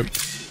to my trip.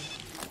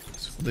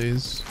 Peaceful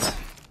days.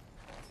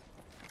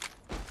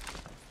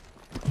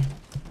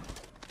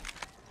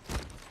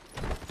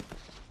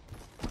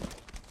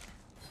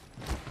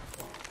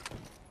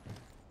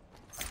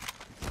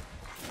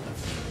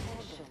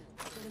 Attention.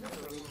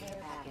 Delivery care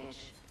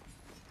package.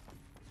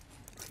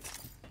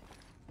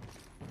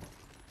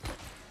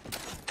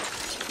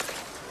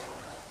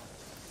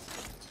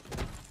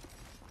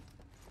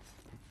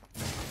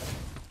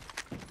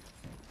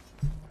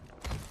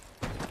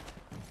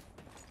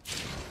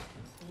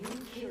 New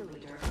kill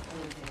leader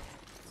appointed.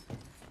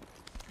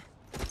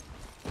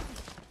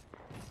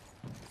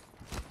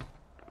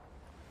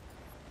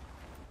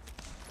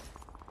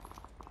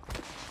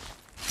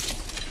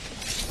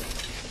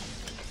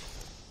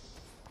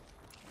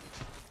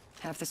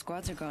 Half the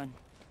squads are gone.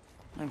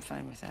 I'm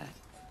fine with that.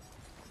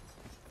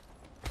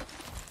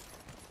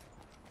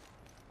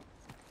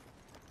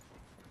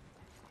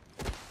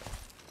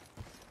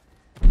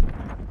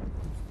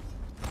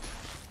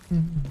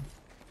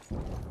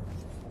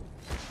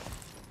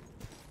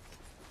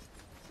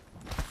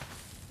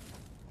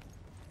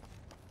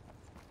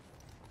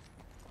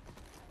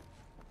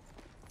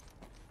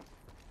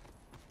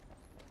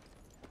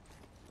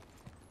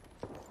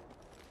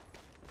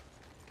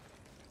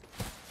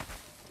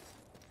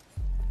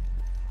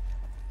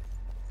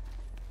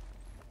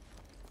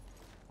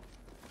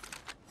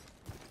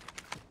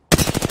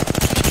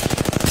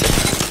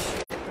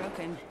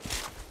 Broken.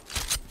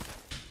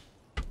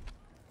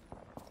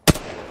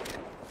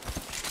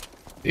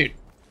 Dude.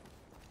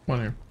 Come on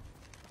here.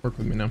 Work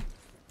with me now.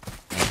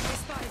 They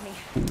spotted me.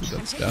 Ooh,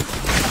 that's death.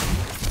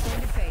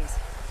 Going to phase.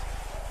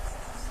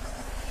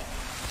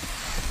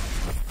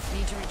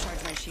 Need to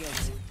recharge my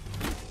shields.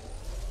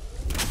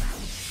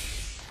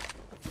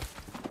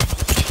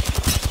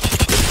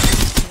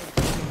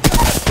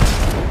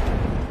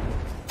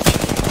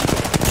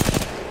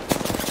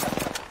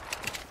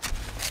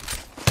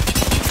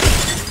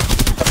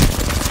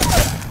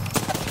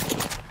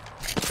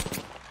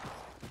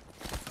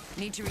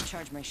 Need to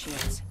recharge my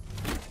shields.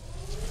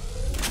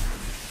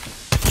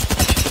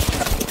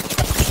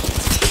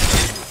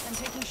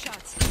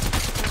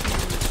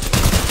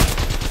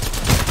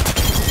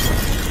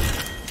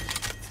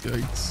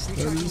 Yikes.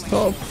 That is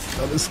tough.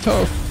 That is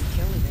tough.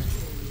 Kill leader.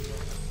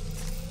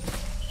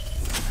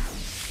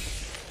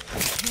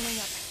 Healing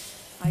up.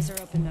 Eyes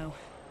are open though.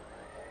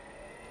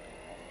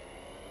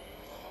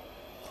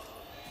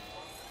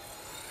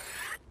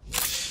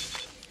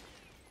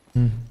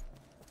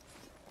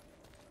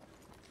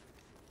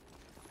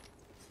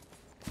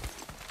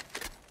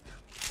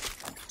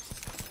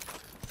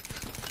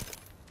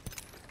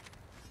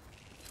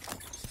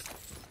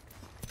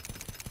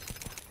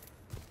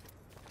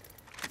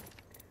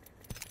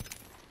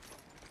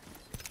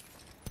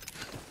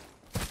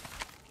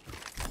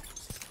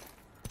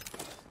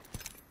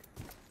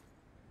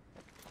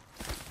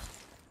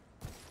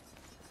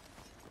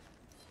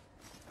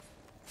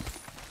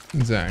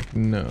 Zach,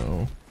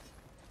 no.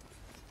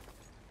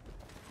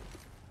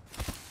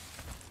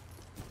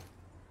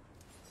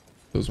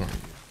 Those aren't you.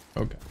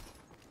 Okay.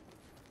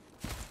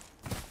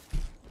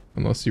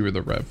 Unless you were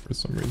the rev for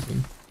some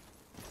reason.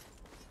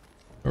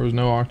 There was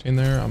no Octane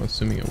there. I'm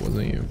assuming it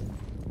wasn't you.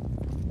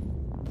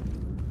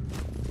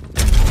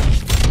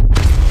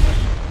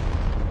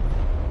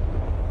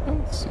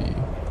 Let's see.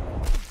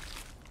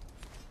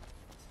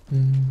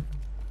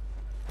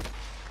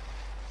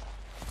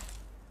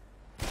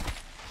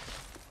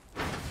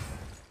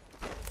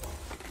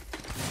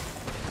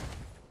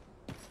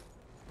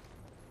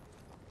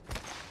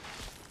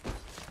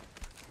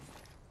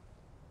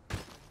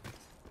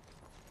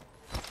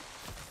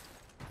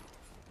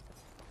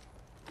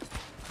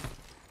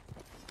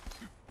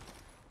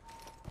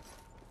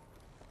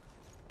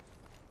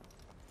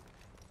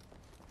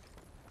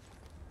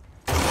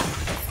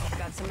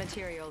 Got some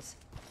materials.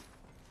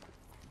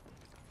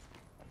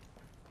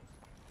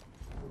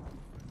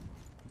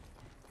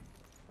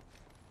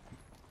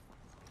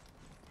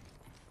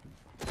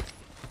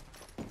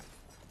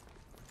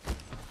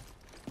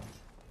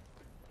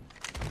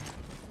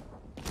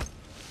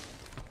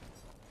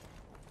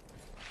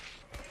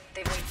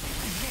 They wait.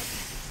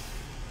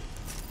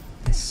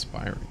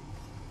 Inspiring.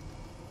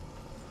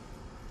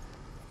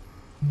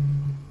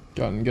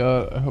 Gotten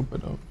gut. I hope I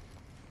don't.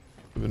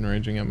 I've been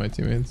raging at my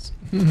teammates.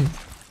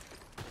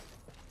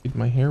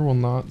 My hair will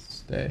not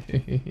stay.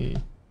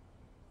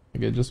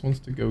 Like it just wants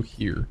to go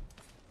here.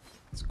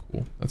 That's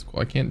cool. That's cool.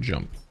 I can't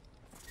jump.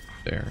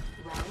 There.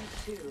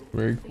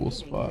 Very cool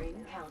spot.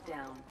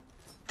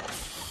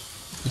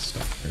 Just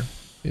stop there.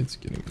 It's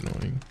getting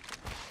annoying.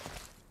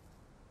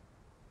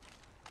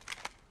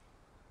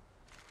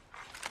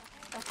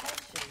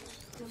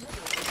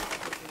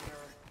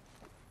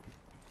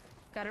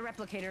 Got a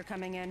replicator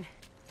coming in.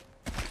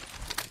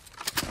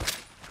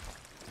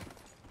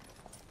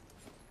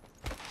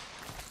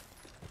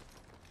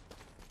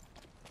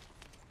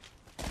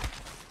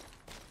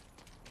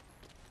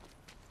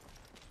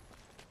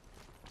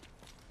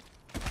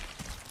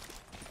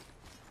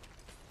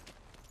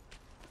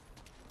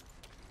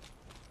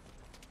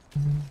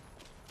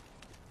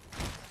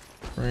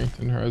 Ranked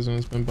in Horizon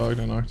has been bugged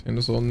and Octane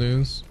is old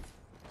news.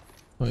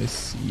 I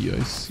see, I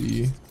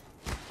see.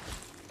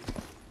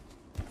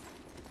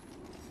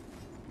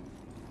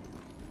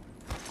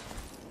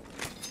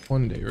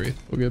 One day, Wraith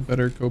will get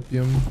better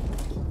copium.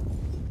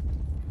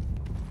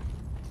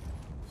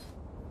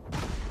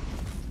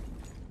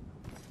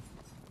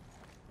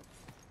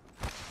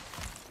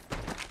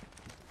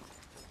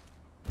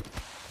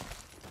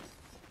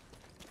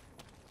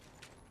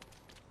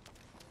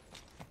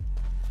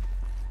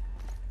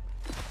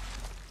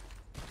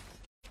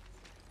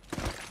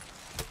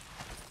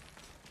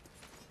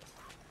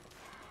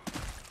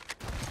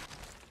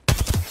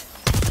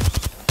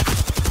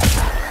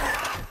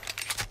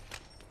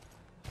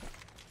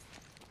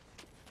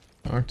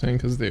 Octane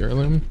because the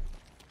heirloom.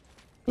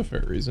 A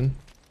fair reason.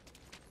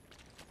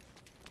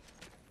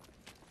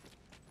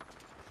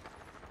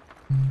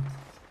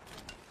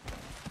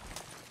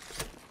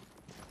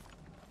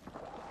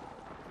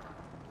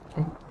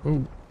 Oh,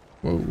 oh,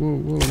 whoa, whoa,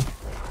 whoa.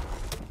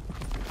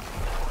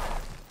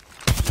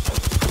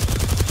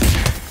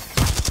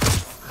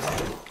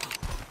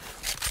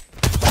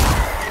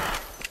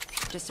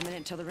 Just a minute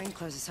until the ring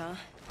closes, huh?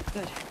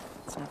 Good.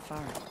 It's not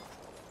far.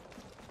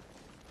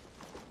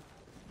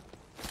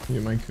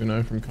 Get my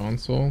kunai from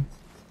console.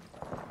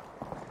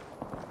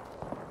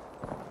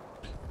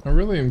 I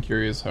really am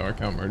curious how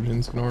account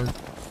margins can work.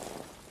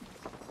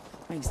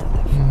 Ring's not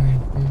that far.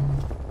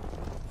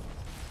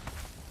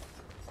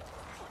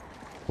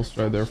 Full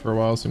stride there for a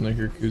while. Seemed like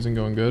your cruising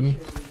going good.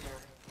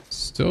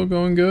 Still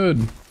going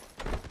good.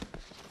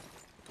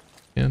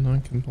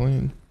 Cannot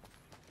complain.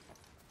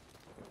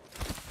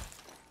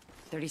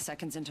 30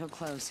 seconds until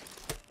close.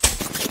 They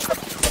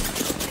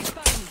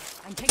spotted me.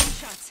 I'm taking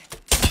shots.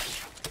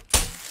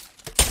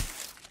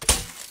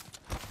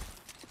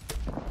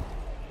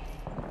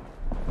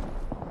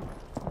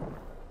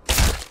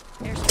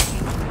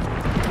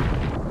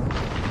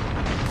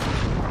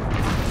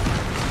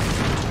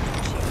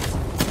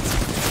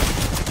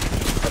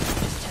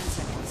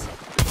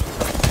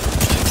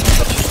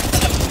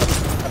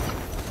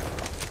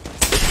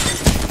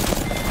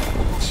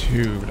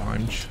 Dude,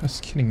 I'm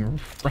just getting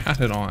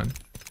ratted on.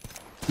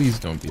 Please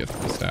don't be at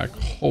the stack.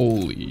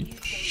 Holy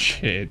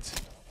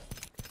shit.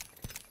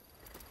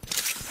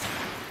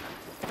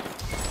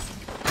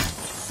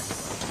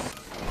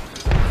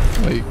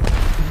 Like,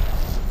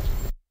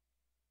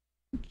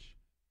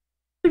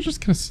 you're just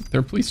gonna sit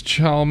there. Please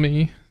chow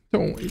me.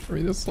 Don't wait for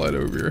me to slide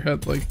over your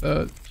head like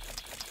that.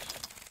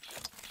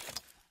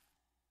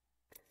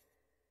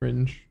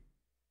 Cringe.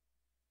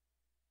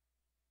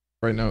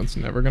 Right now it's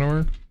never gonna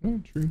work. Oh,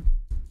 true.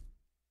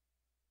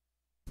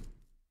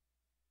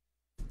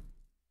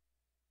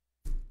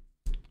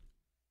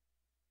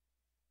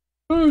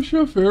 That's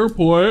a fair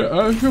point.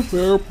 That's a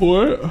fair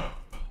point.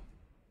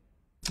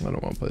 I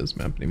don't want to play this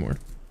map anymore.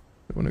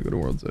 I want to go to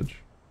World's Edge.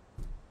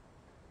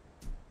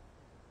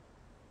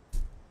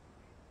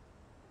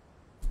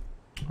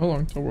 How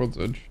long till World's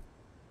Edge?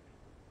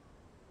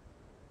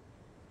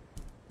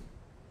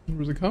 There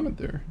was a comment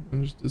there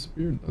and just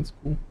disappeared. That's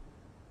cool.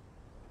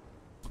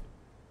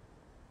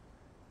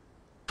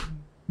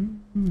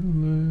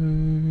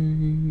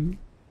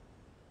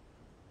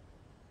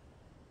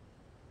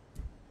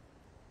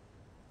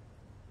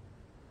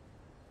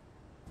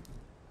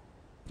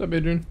 What's up,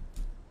 Adrian?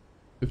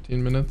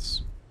 15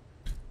 minutes.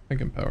 I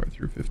can power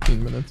through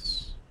 15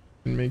 minutes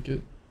and make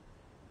it.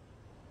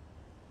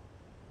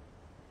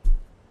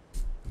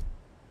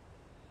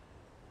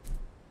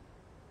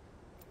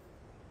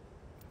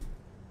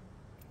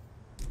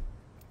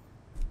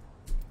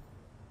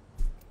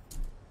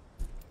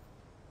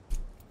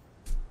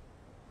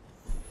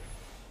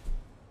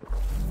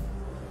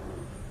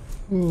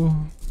 Oh.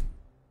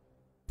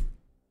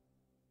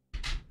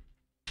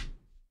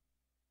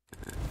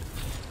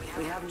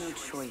 We have no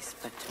choice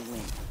but to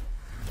win.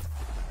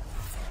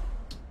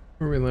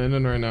 Where are we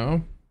landing right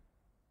now?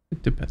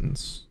 It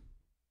depends.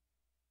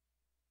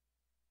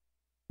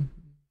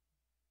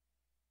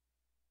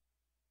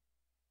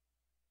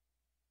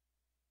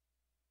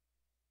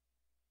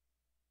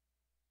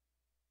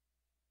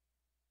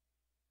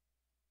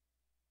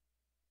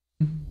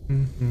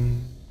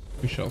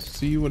 We shall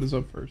see what is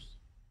up first.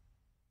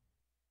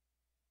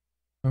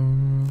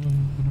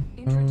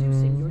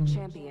 Introducing your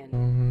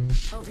champion.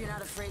 Hope you're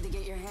not afraid to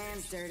get your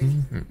hands dirty.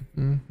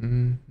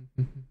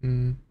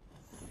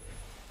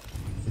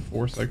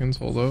 4 seconds,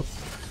 hold up.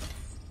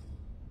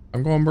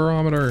 I'm going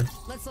barometer.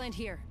 Let's land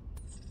here.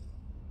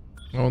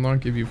 I will not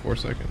give you 4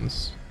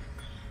 seconds.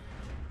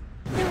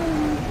 Let's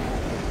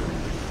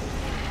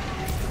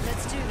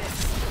do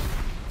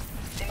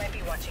this. They might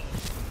be watching.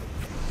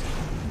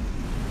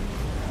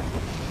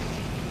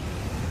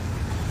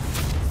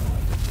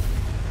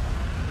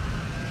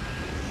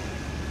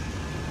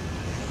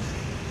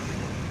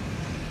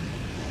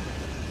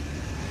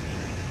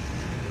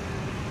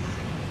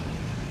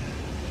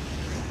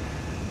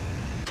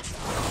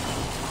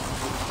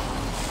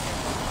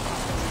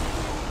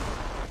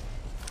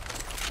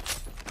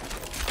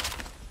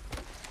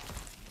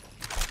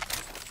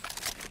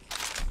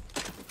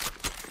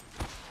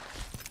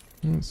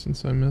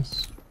 Since I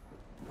missed.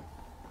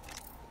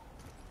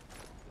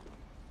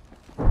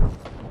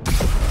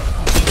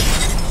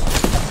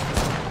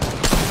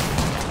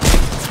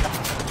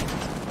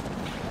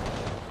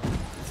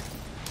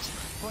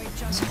 Point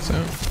jump. Since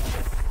out.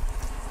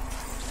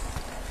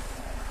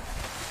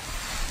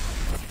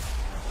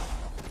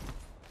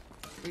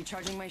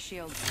 Recharging my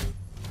shield.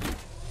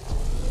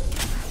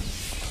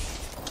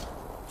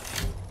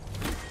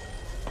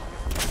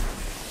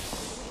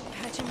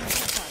 Patching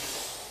myself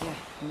up. Yeah,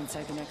 I'm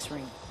inside the next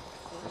ring.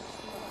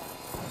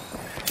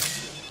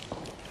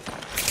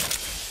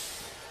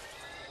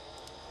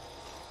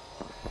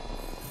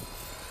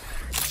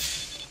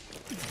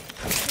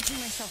 Patching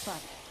myself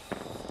up.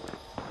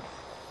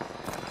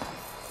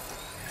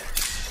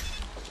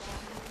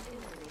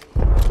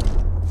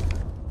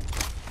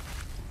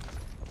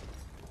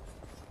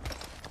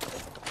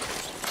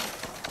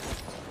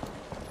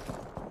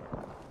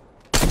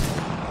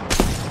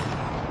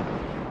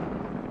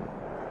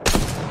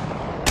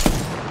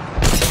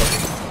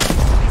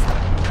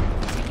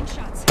 Taking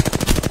shots.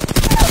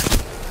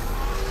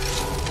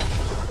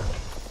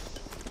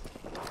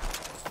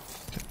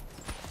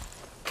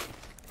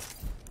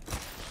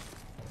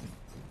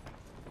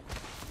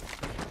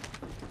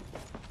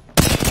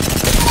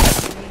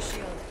 Give me a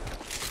shield.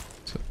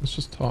 So let's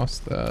just toss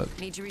that.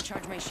 Need to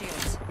recharge my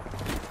shields.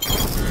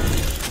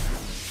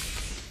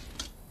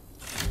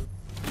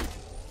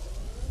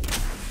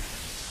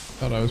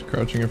 Thought I was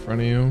crouching in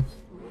front of you.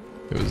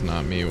 It was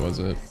not me, was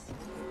it?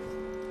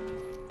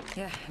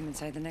 Yeah, I'm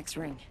inside the next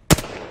ring.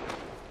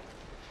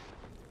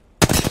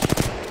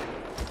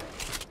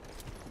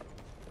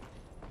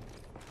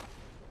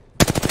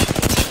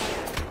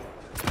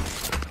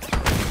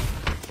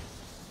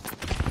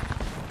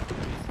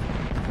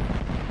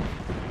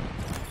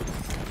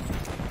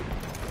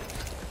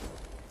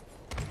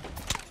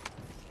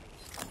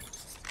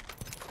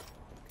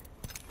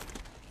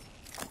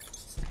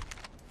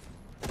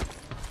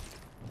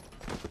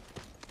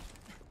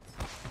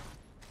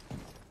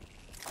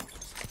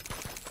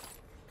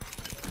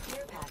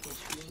 Care package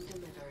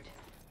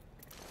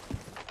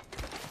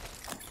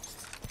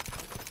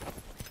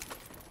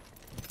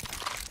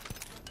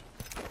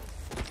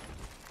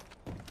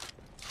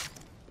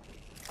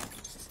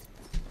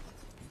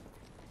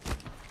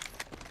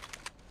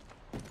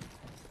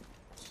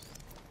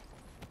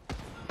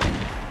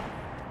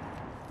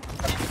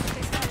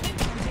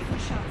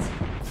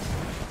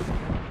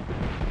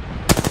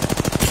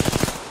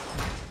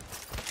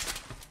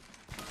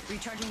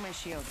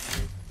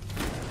shields.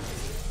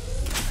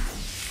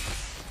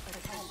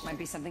 Might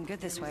be something good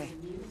this way.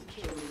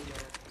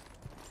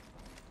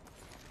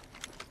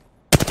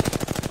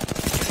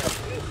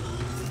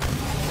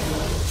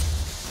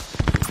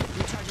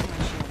 Recharging my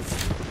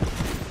shields.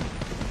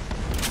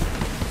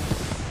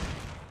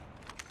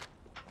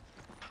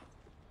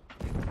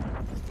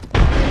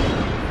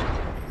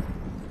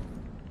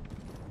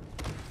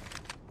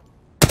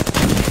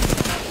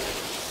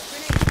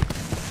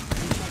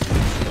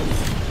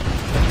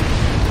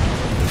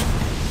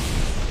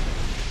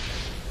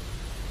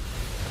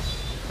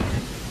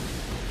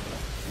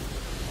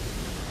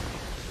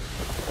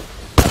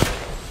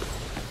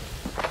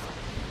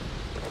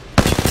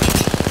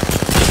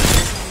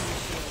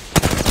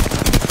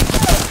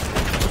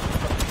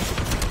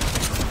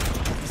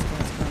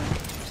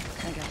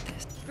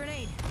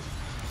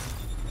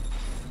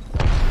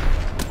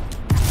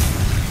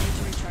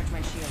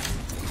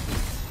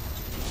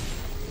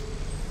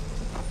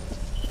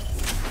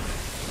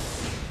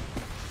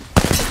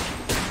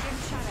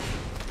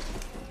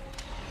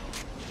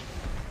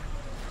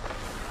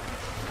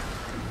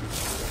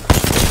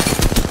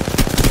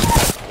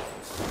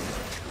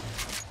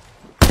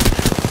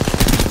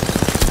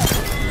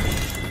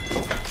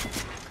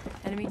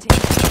 Enemy taken.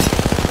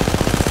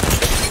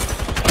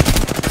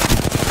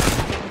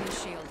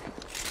 Shield.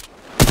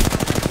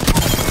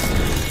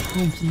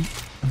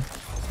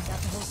 Got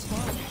the whole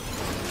squad.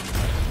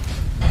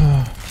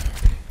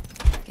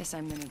 Guess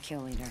I'm the new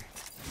kill leader.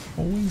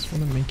 Always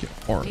want to make it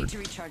Need hard. to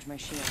recharge my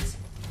shields.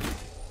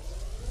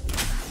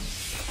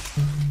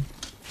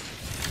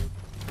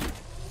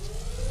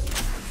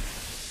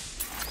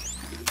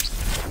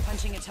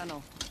 Punching a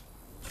tunnel.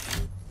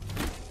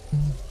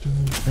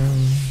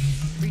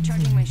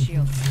 Recharging my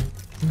shields.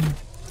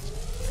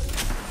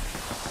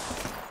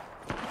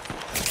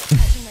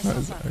 Patching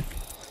myself up. Isaac.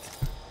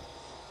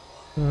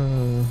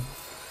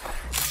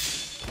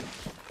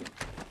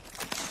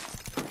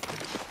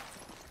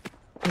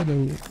 Hello.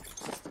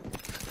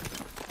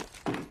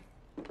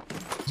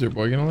 Is your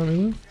boy gonna let me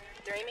live?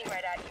 They're aiming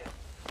right at you.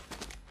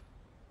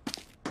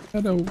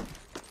 Hello.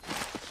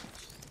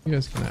 You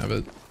guys can have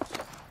it.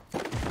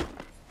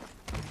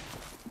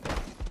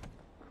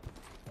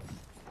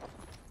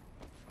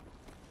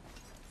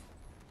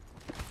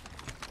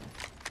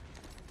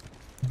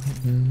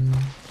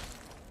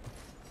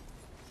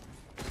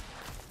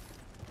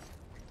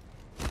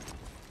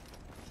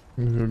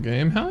 Good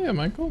game. Hell yeah,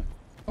 Michael.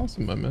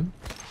 Awesome, my man.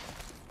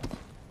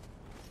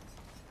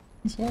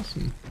 That's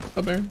awesome. What's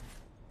up, Aaron?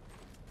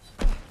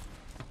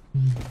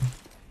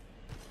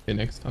 Okay,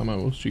 next time I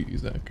will shoot you,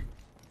 Zach.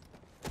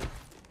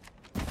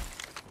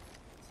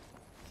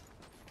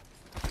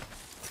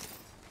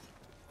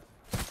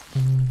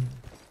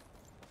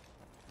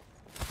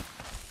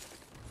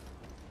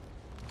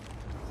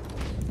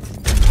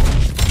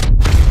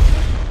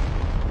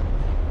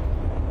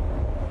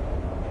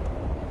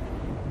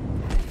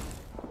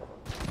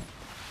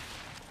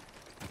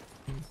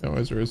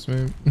 Always roast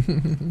me.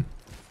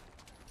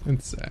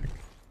 It's Zach.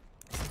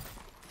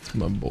 It's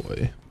my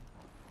boy.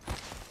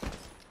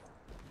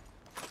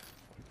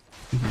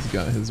 He's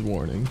got his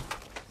warning.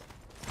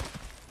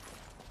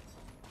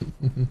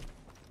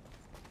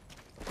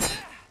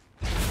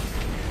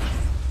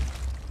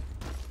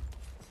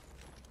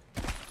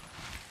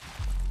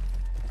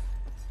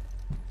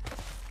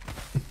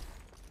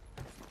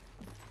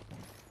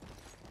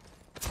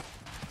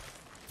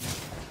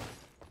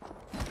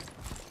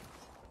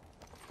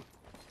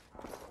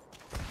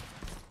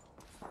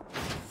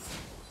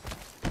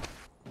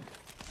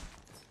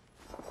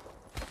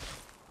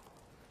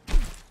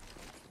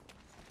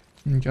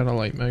 You got a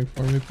light mag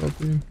for me,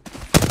 puppy?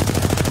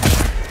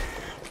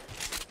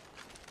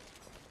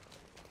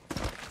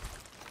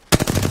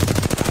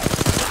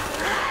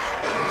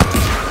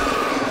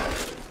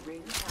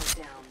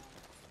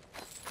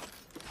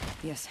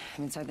 Yes,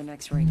 I'm inside the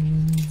next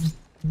ring.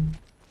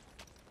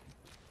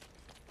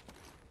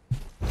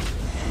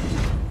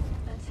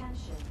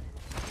 Attention.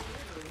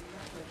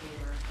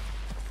 Replicator.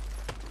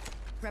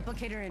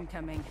 Replicator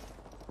incoming.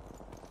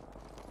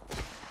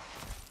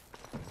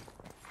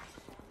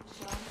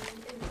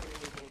 Shaman eliminated.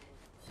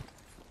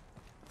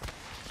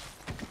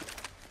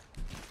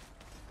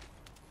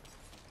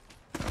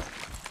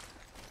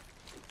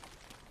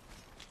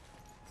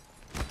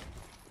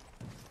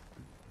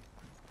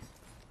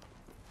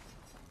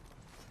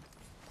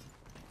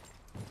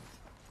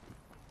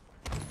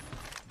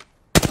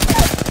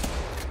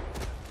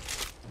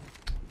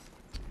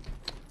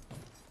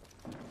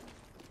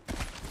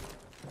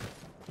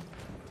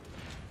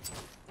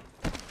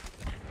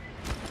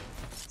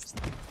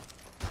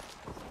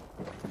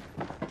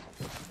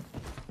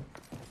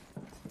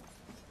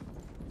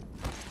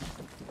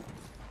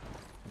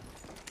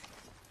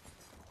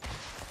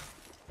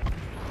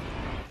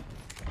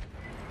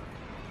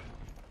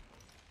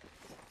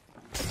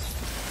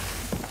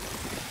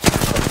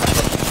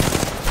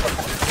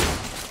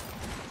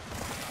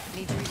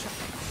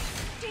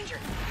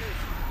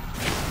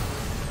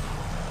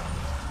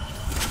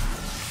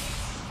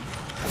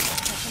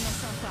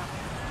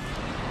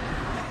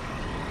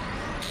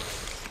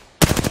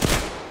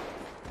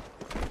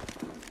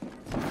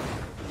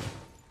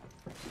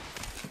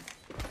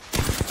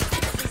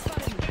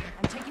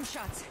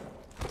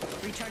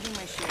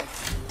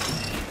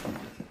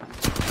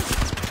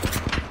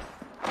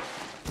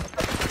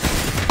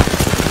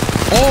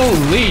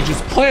 Holy,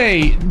 just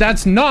play.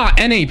 That's not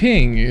NA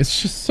ping.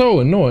 It's just so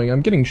annoying.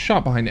 I'm getting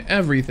shot behind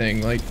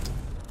everything. Like,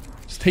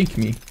 just take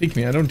me. Take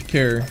me. I don't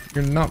care.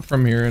 You're not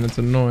from here and it's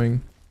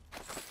annoying.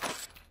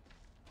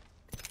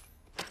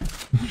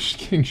 I'm just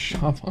getting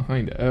shot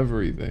behind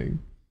everything.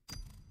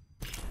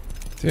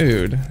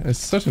 Dude, it's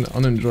such an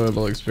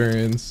unenjoyable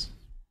experience.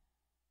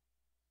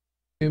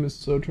 The game is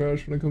so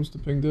trash when it comes to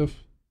ping diff.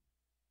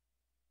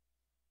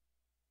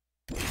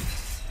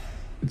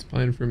 It's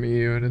fine for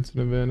me and it's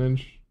an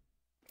advantage.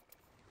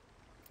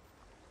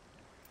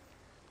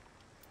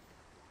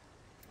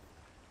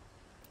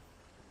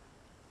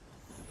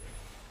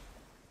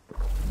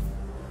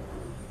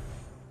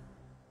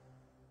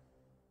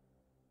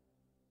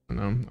 I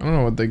don't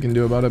know what they can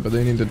do about it, but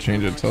they need to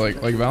change it to like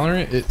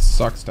Valorant. It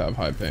sucks to have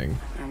high ping.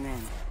 Amen.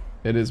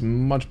 It is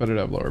much better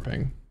to have lower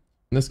ping.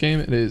 In this game,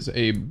 it is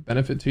a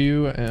benefit to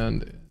you,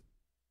 and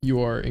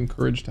you are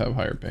encouraged to have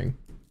higher ping.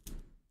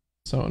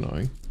 So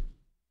annoying.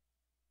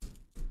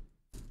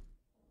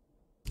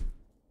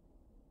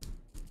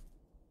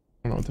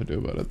 I don't know what to do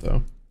about it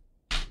though.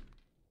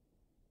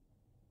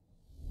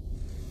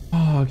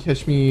 Oh,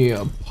 catch me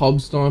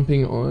pub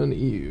stomping on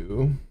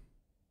you.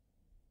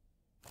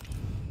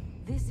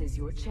 This is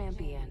your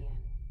champion.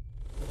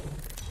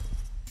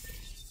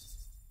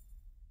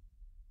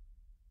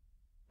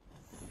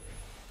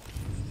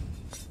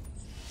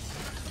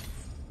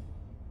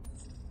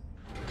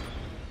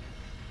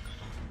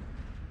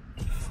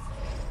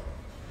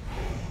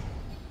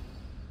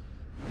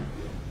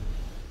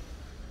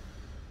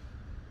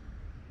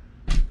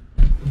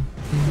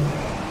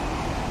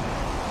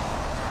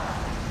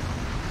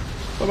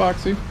 What's up,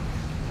 Oxy?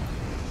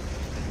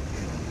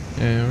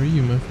 How are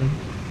you, my friend?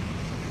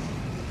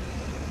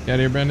 Get out of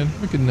here, Brandon.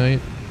 Have a good night.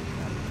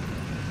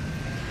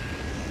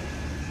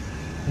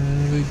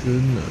 Have a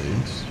good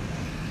night.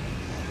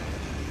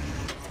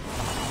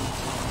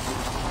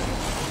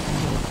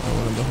 I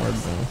wanted the hard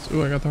bounce.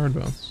 Ooh, I got the hard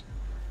bounce.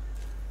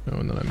 Oh,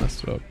 and then I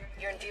messed it up.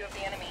 You're in view of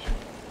the enemy.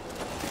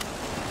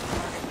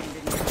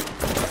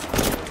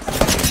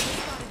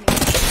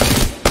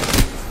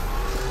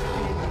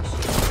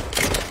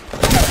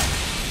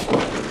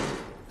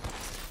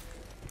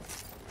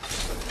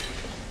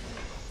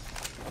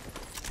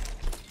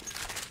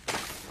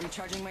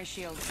 Recharging my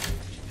shields.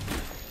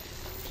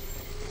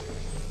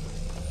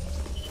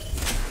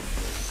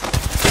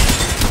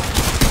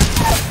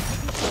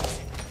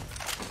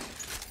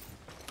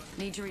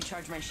 Need to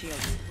recharge my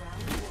shields.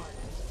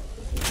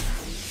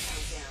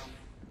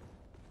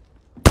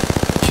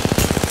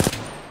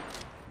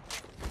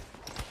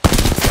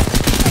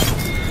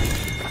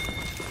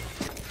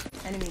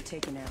 Enemy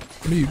taken out.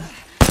 What are you? I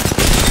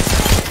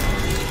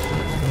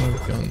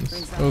have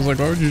guns. I was like,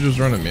 why would you just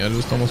run at me? I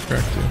just almost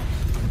cracked you.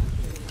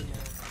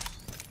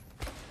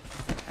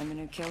 I'm a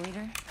new kill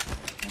leader.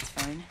 That's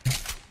fine.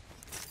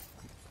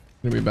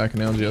 Gonna be back in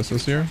LGS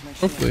this year?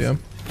 Hopefully, yeah.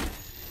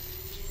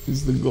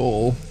 Is the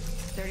goal.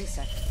 30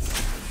 seconds.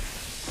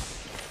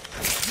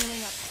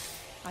 Healing up.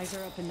 Eyes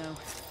are open though.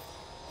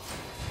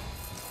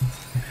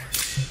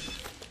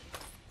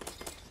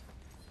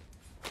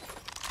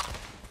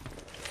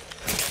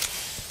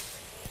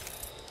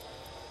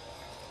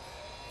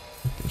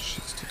 This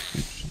shit's too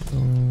huge.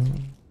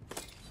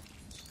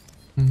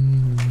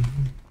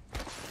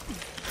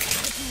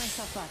 Picking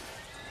myself up.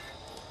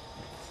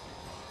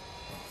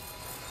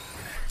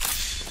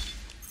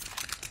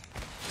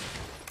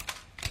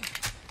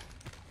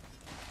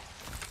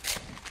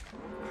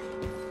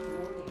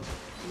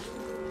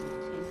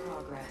 In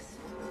progress.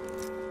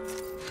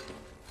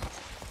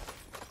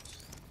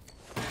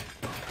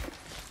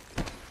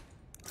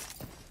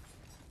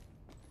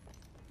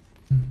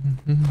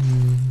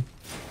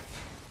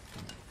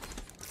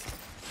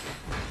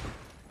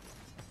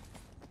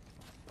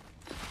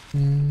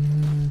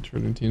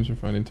 Trading teams are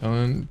finding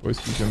talent. Boys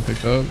keep getting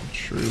picked up.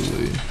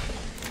 Truly.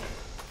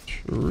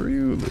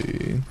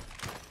 Truly.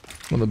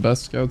 One of the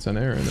best scouts in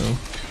air, I know.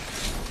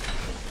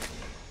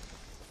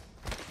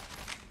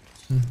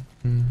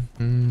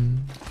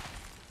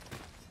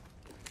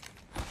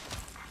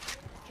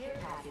 Care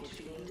package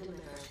being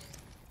delivered.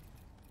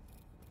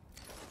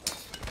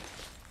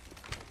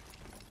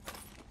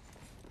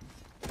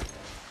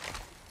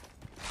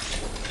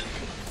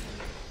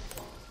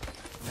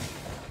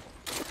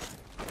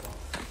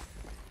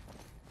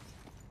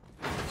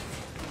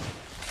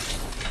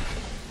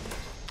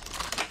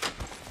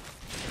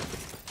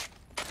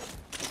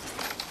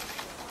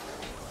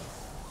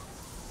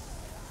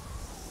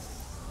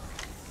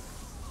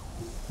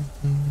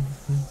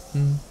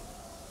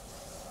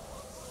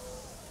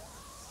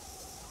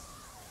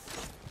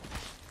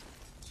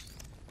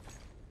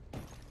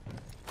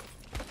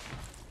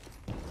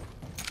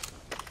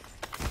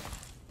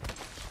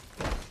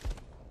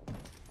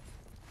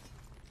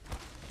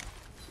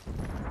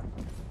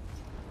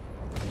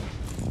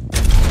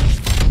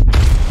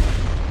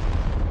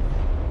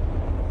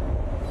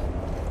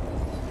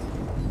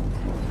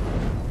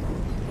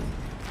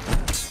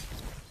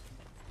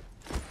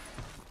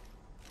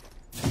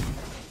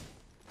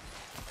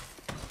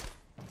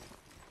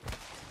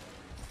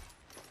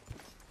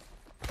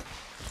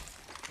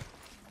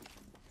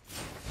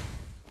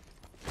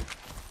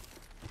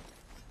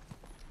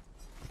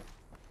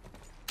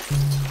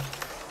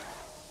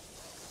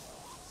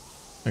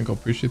 Twinkle.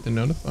 Appreciate the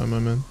notify, my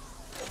man.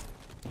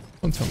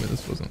 Don't tell me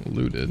this wasn't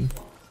looted.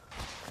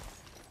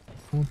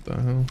 What the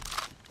hell?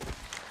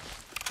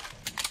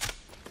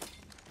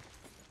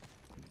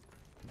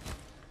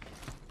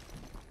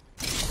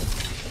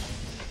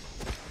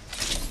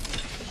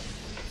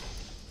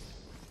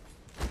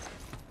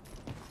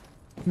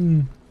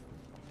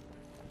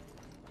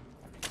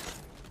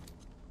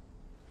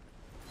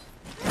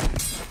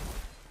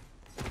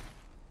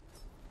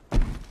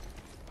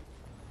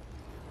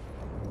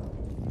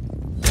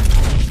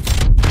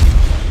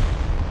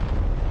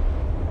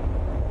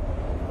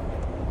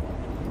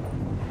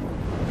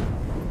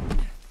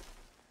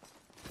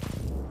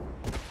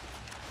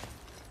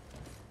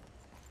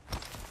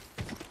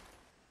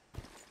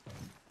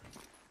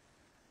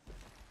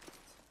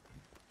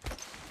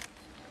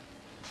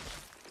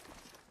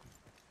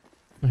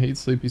 I hate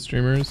sleepy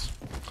streamers.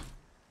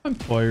 I'm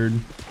tired.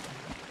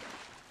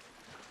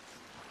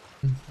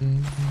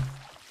 I'm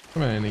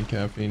at any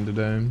caffeine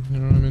today, you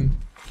know what I mean?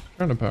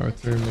 Trying to power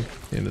through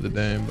at the end of the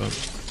day, but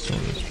still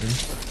on the stream.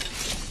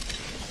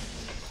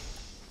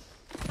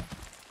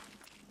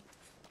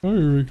 Oh,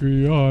 Ricky,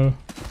 yeah.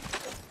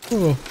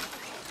 Oh.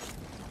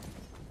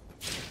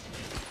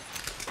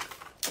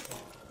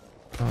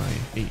 I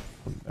hate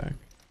coming back.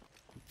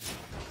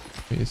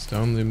 Hey,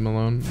 Stone, leave him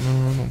alone.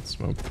 No, I don't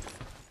smoke.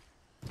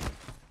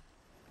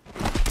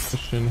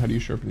 Question, how do you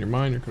sharpen your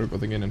mind? Your critical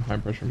thinking in high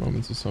pressure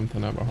moments is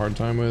something I have a hard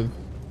time with.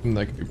 Something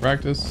that can be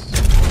practiced.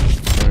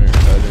 When you're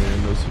heading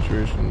in those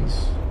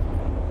situations,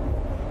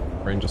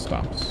 brain just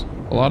stops.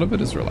 A lot of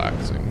it is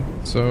relaxing.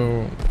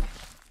 So,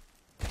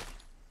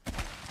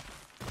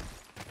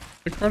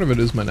 like, part of it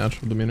is my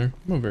natural demeanor.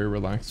 I'm a very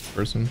relaxed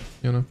person,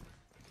 you know.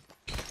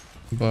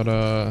 But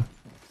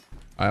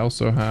I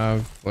also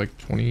have like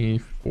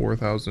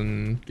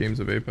 24,000 games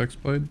of Apex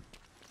played.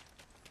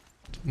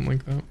 Something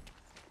like that.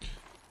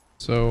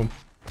 So,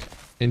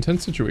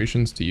 intense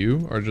situations to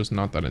you are just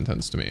not that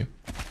intense to me.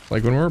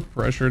 Like when we're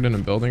pressured in a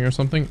building or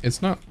something,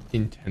 it's not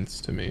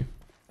intense to me.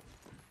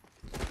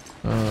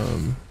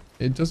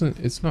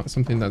 It's not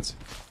something that's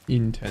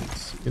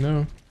intense, you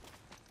know?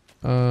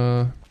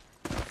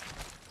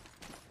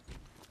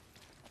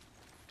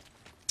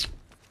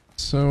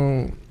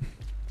 So,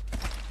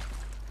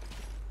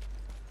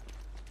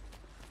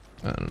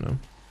 I don't know.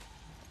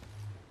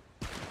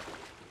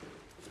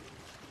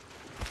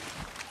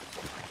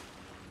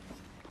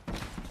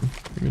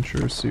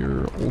 Mature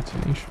seer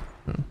ultimation.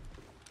 No.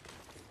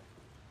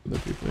 Other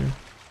people here.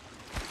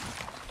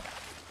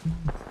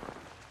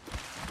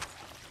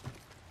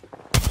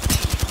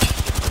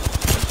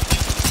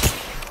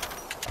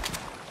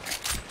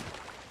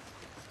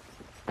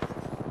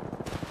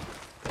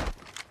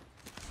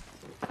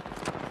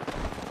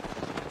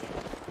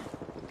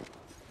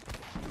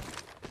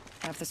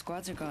 Half the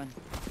squads are gone.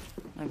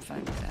 I'm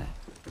fine with that.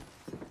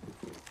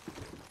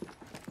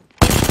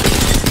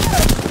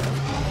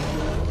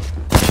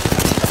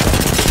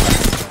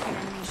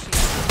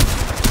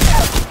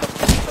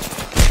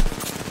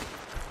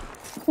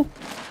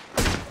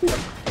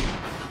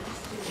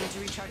 Need to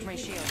recharge my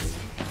shields.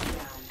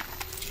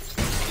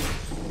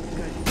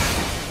 Good.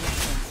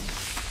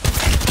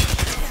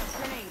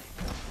 Grenade.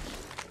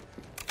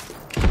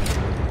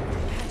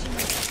 Patching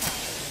myself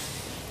up.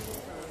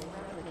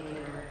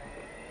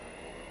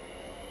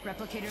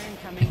 Replicator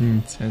incoming.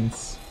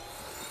 Intense.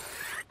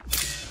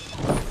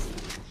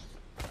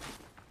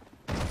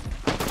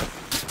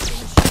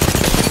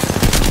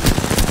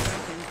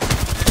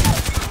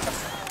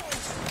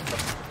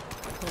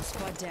 Whole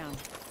squad down.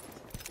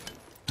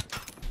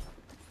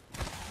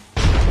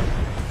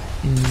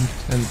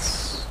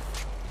 Intense.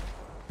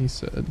 He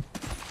said.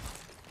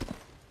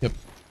 Yep.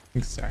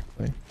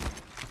 Exactly.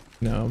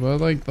 No, but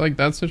like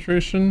that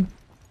situation.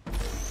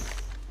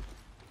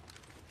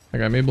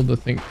 Like I'm able to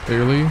think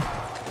clearly.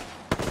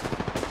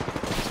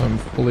 So I'm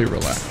fully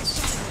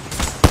relaxed.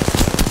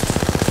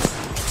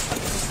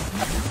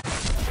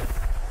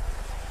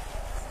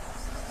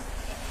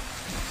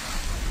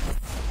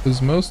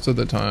 Because most of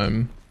the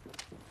time,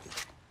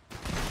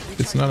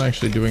 it's not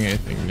actually doing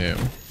anything new.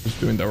 Just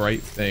doing the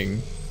right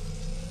thing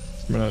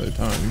from another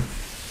time.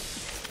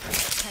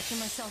 Catching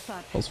myself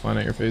up. Balls flying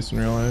at your face in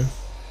real life.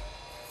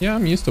 Yeah,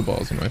 I'm used to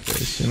balls in my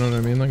face. You know what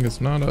I mean? Like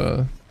it's not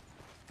a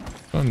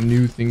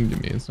new thing to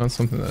me. It's not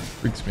something that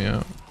freaks me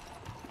out.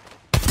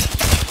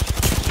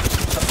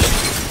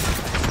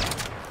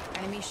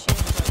 Enemy shield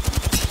broken.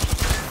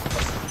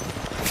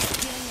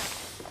 Healing up.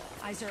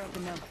 Eyes are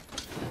open now.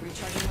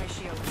 Recharging my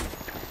shield.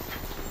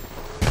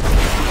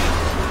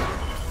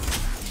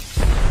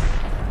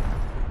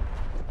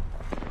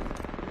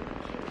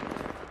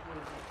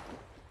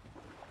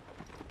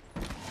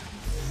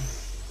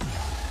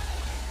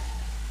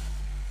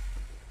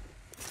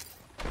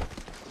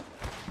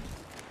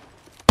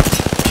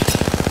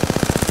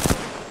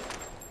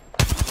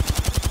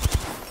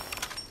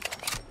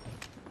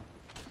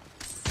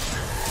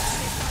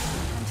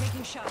 I'm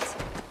taking shots.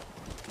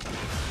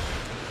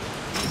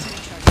 Need to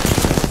recharge.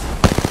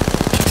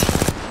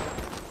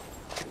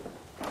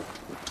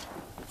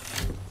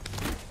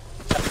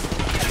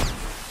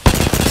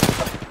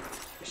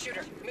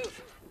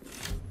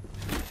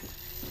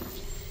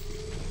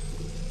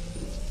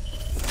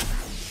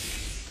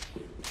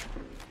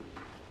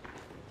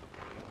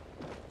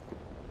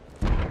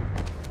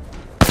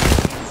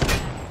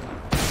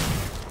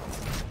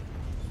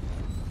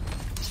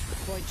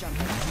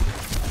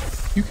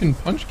 can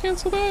punch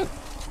cancel that?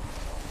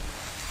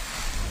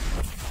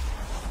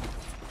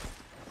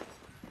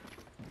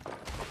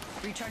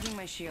 Recharging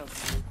my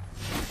shields.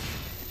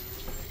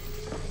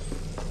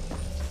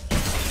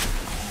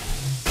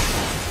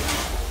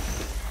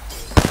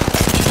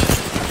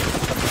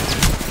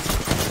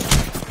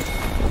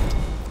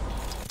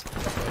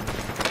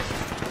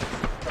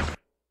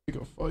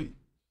 Go fight.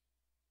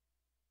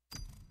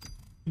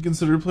 You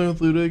consider playing with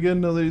Luda again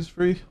now that he's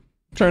free?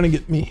 I'm trying to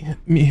get me,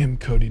 him,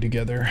 Cody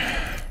together.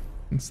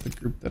 It's the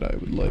group that I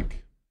would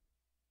like.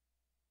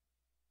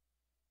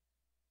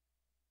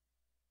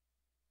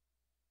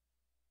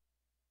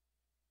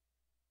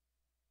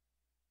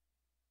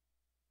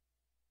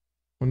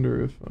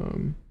 Wonder if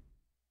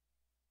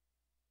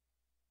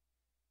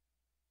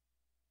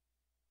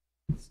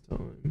it's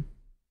time.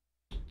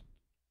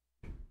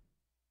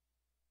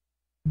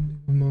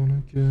 I'm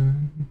on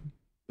again,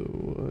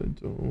 though I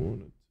don't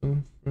want to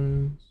tell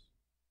friends.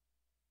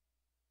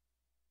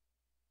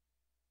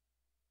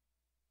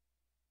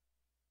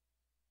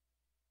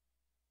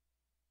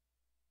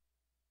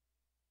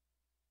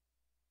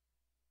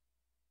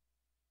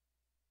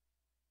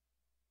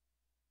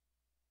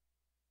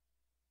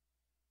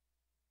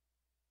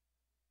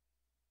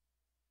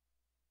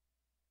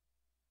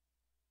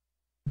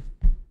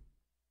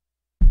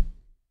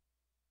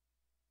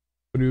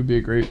 But it would be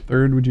a great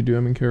third. Would you do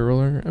M&K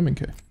roller?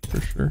 M&K, for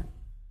sure.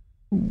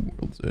 Ooh,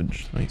 World's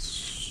Edge,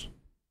 nice.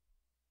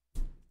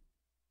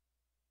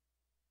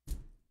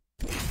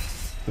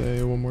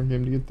 Okay, one more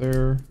game to get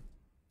there.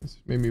 It's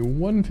maybe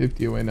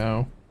 150 away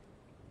now.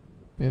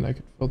 And I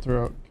could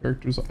filter out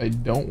characters I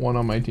don't want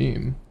on my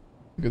team.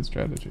 Good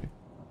strategy.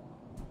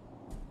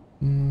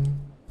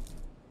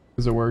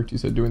 Because it worked. You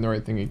said doing the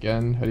right thing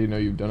again. How do you know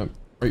you've done it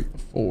right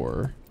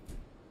before?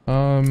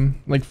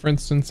 Like for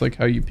instance, like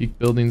how you peek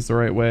buildings the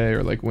right way,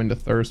 or like when to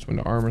thirst, when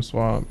to armor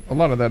swap. A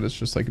lot of that is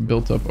just like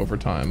built up over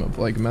time of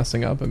like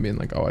messing up and being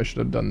like, oh, I should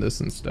have done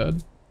this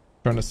instead.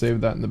 Trying to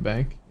save that in the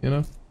bank, you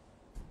know?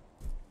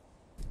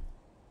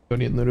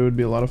 Tony and Ludo would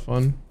be a lot of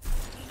fun.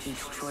 Each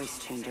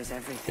choice changes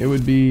everything. It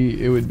would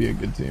be a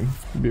good team.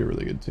 It'd be a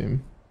really good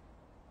team.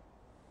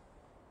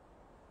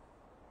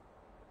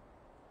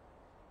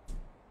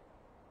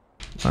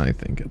 I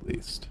think at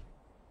least.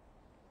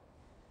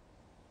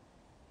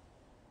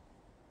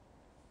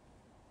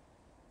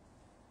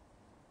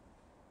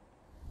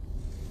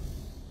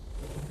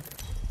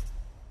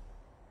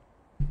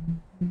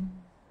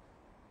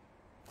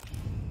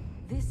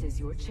 This is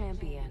your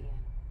champion.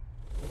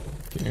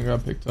 Keon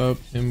got picked up.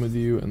 Him with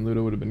you and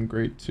Ludo would have been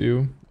great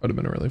too. Would have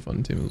been a really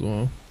fun team as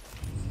well.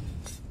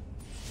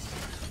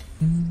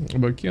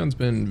 But Keon's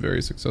been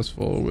very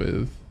successful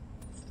with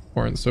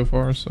Warren so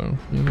far, so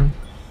you know.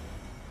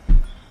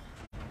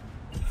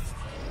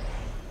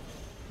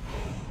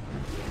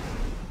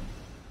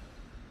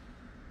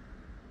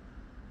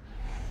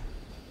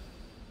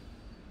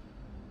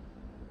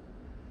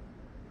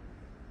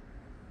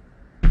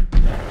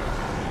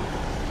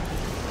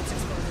 Let's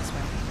explore this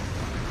way.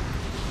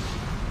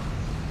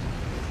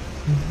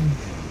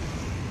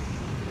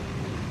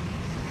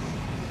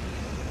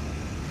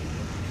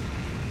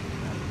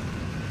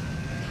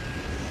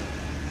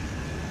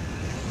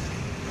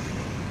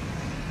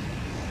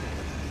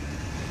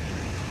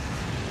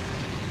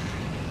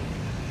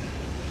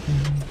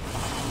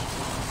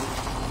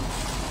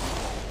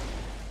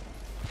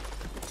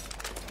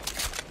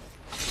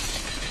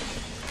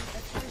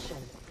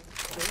 Attention.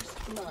 First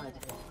blood.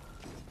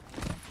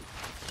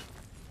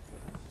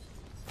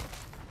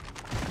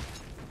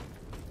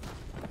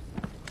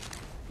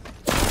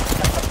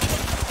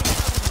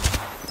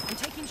 I'm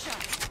taking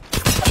shots.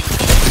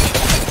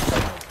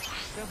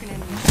 Broken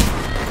enemy.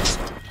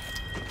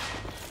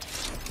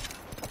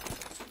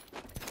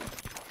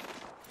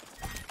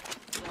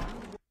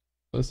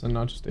 Listen,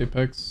 not just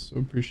Apex. So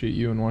appreciate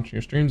you and watching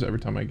your streams. Every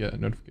time I get a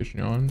notification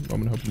you're on,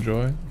 moment, hope, and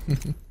joy.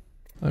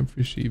 I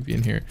appreciate you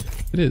being here.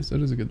 It is a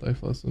good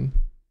life lesson.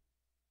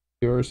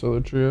 Your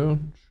solo trio.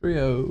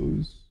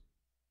 Trios.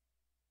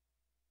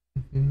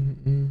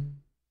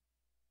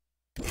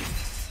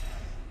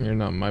 You're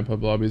not my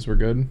pub lobbies were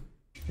good.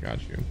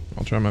 Got you.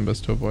 I'll try my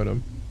best to avoid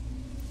them.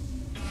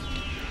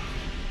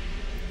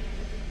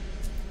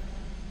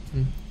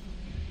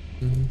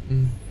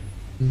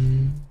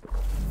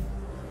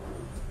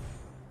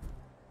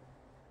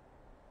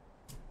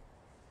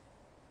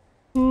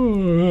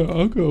 Oh,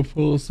 I'll go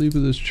fall asleep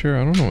in this chair.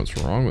 I don't know what's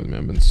wrong with me.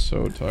 I've been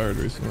so tired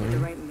The recently.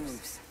 right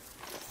moves.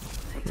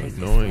 I take this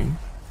Annoying.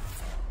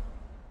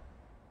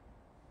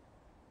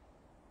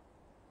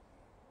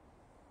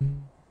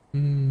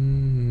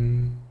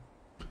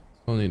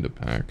 I'll need to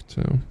pack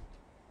too.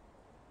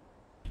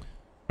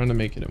 Trying to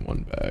make it in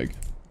one bag,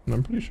 and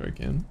I'm pretty sure I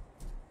can.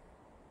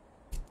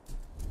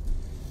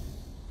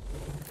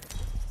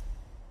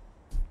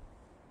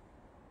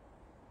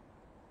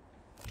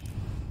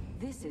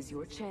 This is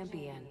your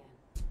champion.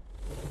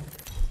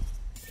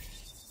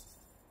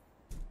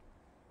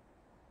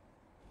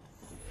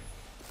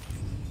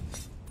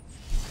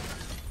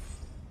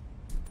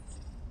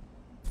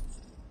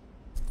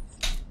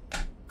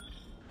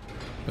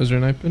 How's your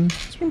night been?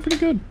 It's been pretty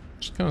good.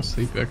 Just kind of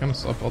sleepy. I kind of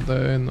slept all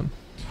day and then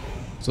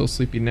still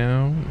sleepy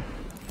now.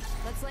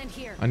 Let's land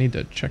here. I need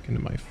to check into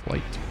my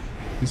flight.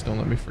 Please don't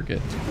let me forget.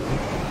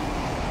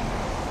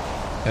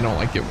 I don't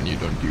like it when you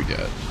don't do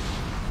that.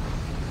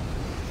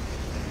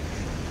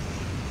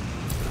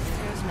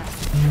 There's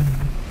nothing.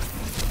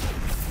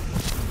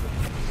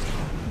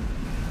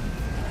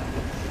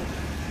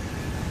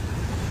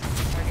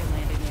 Target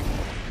landed near me.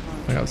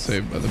 I got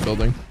saved by the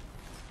building.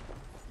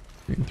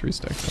 Getting 3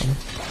 stacks on.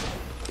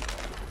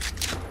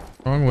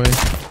 Wrong way.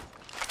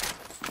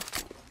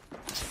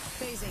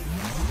 Phasing.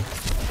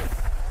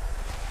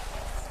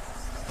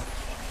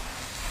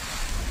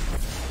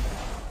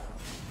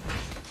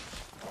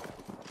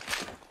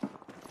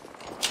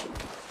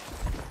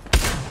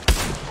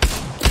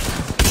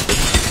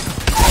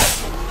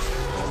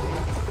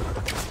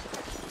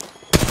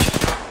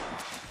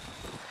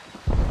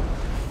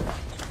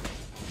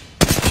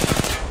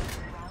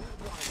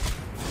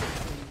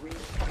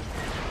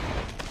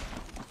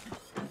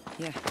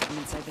 Yeah, I'm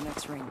inside the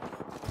next ring.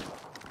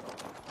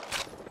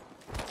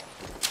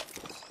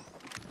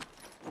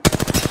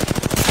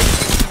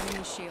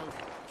 Enemy shield.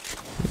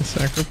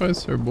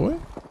 Sacrifice her boy?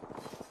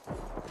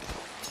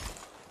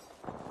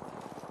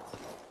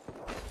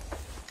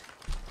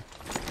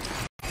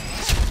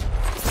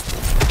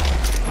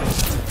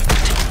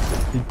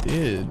 He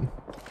did. I'm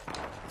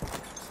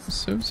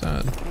so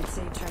sad. I'd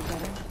say try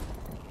better,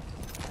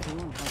 but it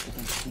won't help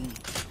against me.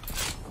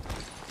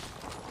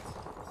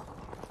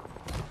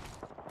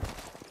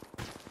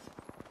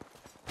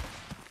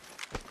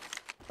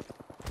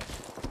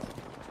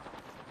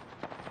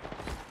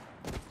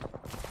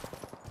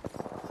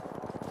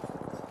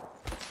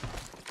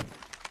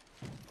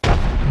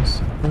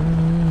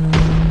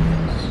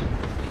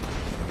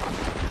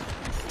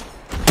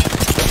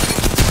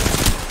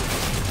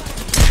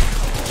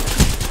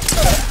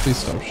 Please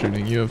stop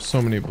shooting. You have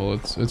so many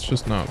bullets. It's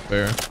just not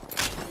fair.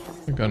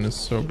 The gun is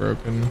so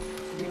broken.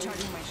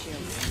 Recharging my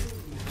shields.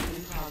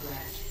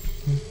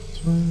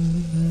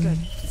 Good.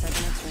 Inside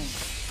the next ring.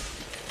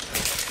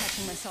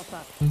 Catching myself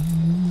up.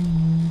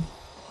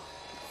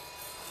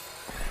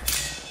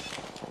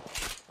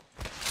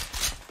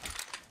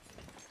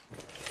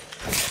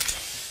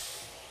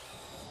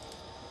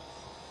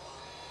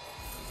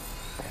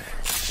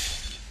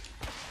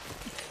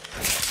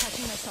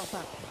 Catching myself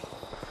up.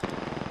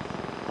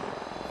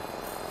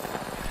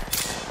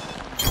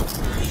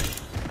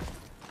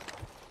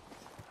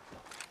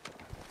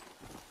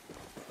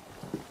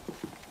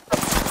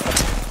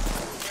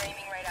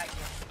 Aiming right at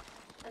you.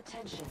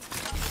 Attention.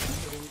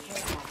 Getting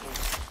care package.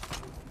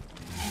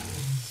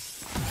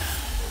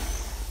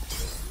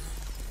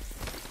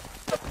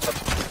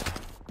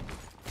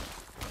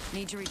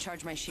 Need to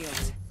recharge my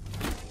shields.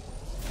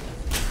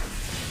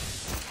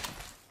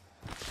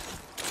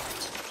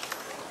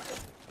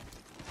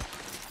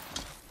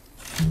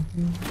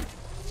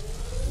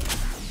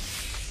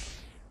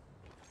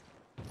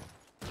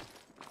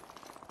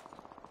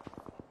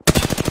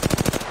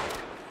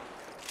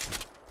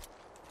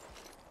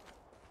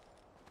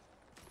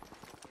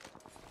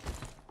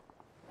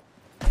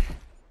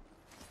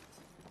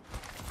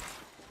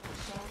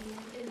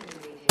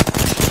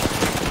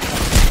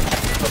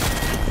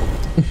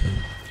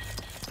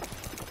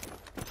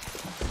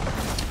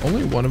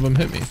 Only one of them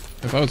hit me.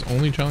 If I was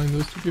only challenging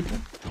those 2 people,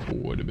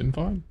 would have been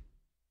fine.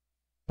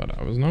 But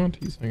I was not.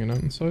 He's hanging out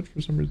inside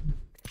for some reason.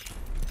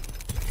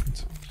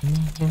 It's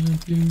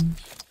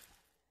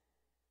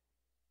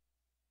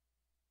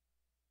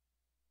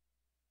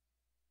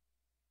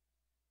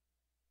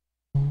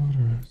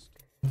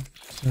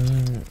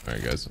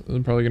alright guys, this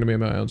is probably going to be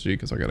my LG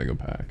because I gotta go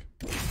pack.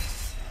 Make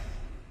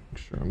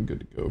sure I'm good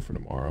to go for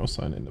tomorrow.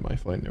 Sign into my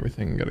flight and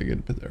everything. Gotta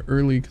get there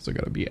early because I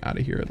gotta be out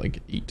of here at like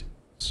 8.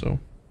 So,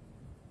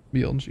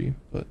 BLG.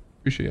 But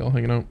appreciate y'all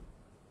hanging out.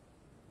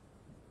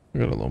 I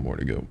got a little more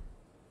to go.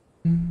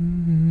 A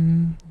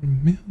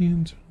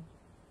million times.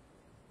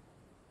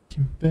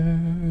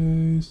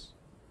 Base.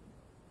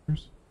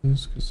 Where's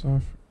this? Because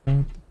I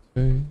forgot the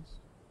face.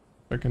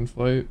 Check-in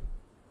flight.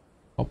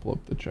 I'll pull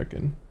up the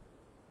check-in.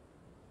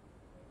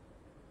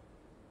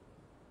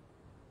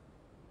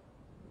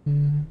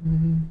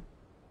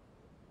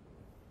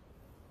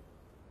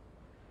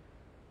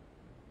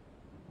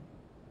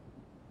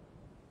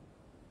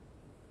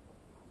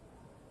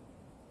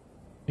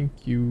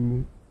 Thank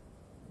you.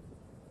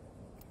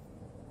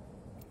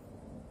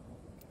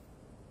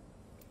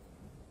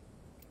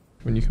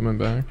 When you coming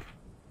back?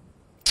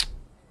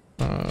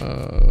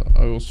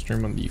 I will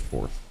stream on the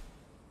 4th.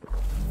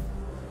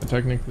 But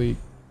technically,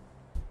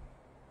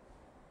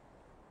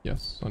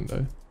 yes,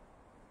 Sunday.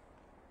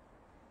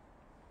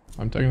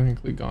 I'm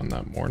technically gone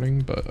that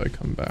morning, but I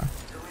come back.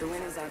 The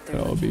wind is out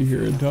there. I'll be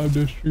here in time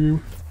to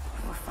stream.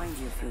 We'll find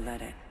you if you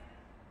let it.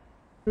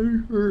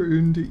 Later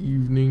in the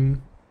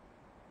evening.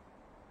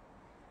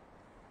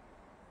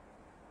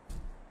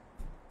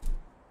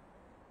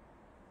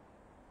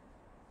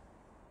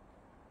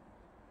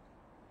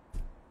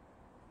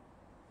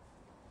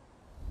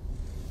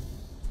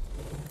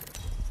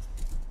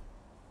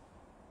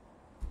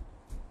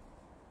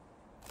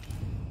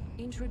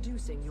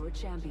 Introducing your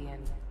champion.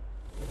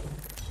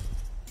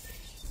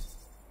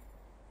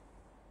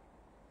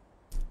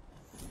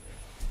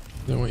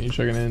 They want you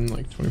checking in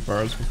like 24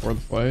 hours before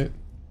the flight.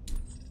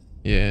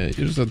 Yeah, you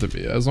just have to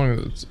be, as long as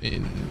it's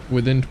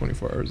within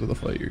 24 hours of the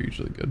flight, you're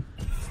usually good.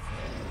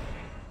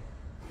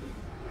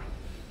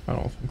 I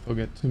don't think they'll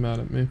get too mad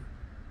at me.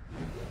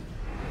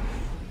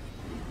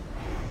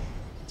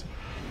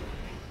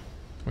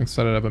 I'm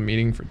excited to have a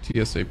meeting for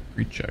TSA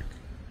pre-check.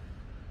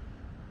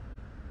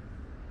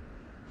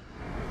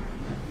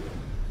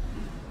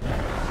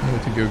 I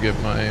need to go get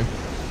my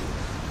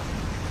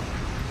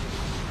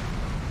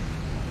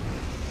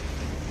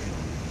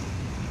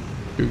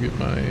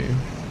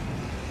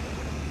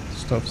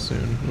stuff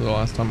soon. The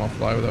last time I'll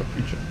fly without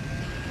pre-check.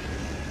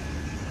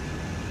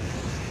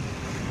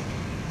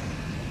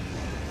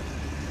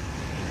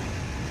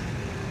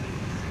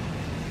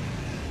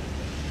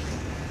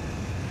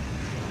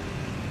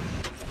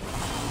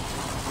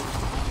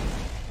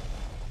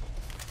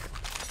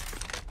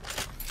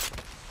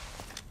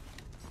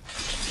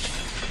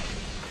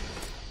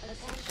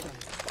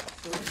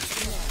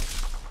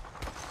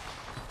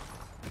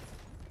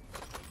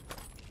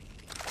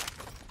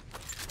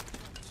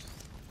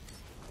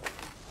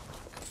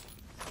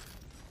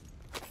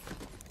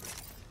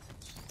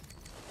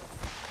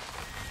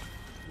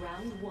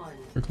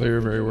 For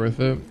clear, very worth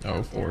it.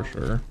 Oh, for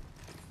sure.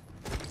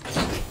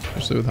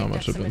 Especially with how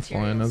much I've been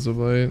flying as of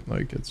late.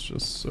 Like, it's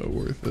just so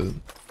worth it.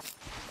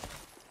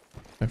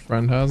 My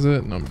friend has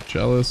it, and I'm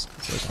jealous.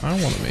 It's like, I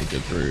want to make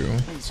it through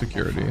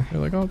security. They're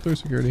like, oh, through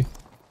security.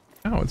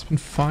 Ow, it's been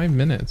 5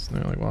 minutes. And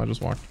they're like, well, I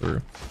just walked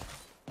through.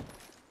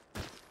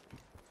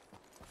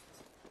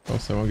 Oh,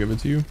 so I won't give it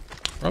to you?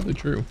 Probably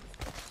true.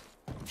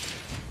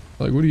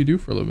 Like, what do you do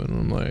for a living? And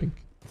I'm like,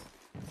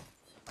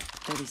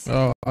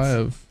 oh, I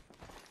have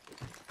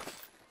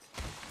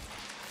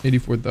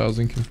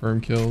 84,000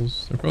 confirmed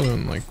kills. They're probably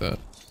not like that.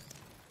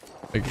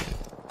 Like,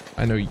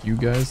 I know you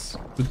guys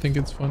would think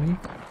it's funny,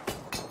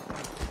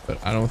 but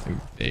I don't think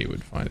they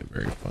would find it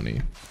very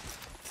funny.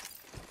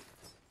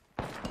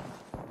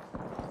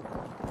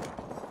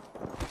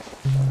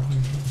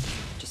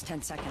 Just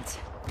 10 seconds.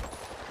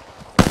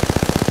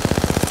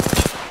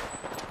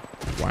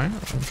 Wow.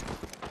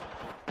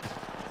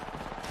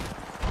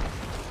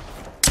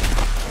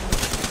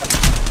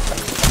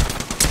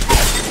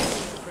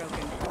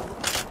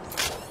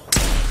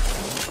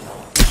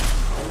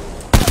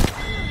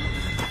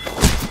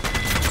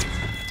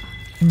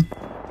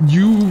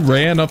 You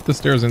ran up the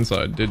stairs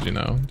inside, did you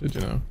know? Did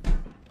you know?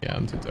 Yeah,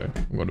 I'm too tired.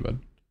 I'm going to bed.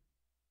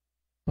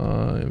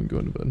 I'm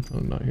going to bed.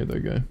 I'm not hear that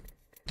guy.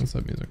 What's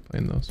that music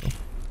playing though, so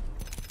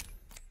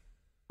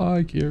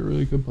I can't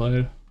really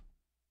complain.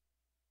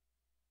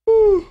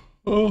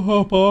 I'll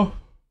hop off.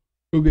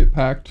 Go get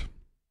packed.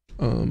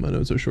 I know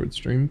it's a short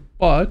stream,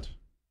 but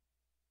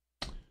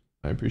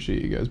I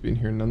appreciate you guys being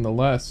here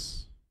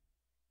nonetheless.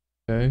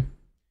 Okay.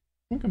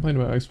 Don't complain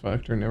about X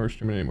Factor never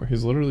streaming anymore.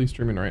 He's literally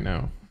streaming right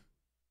now.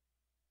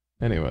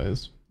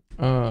 Anyways,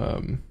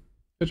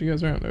 catch you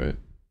guys around, alright?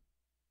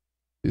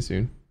 See you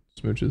soon.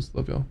 Smooches.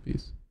 Love y'all.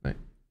 Peace.